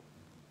badly.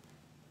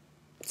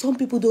 Some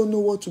people don't know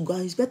what to go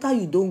and it's better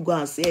you don't go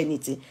and say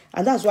anything.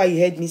 And that's why you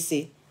heard me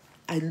say,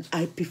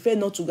 I prefer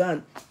not to go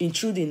and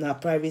intrude in her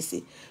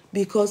privacy.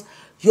 Because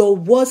your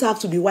words have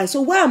to be wise.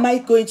 So why am I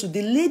going to?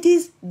 The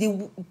ladies,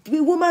 the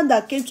woman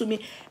that came to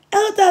me,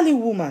 elderly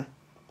woman,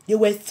 they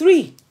were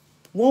 3.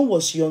 One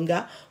was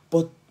younger,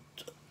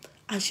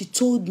 and she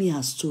told me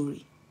her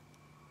story.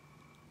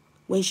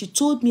 When she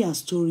told me her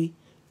story,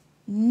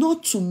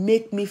 not to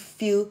make me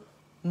feel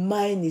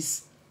mine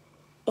is,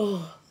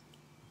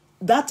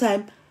 that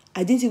time,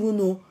 I didn't even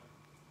know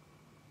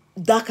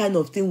that kind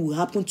of thing will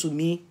happen to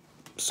me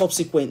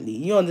subsequently.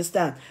 You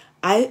understand?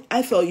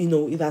 I felt,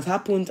 it has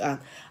happened.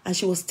 And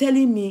she was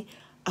telling me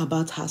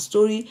about her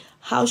story,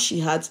 how she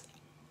had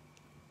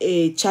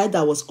a child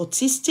that was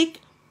autistic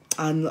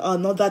and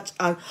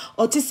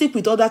autistic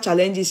with other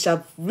challenges,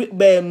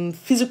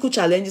 physical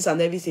challenges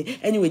and everything.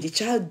 Anyway, the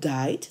child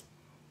died.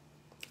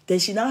 Then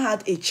she now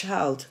had a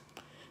child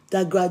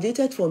that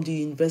graduated from the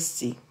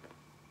university.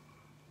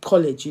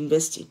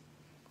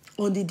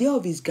 On the day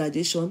of his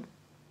graduation,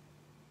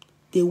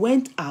 they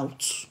went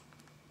out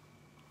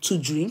to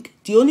drink.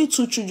 The only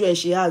 2 children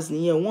she has in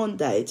here, one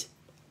died,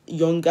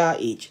 younger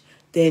age.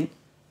 Then,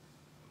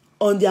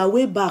 on their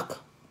way back,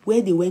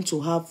 where they went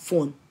to have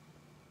fun,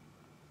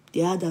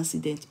 they had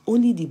accident.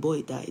 Only the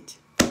boy died.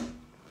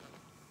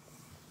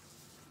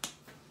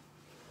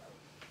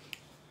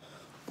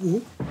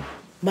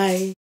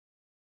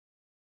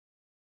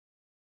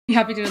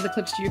 Happy to know the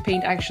Clip Studio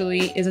Paint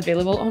actually is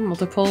available on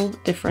multiple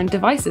different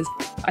devices.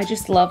 I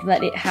just love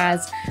that it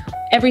has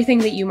everything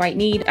that you might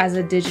need as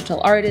a digital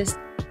artist.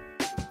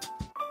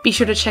 Be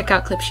sure to check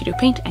out Clip Studio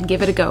Paint and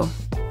give it a go.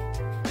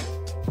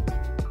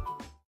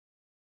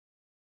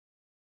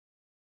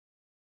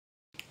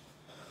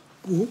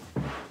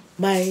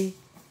 My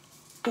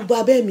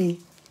Ubabemi,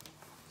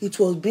 it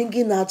was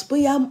bringing out, but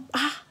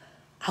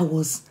I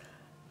was,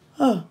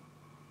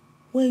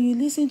 when you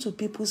listen to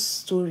people's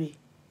story,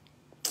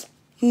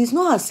 it's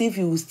not as if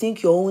you will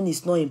think your own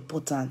is not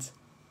important.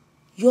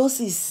 Yours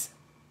is.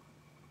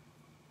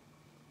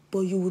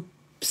 But you will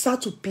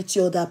start to pity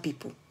other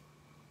people.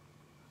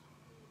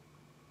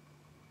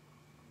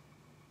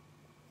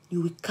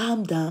 You will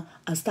calm down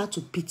and start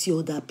to pity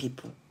other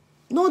people.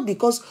 Not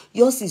because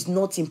yours is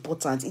not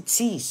important.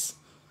 It is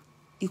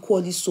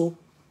equally so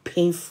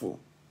painful.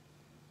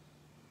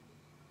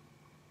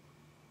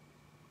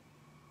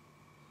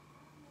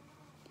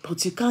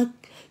 But you can't,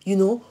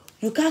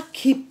 you can't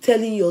keep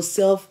telling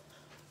yourself,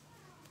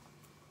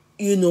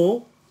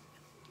 you're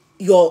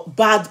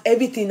bad,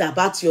 everything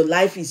about your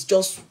life is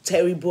just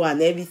terrible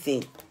and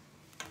everything.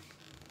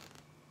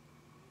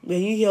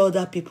 When you hear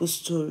other people's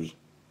story,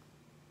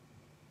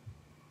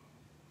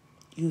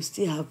 you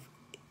still have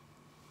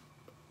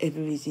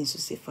every reason to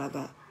say,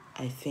 Father,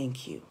 I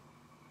thank you.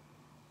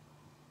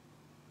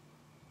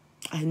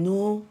 I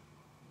know.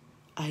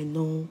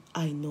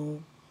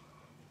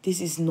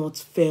 This is not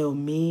fair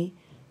on me.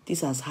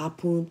 This has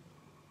happened.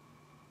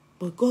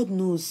 But God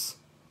knows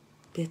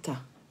better.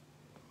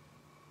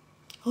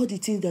 All the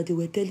things that they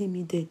were telling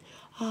me then.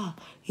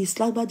 It's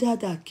Labada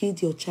that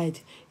killed your child.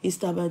 It's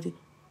Labada.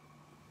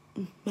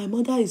 My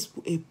mother is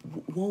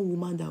one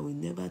woman that will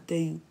never tell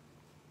you.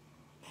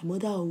 My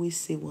mother always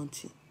say one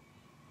thing.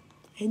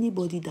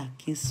 Anybody that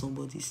kills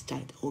somebody's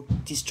child or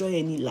destroy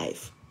any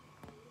life,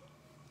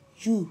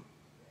 you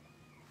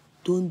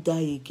Don't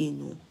die again,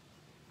 no.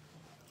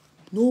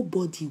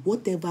 Nobody,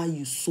 whatever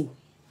you sow,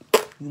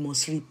 you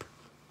must reap.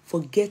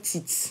 Forget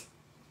it.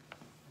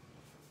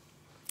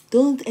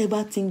 Don't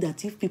ever think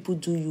that if people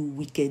do you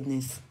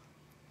wickedness,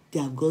 they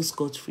have got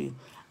scot-free.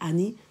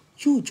 And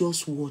you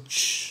just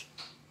watch.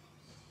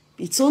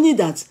 It's only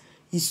that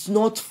it's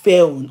not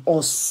fair on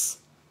us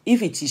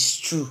if it is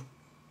true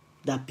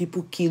that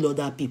people kill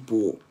other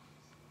people.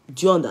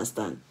 Do you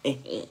understand?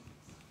 If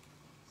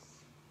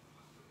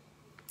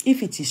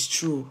it is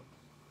true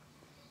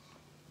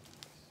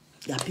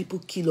that people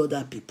kill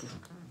other people,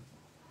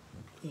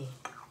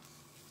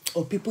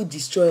 or people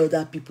destroy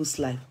other people's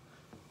life,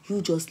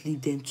 you just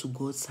leave them to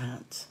God's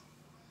hand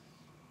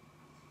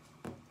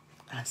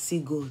and see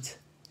God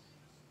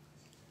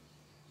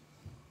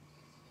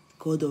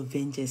of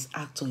vengeance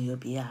act on your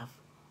behalf.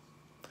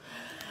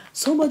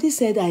 Somebody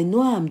said, I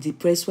know I'm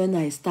depressed when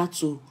I start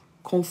to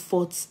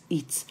comfort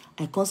it.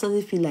 I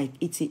constantly feel like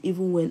eating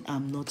even when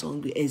I'm not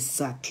hungry.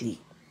 Exactly.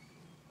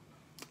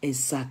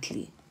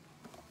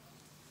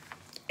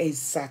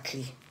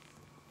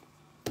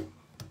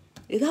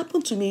 It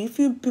happened to me. If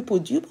people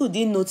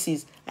didn't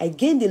notice, I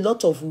gained a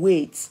lot of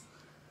weight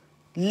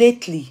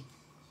lately.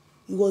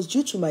 It was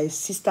due to my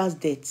sister's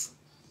death.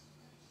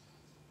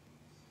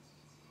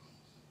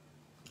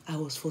 I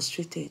was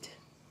frustrated.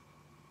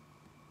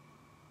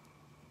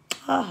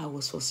 I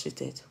was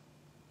frustrated.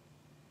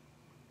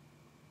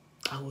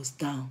 I was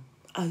down.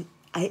 I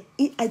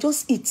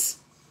just eat.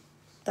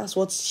 That's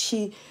what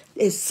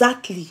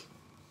exactly.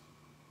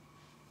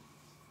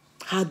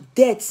 Her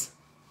death.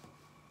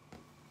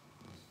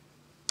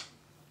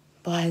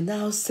 But I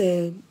now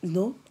say,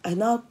 I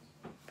now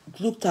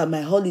looked at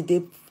my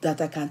holiday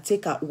that I can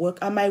take at work.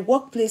 At my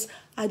workplace,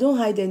 I don't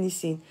hide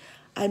anything.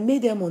 I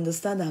made them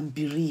understand I'm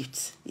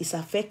bereaved. It's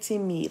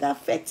affecting me. It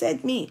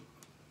affected me.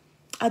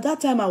 At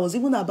that time, I was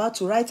even about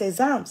to write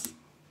exams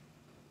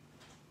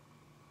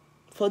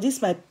for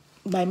this,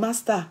 my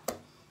master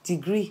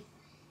degree.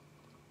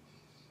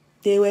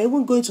 They were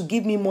even going to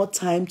give me more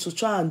time to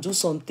try and do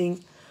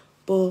something,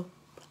 but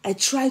I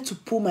tried to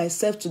pull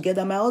myself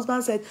together. My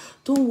husband said,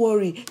 don't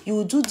worry,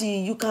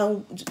 you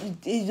can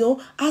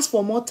ask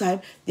for more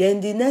time.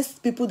 Then the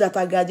next people that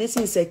are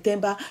graduating in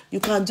September, you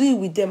can do it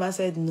with them. I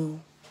said,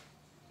 no.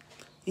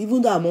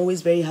 Even though I'm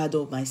always very hard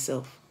on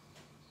myself.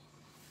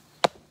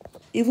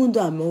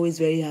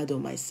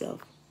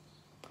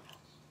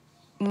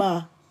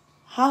 Ma,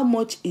 how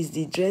much is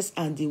the dress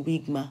and the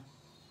wig, ma?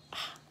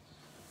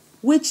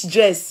 Which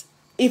dress?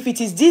 If it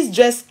is this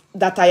dress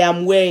that I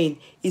am wearing,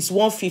 it's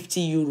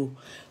 €150.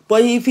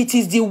 But if it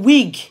is the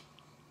wig,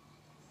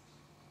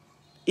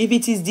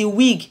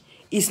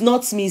 it's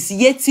not me, it's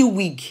Yeti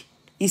wig.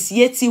 It's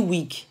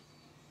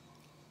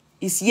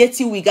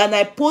Yeti wig. And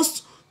I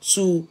post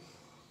to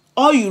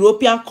all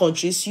European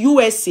countries,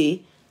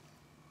 USA,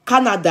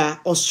 Canada,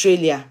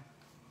 Australia.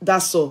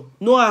 That's all.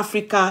 No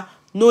Africa,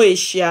 no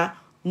Asia,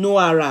 no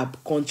Arab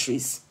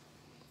countries.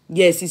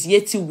 Yes, it's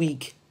Yeti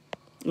wig.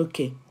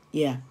 Okay,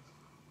 yeah.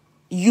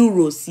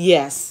 Euros,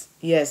 yes.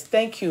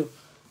 Thank you,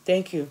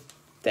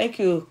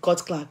 Court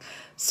Clerk.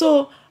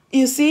 So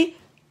you see,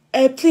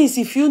 please,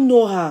 if you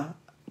know her,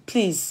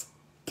 please,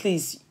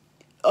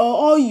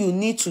 all you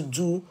need to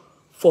do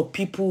for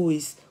people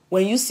is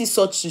when you see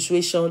such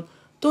situation,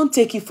 don't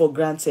take it for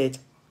granted.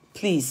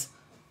 Please,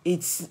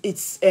 it's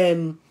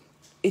a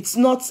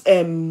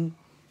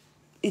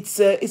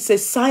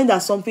sign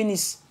that something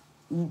is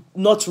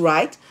not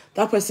right.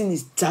 That person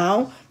is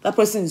down. That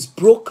person is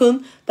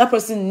broken. That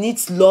person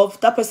needs love.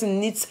 That person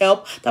needs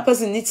help. That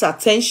person needs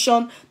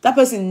attention. That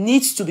person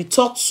needs to be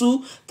talked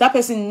to. That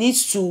person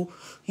needs to,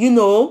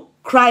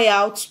 cry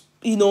out,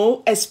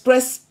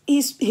 express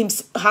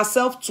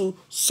herself to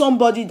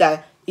somebody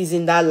that is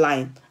in that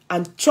line.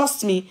 And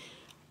trust me,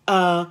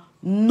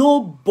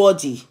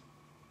 nobody.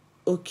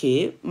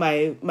 Okay,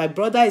 my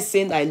brother is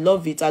saying I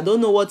love it. I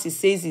don't know what he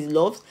says he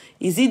loves.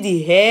 Is it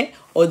the hair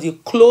or the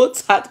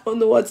clothes? I don't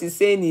know what he's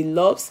saying he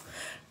loves.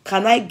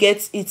 Can I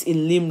get it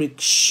in Limerick?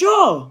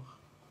 Sure.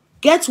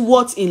 Get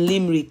what in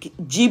Limerick?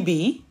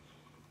 GB?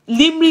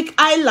 Limerick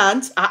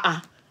Island?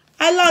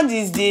 Island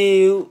is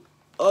the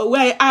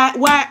where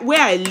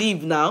I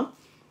live now.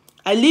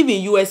 I live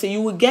in USA.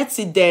 You will get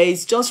it there.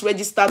 It's just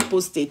registered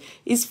postage.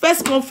 It's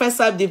first come first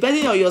serve,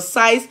 depending on your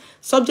size,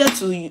 subject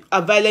to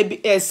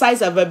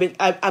size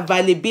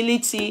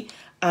availability,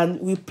 and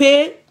we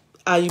pay.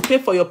 And you pay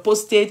for your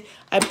postage.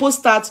 I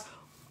post that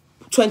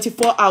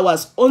 24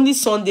 hours. Only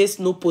Sundays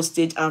no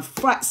postage, and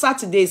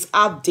Saturdays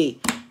half day.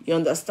 You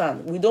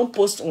understand? We don't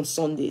post on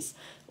Sundays.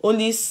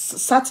 Only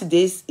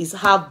Saturdays is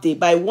half day.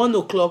 By 1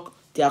 o'clock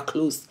they are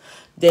closed.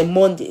 Then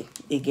Monday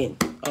again.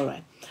 All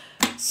right.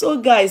 So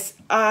guys,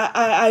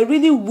 I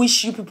really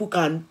wish you people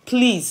can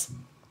please.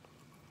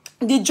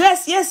 The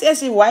dress,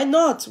 yes, why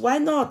not? You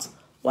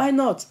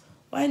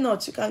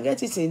can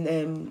get it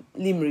in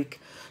Limerick.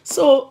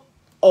 So,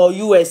 or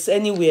US,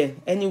 anywhere.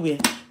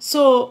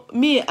 So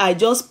me, I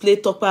just play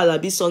Tope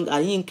Alabi song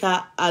and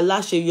Yinka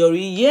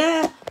Alasheyori.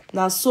 Yeah,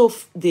 now so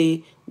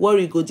the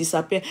worry go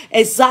disappear.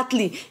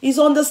 Exactly. It's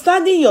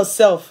understanding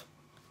yourself.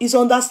 is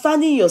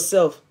understanding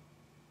yourself.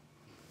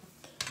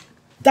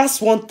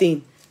 That's one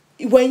thing.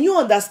 When you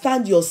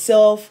understand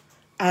yourself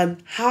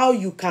and how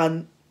you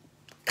can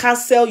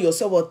cancel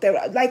yourself or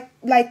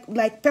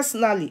like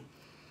personally,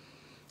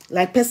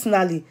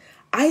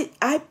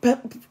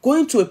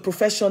 going to a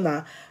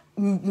professional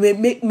may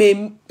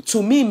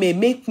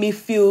make me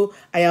feel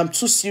I am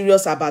too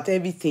serious about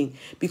everything,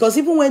 because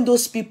even when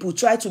those people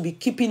try to be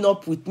keeping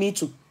up with me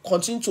to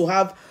continue to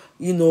have,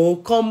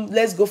 come,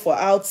 let's go for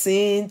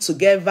outing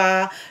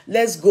together,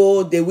 let's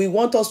go, they will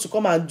want us to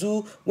come and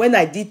do, when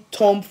I did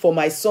Tom for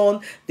my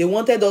son, they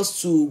wanted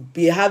us to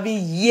be having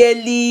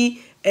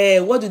yearly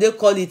what do they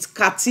call it,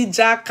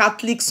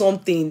 Catholic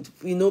something,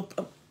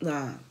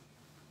 nah.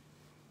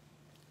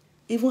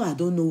 Even I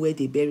don't know where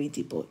they buried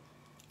the boy.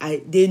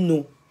 They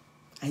know.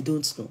 I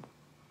don't know.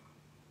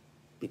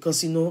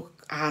 Because,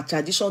 our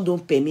tradition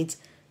don't permit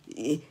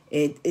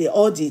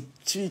all the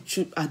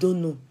I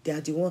don't know. They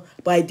are the one.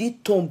 But I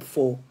did tomb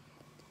for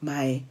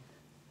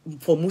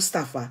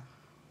Mustafa.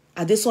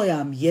 And this one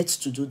I'm yet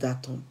to do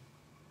that tomb.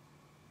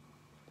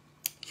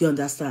 You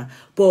understand?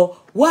 But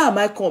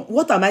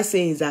what am I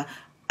saying is that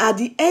at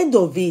the end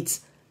of it,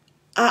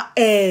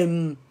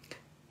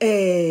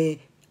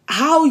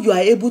 how you are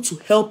able to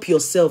help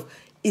yourself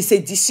is a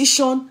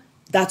decision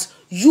that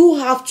you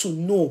have to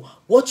know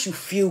what you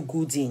feel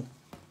good in.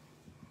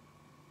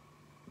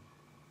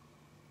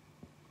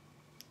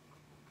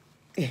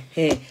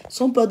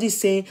 Somebody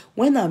saying,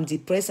 when I'm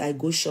depressed, I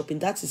go shopping.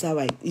 That is how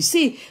you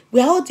see, we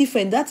are all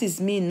different. That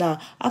is me now.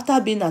 After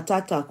being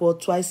attacked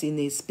twice in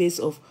a space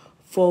of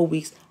 4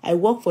 weeks, I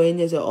work for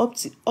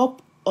NSA.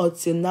 Up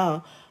until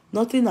now,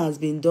 nothing has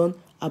been done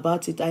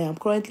about it. I am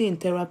currently in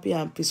therapy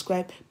and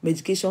prescribed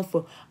medication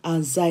for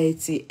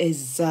anxiety.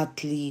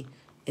 Exactly.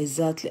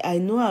 I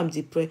know I'm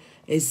depressed.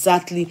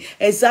 Exactly.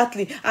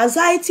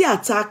 Anxiety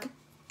attack,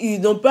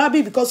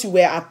 probably because you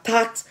were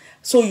attacked,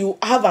 so you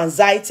have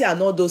anxiety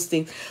and all those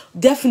things.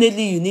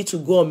 Definitely you need to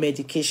go on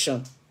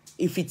medication.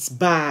 If it's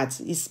bad,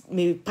 it's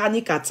maybe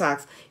panic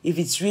attacks. If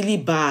it's really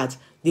bad,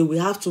 they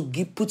will have to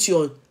put you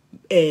on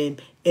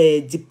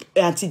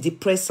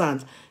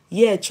antidepressant.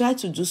 Yeah, try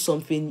to do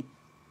something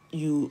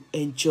you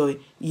enjoy.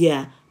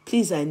 Yeah,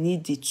 please, I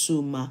need the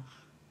 2, ma.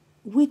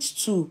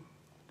 Which 2?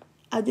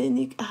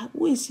 Adenike,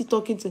 who is he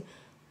talking to?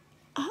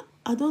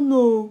 I don't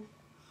know.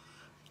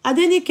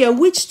 Adenike,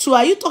 which 2?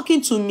 Are you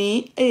talking to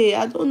me? Hey,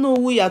 I don't know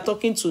who you are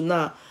talking to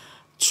now.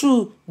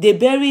 True, they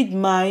buried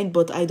mine,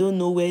 but I don't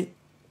know where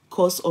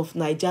cause of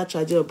Niger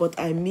tragedy. But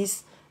I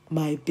miss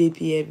my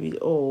baby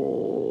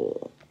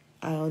Oh,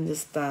 I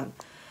understand.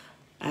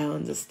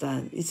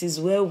 It is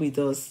well with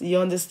us. You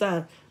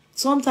understand?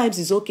 Sometimes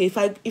it's okay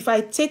if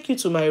I take you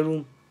to my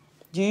room.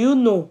 Do you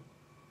know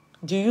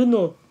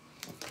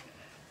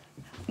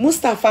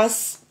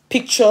Mustafa's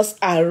pictures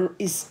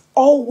is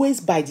always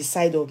by the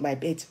side of my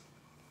bed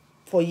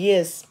for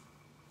years.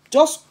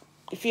 Just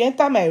if you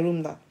enter my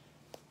room now,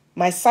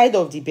 my side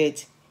of the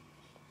bed,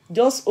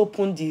 just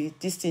open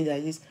this thing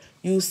like this,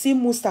 you see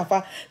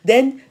Mustafa.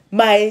 Then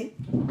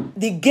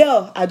the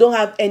girl, I don't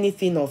have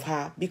anything of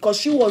her because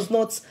she was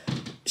not,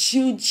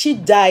 she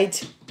died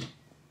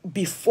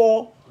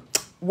before,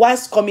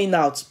 whilst coming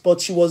out,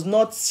 but she was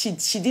not, she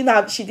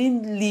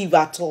didn't live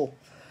at all.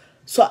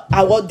 So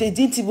I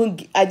didn't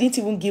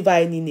even give her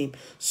any name.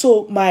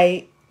 So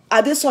my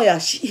Adesoya,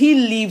 he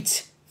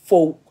lived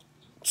for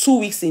 2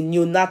 weeks in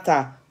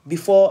neonatal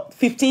before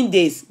 15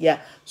 days. Yeah.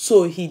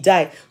 So he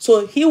died.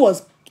 So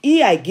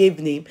I gave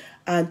name,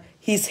 and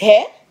his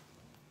hair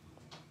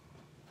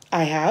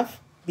I have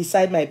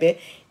beside my bed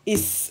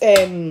is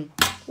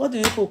what do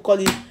you people call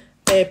it?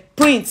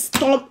 Prints,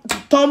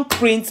 thumb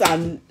prints,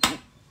 and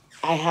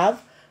I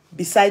have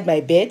beside my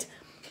bed.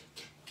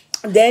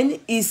 Then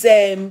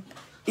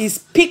is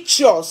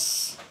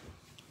pictures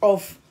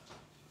of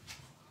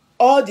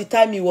all the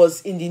time he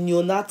was in the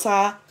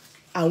neonatal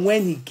and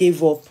when he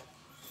gave up.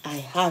 I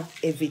have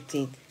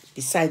everything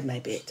beside my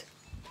bed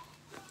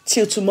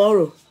till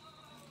tomorrow.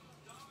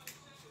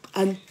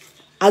 And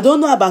I don't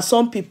know about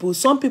some people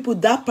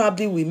that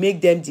probably will make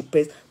them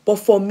depressed, but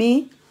for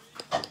me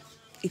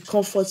it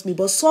comforts me.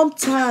 But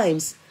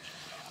sometimes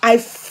I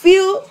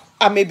feel,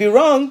 I may be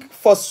wrong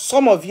for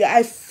some of you,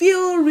 I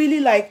feel really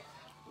like,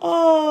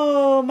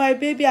 oh, my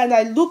baby, and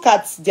I look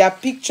at their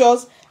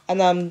pictures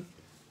and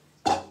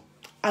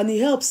it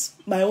helps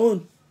my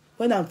own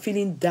when I'm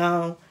feeling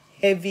down,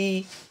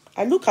 heavy.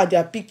 I look at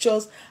their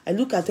pictures, I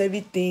look at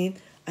everything.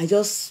 I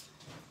just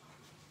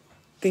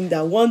think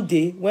that one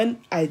day when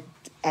I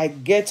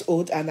get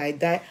old and I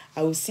die,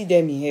 I will see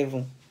them in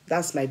heaven.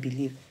 That's my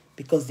belief,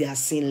 because they are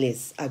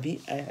sinless.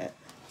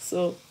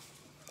 So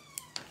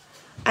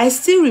I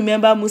still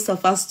remember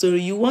Mustafa's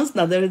story. You once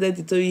narrated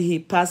the story he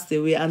passed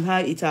away and how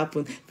it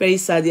happened. Very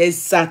sad.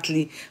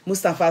 Exactly.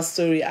 Mustafa's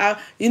story.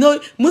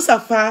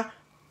 Mustafa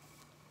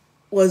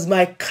was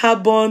my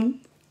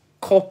carbon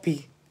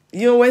copy.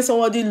 When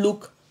somebody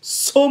look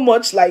so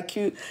much like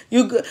you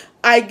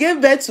I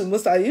gave birth to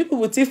Mustafa. You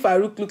people think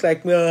Farouk look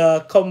like me.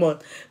 Come on.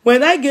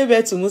 When I gave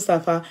birth to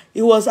Mustafa,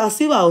 it was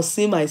as if I was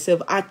seeing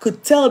myself. I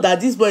could tell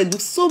that this boy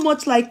looks so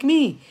much like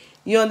me.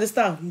 You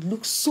understand? He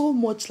looks so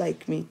much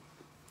like me.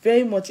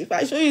 Very much. If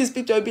I show you his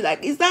picture, you'll be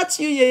like, is that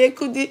you, Yeye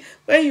Kudi,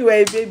 when you were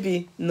a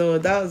baby? No,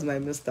 that was my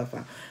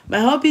Mustafa. My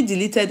hubby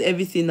deleted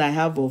everything I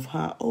have of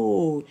her.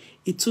 Oh,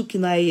 it took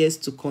 9 years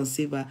to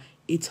conceive her.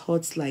 It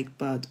hurts like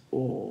bad.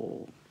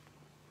 Oh,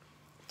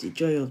 the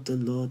joy of the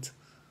Lord.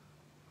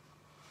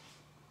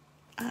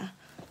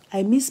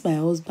 I miss my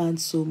husband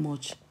so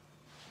much.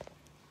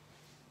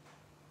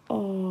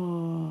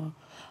 Oh,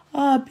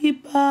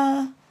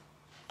 Biba.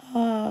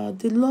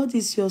 The Lord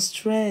is your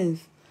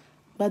strength.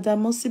 But I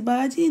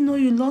didn't know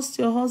you lost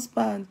your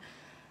husband.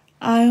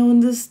 I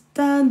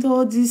understand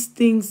all these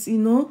things, you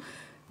know.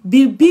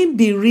 Being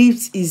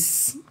bereaved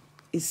is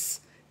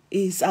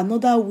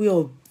another way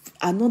of,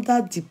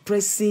 another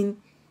depressing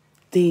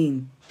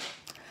thing.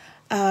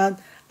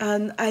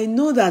 And I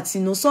know that,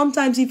 you know,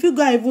 sometimes if you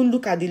go and even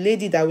look at the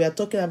lady that we are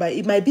talking about,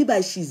 it might be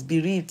that she's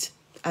bereaved.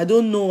 I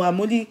don't know.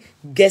 I'm only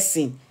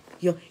guessing.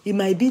 You know, it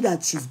might be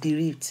that she's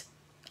bereaved.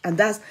 And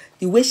that's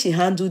the way she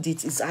handled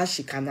it is how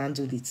she can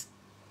handle it.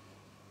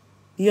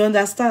 You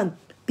understand?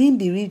 Being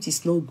bereaved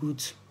is not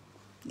good.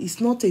 It's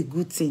not a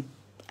good thing.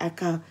 I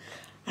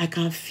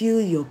can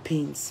feel your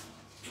pains.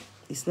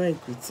 It's not a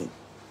good thing.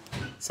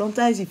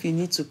 Sometimes if you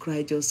need to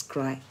cry, just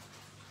cry.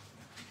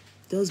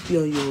 Just be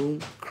on your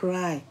own.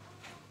 Cry.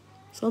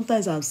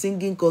 Sometimes I'm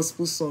singing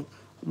gospel song.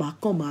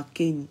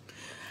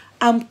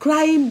 I'm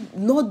crying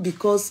not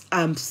because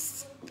I'm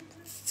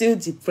still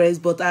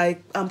depressed, but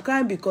I'm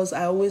crying because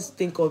I always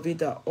think of it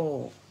that,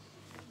 oh,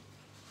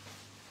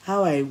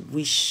 how I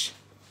wish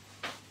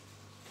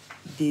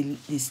the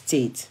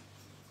state.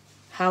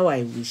 How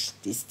I wish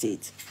the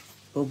state.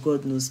 But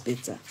God knows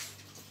better.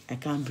 I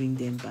can't bring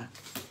them back.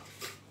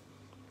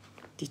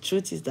 The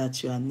truth is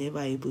that you are never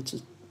able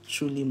to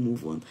truly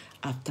move on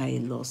after a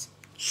loss.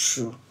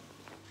 True.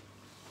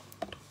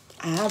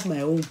 I have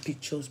my own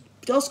pictures.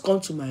 Just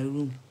come to my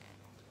room.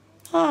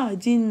 I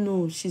didn't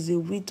know she's a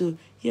widow.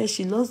 Yeah,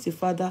 she lost the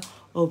father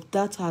of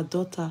that her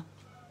daughter.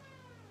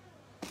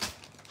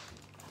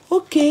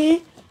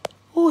 Okay.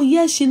 Oh,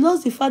 yes, she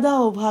lost the father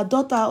of her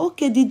daughter.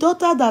 Okay, the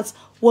daughter that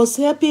was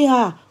helping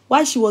her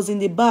while she was in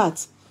the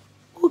bath.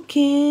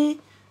 Okay.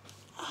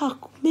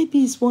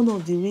 Maybe it's one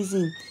of the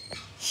reasons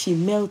she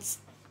melts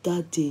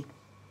that day.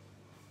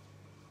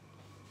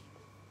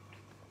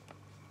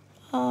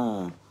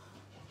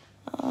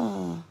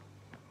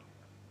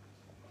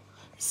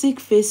 Seek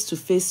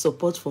face-to-face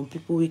support from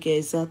people we care.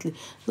 Exactly.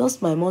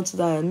 Lost my mom to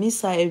that. I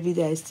miss her every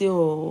day. I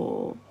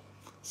still,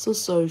 so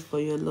sorry for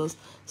your loss.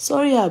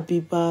 Sorry,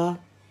 Abiba.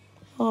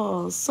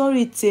 Oh,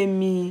 sorry,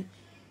 Temi.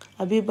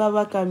 Abiba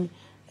Bakami.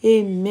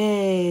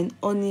 Amen.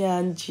 Oni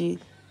Anji.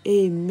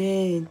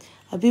 Amen.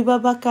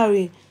 Abiba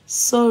Bakari.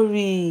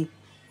 Sorry.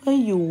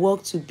 When you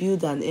work to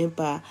build an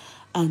empire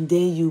and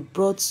then you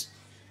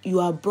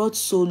are brought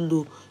so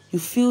low, you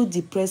feel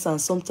depressed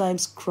and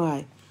sometimes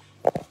cry.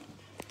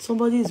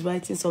 Somebody is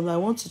writing something. I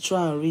want to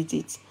try and read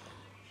it.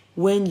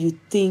 When you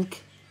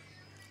think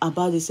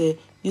about it,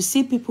 you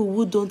see people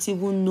who don't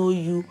even know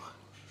you,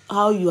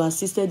 how you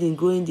assisted in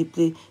growing the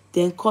place,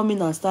 then come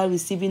in and start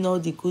receiving all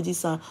the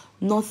goodies and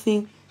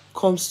nothing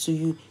comes to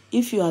you.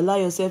 If you allow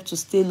yourself to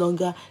stay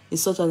longer in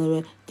such an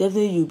environment,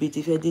 definitely you'll be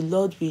defeated. The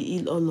Lord will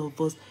heal all of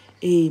us.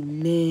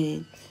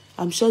 Amen.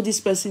 I'm sure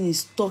this person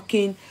is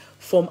talking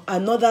from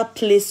another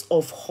place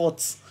of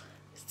hurt.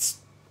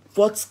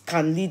 What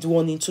can lead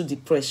one into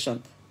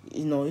depression?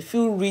 You know, if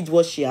you read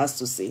what she has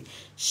to say,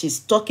 she's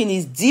talking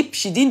is deep.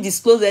 She didn't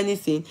disclose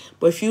anything,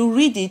 but if you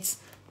read it,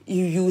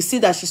 you will see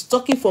that she's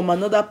talking from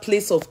another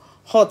place of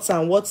hurt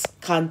and what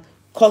can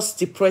cause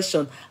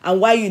depression and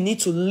why you need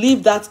to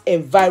leave that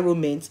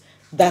environment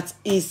that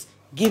is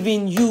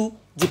giving you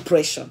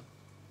depression.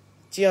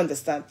 Do you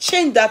understand?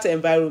 Change that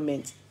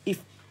environment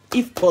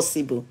if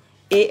possible,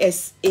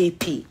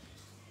 ASAP.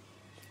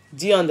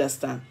 Do you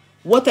understand?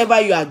 Whatever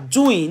you are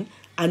doing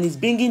and is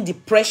bringing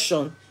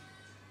depression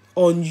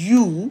on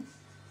you.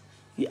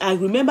 I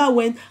remember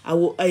when I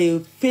was a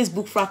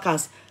Facebook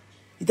fracas.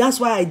 That's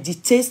why I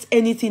detest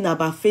anything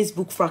about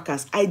Facebook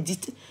fracas.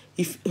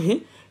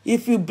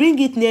 If you bring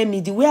it near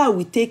me, the way I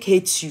will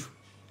hate you.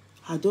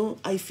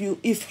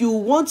 If you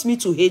want me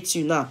to hate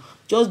you now,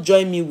 just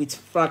join me with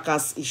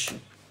fracas issue.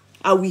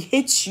 I will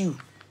hate you.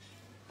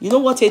 You know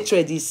what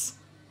hatred is?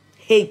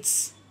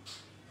 Hate.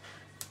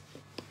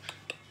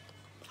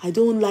 I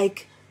don't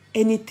like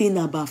anything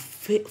about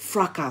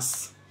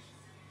fracas.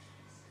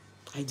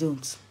 I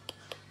don't.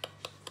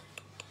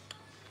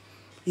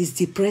 It's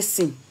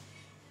depressing.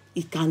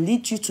 It can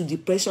lead you to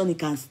depression. It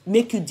can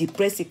make you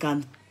depressed.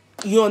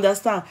 You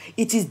understand?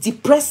 It is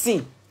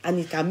depressing and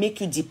it can make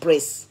you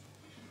depressed.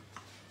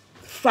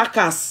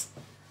 Fracas.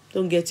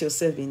 Don't get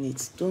yourself in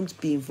it. Don't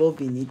be involved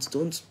in it.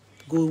 Don't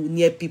go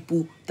near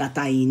people that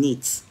are in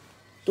it.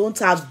 Don't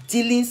have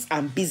dealings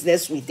and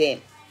business with them.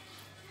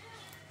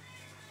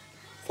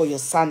 For your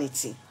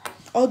sanity.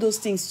 All those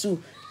things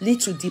too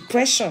lead to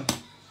depression.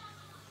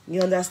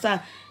 You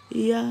understand?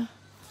 Yeah.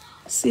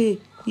 See,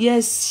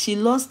 yes, she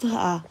lost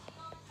her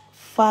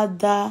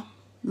father,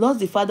 lost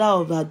the father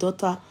of her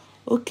daughter.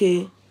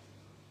 Okay.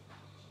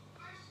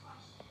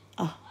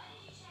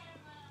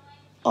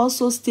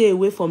 Also stay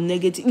away from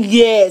negative.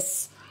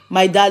 Yes,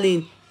 my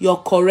darling, you're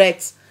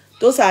correct.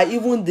 Those are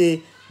even the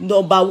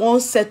number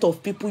one set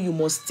of people you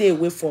must stay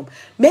away from.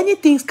 Many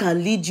things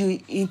can lead you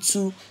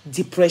into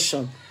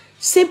depression.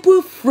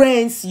 Simple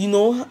friends, you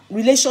know,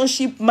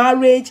 relationship,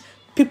 marriage,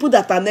 people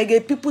that are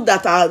negative, people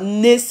that are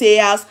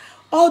naysayers,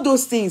 all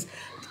those things.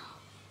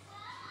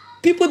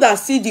 People that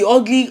see the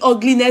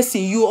ugliness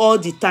in you all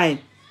the time.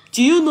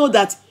 Do you know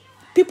that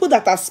people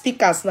that are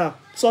speakers now,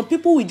 some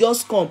people will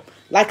just come.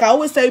 Like I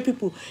always tell you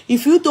people,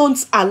 if you don't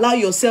allow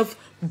yourself,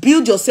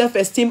 build your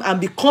self-esteem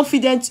and be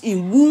confident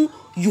in who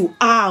you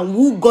are and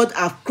who God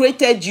have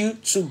created you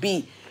to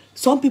be,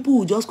 some people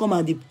will just come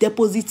and be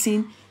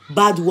depositing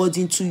bad words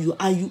into you,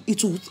 and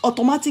it will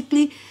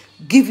automatically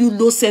give you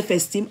low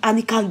self-esteem, and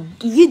it can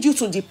lead you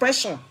to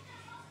depression.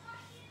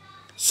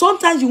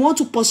 Sometimes you want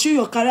to pursue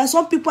your career.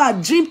 Some people are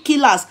dream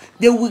killers.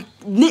 They are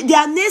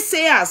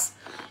naysayers.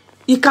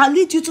 It can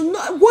lead you to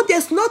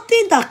there's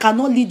nothing that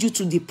cannot lead you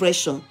to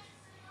depression.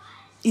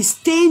 It's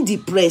staying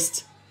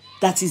depressed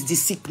that is the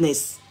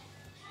sickness.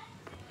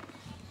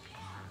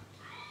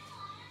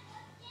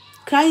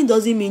 Crying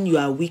doesn't mean you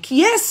are weak.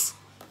 Yes,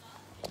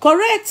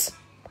 correct.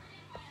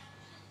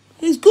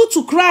 It's good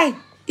to cry.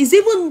 It's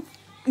even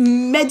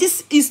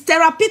it's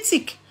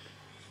therapeutic.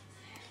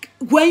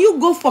 When you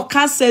go for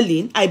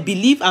counseling, I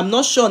believe, I'm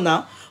not sure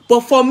now,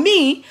 but for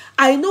me,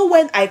 I know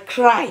when I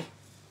cry,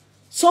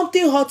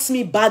 something hurts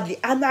me badly,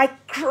 and I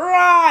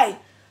cry,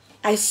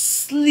 I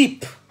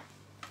sleep.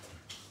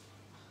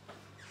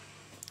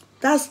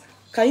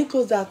 Can you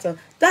close that?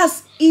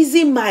 That's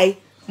easing my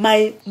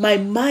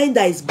mind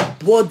that is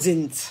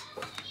burdened.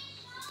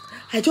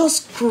 I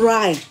just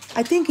cry.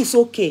 I think it's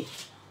okay.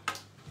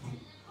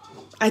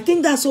 I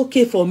think that's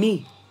okay for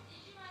me.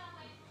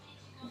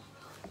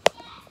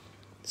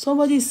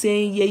 Somebody is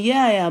saying,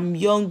 yeah, I am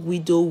young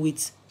widow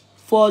with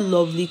 4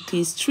 lovely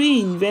kids, 3 in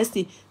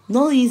university.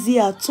 Not easy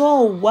at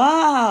all.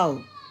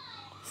 Wow.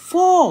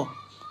 4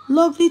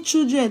 lovely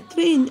children,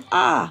 3 in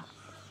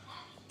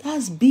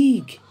that's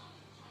big.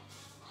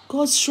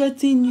 God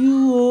strengthen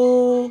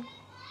you.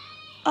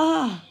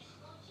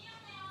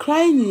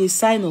 Crying is a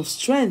sign of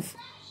strength.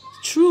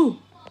 True.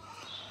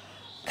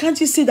 Can't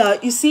you see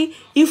that? You see,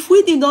 if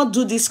we did not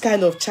do this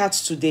kind of chat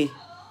today,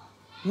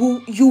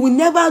 you will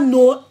never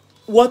know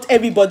what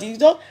everybody, you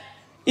know.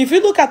 If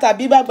you look at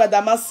Abiba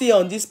Badamasi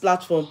on this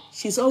platform,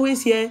 she's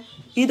always here,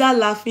 either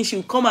laughing,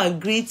 she'll come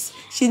and greet.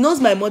 She knows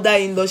my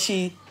mother-in-law.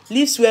 She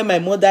lives where my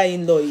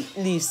mother-in-law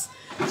lives.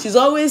 She's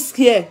always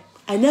here.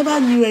 I never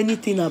knew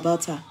anything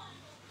about her.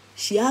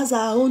 She has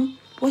her own,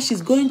 what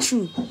she's going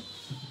through.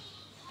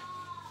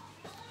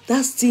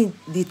 That's the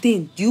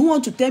thing. Do you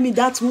want to tell me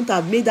that won't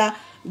have made her,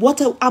 what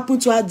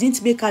happened to her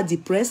didn't make her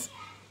depressed?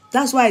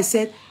 That's why I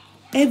said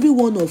every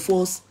one of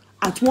us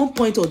at one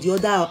point or the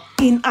other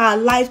in our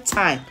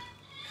lifetime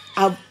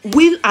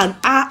will and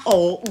are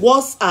or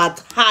was had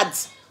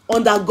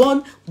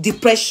undergone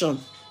depression,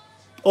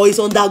 or is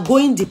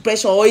undergoing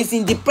depression, or is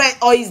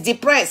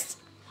depressed.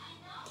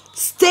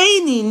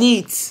 Staying in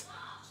it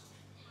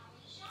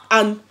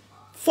and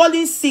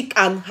falling sick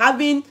and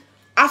having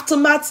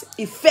aftermath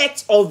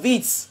effects of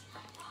it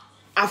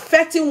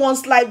affecting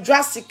one's life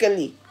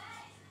drastically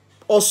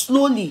or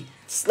slowly.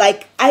 It's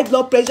like high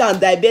blood pressure and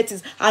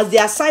diabetes, as they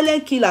are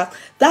silent killers.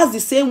 That's the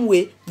same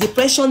way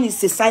depression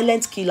is a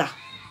silent killer.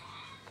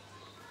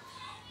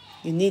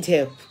 You need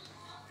help.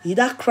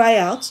 Either cry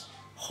out,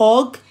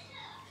 hug,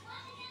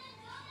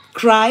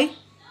 cry,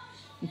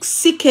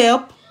 seek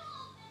help,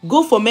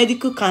 go for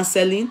medical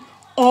counseling,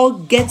 or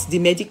get the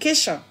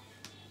medication.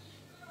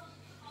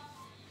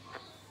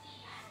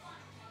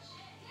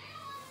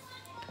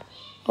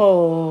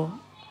 Oh,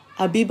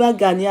 Abiba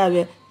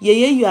Ganiawe,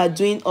 Yeye, you are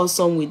doing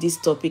awesome with this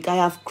topic. I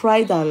have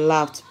cried and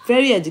laughed.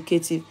 Very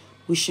educative.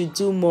 We should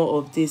do more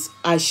of this.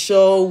 I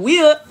sure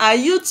will.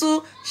 And you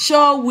too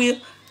sure will.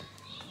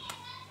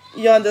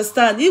 You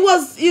understand? It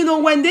was,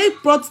 when they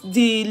brought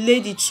the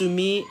lady to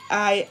me,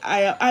 I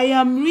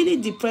am really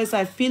depressed.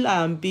 I feel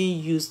I am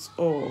being used.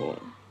 Oh.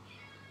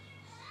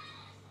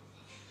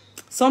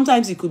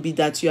 Sometimes it could be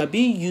that you are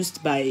being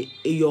used by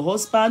your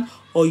husband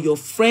or your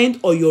friend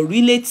or your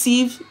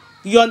relative.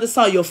 You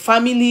understand? Your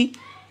family.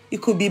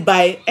 It could be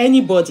by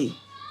anybody.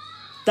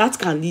 That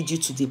can lead you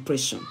to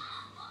depression.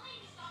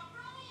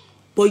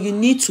 But you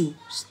need to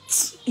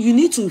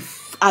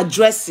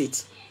address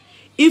it.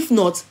 If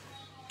not,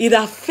 it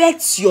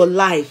affects your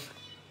life.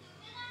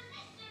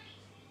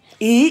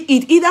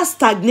 It either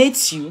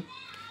stagnates you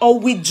or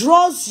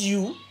withdraws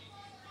you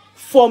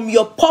from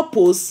your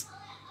purpose,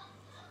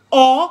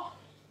 or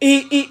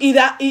it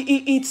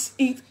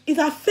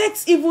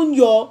affects even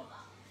your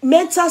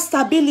mental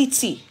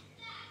stability.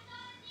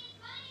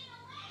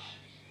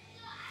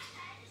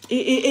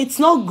 It's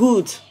not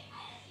good.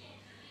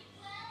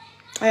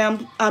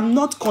 I'm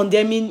not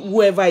condemning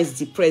whoever is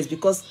depressed,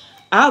 because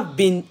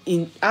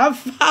you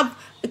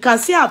can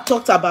see I've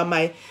talked about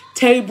my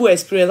terrible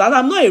experience, and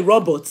I'm not a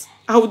robot.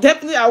 I was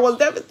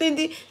definitely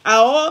thinking,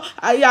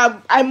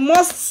 I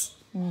must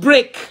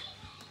break.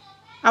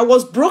 I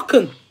was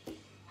broken.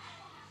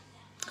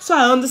 So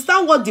I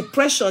understand what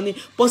depression is,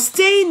 but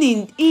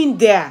staying in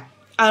there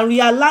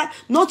and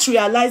not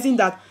realizing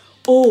that,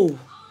 oh,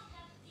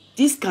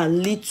 this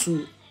can lead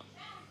to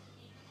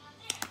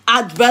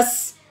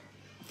adverse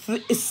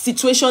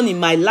situation in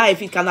my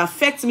life. It can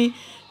affect me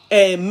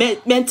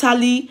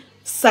mentally,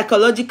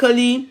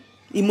 psychologically,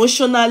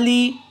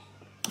 emotionally,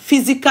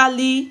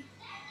 physically.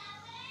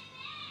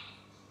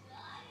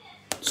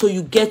 So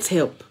you get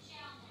help.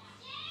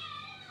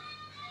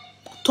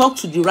 Talk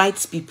to the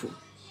right people.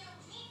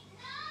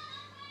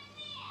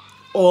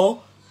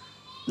 Or,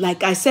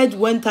 like I said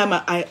one time,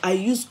 I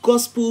use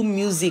gospel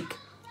music.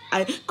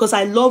 Because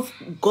I love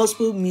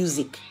gospel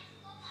music.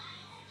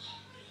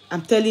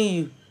 I'm telling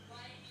you,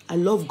 I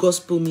love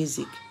gospel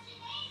music.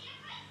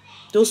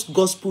 Those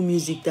gospel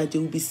music that they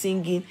will be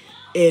singing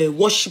a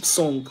worship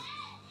song.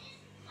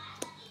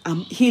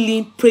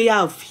 Healing, prayer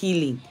of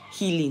healing.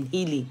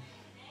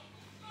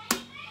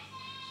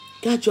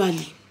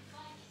 Gradually,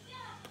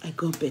 I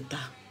got better.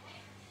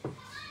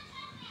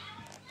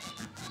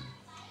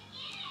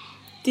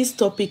 This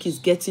topic is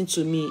getting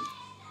to me.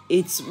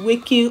 It's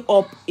waking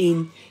up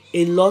in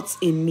a lot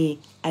in me.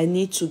 I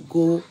need to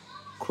go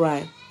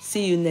cry.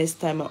 See you next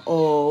time.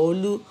 Oh,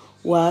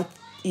 Oluwa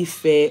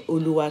Ife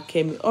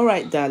Oluwakemi. All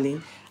right,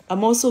 darling.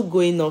 I'm also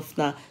going off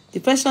now.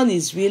 Depression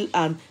is real,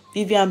 and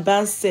Vivian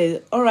Ban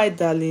said, all right,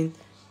 darling.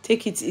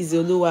 Take it easy,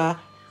 Oluwa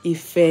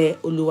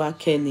Ife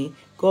Oluwakemi.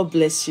 God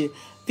bless you.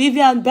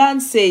 Vivian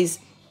Ban says,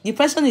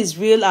 depression is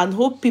real and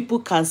hope people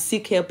can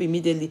seek help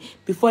immediately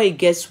before it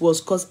gets worse,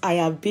 because I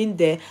have been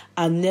there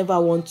and never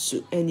want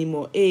to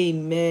anymore.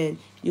 Amen.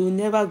 You will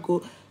never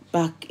go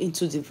back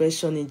into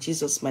depression in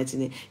Jesus' mighty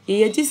name.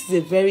 Yeah, this is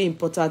a very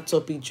important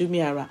topic,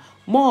 Jumiara.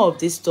 More of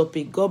this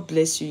topic. God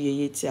bless you,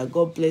 Yeyetia.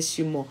 God bless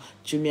you more,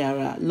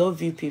 Jumiara.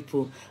 Love you,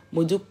 people.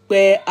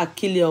 Modupe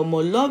Akile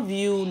Omo. Love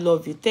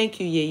you. Thank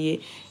you,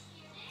 Yeye.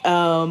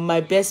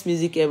 My best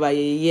music ever.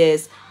 Yeye.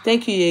 Yes.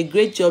 Thank you, Yeye.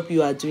 Great job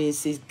you are doing,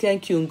 sis.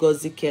 Thank you,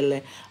 Ngozi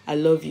Kele. I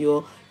love you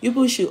all. You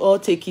people should all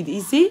take it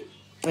easy.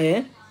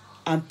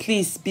 And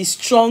please be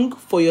strong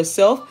for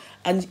yourself.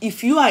 And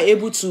if you are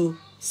able to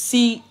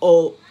see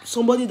or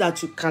somebody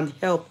that you can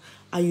help,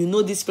 and you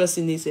know this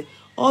person is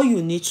all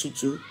you need to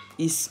do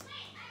is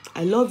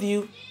I love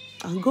you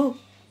and go.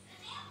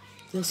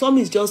 Some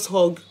is just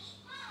hug.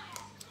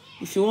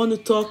 If you want to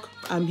talk,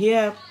 I'm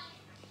here.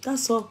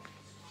 That's all.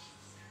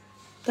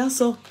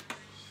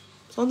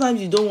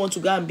 Sometimes you don't want to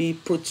go and be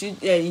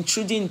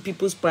intruding in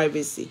people's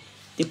privacy.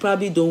 They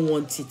probably don't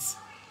want it.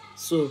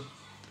 So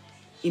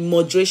in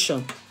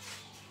moderation,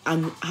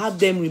 and have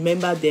them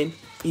remember them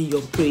in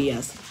your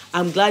prayers.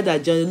 I'm glad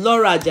that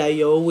Laura Ajayi,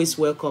 you're always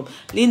welcome.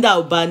 Linda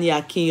Obani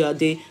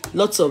Akinyode,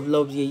 lots of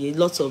love, Yeye,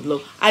 lots of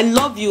love. I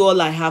love you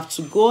all. I have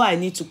to go. I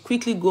need to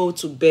quickly go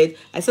to bed.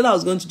 I said I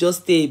was going to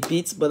just stay a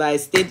bit, but I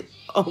stayed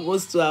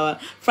almost 2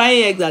 hours.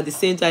 Frying eggs at the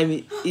same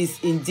time is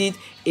indeed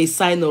a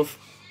sign of,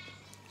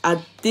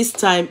 at this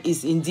time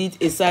is indeed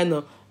a sign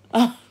of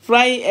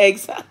frying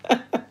eggs.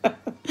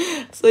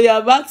 So you're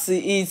about to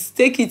eat.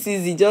 Take it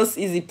easy, just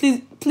easy.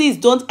 Please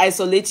don't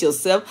isolate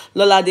yourself.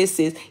 Lolade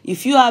says,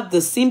 if you have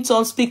the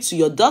symptoms, speak to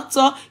your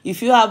doctor.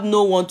 If you have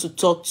no one to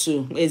talk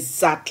to,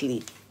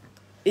 exactly.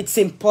 It's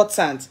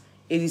important.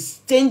 It is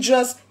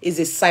dangerous. It's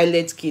a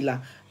silent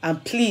killer.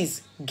 And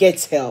please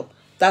get help.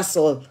 That's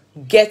all.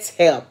 Get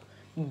help.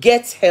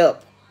 Get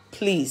help.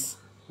 Please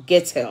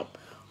get help.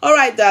 All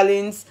right,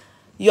 darlings.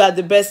 You are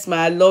the best, man.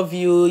 I love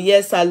you.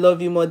 Yes, I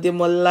love you,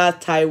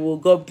 Modemola Taiwo.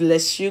 God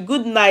bless you.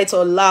 Good night,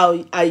 Ola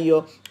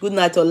Ayo. Good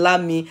night,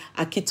 Olami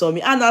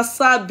Akitomi. And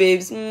Asa,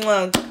 babes.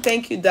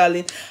 Thank you,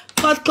 darling.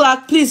 Hot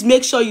Clark, please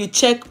make sure you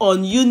check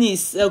on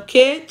Eunice,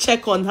 okay?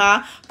 Check on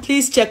her.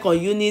 Please check on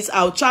Eunice.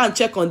 I'll try and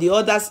check on the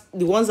others,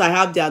 the ones I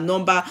have their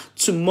number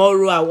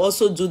tomorrow. I'll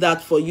also do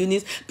that for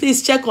Eunice.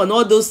 Please check on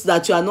all those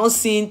that you are not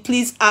seeing.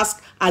 Please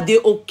ask, are they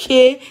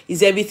okay?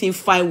 Is everything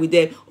fine with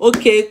them?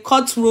 Okay,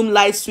 courtroom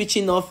light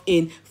switching off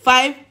in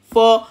 5,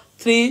 4,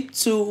 3,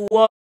 2,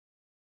 1.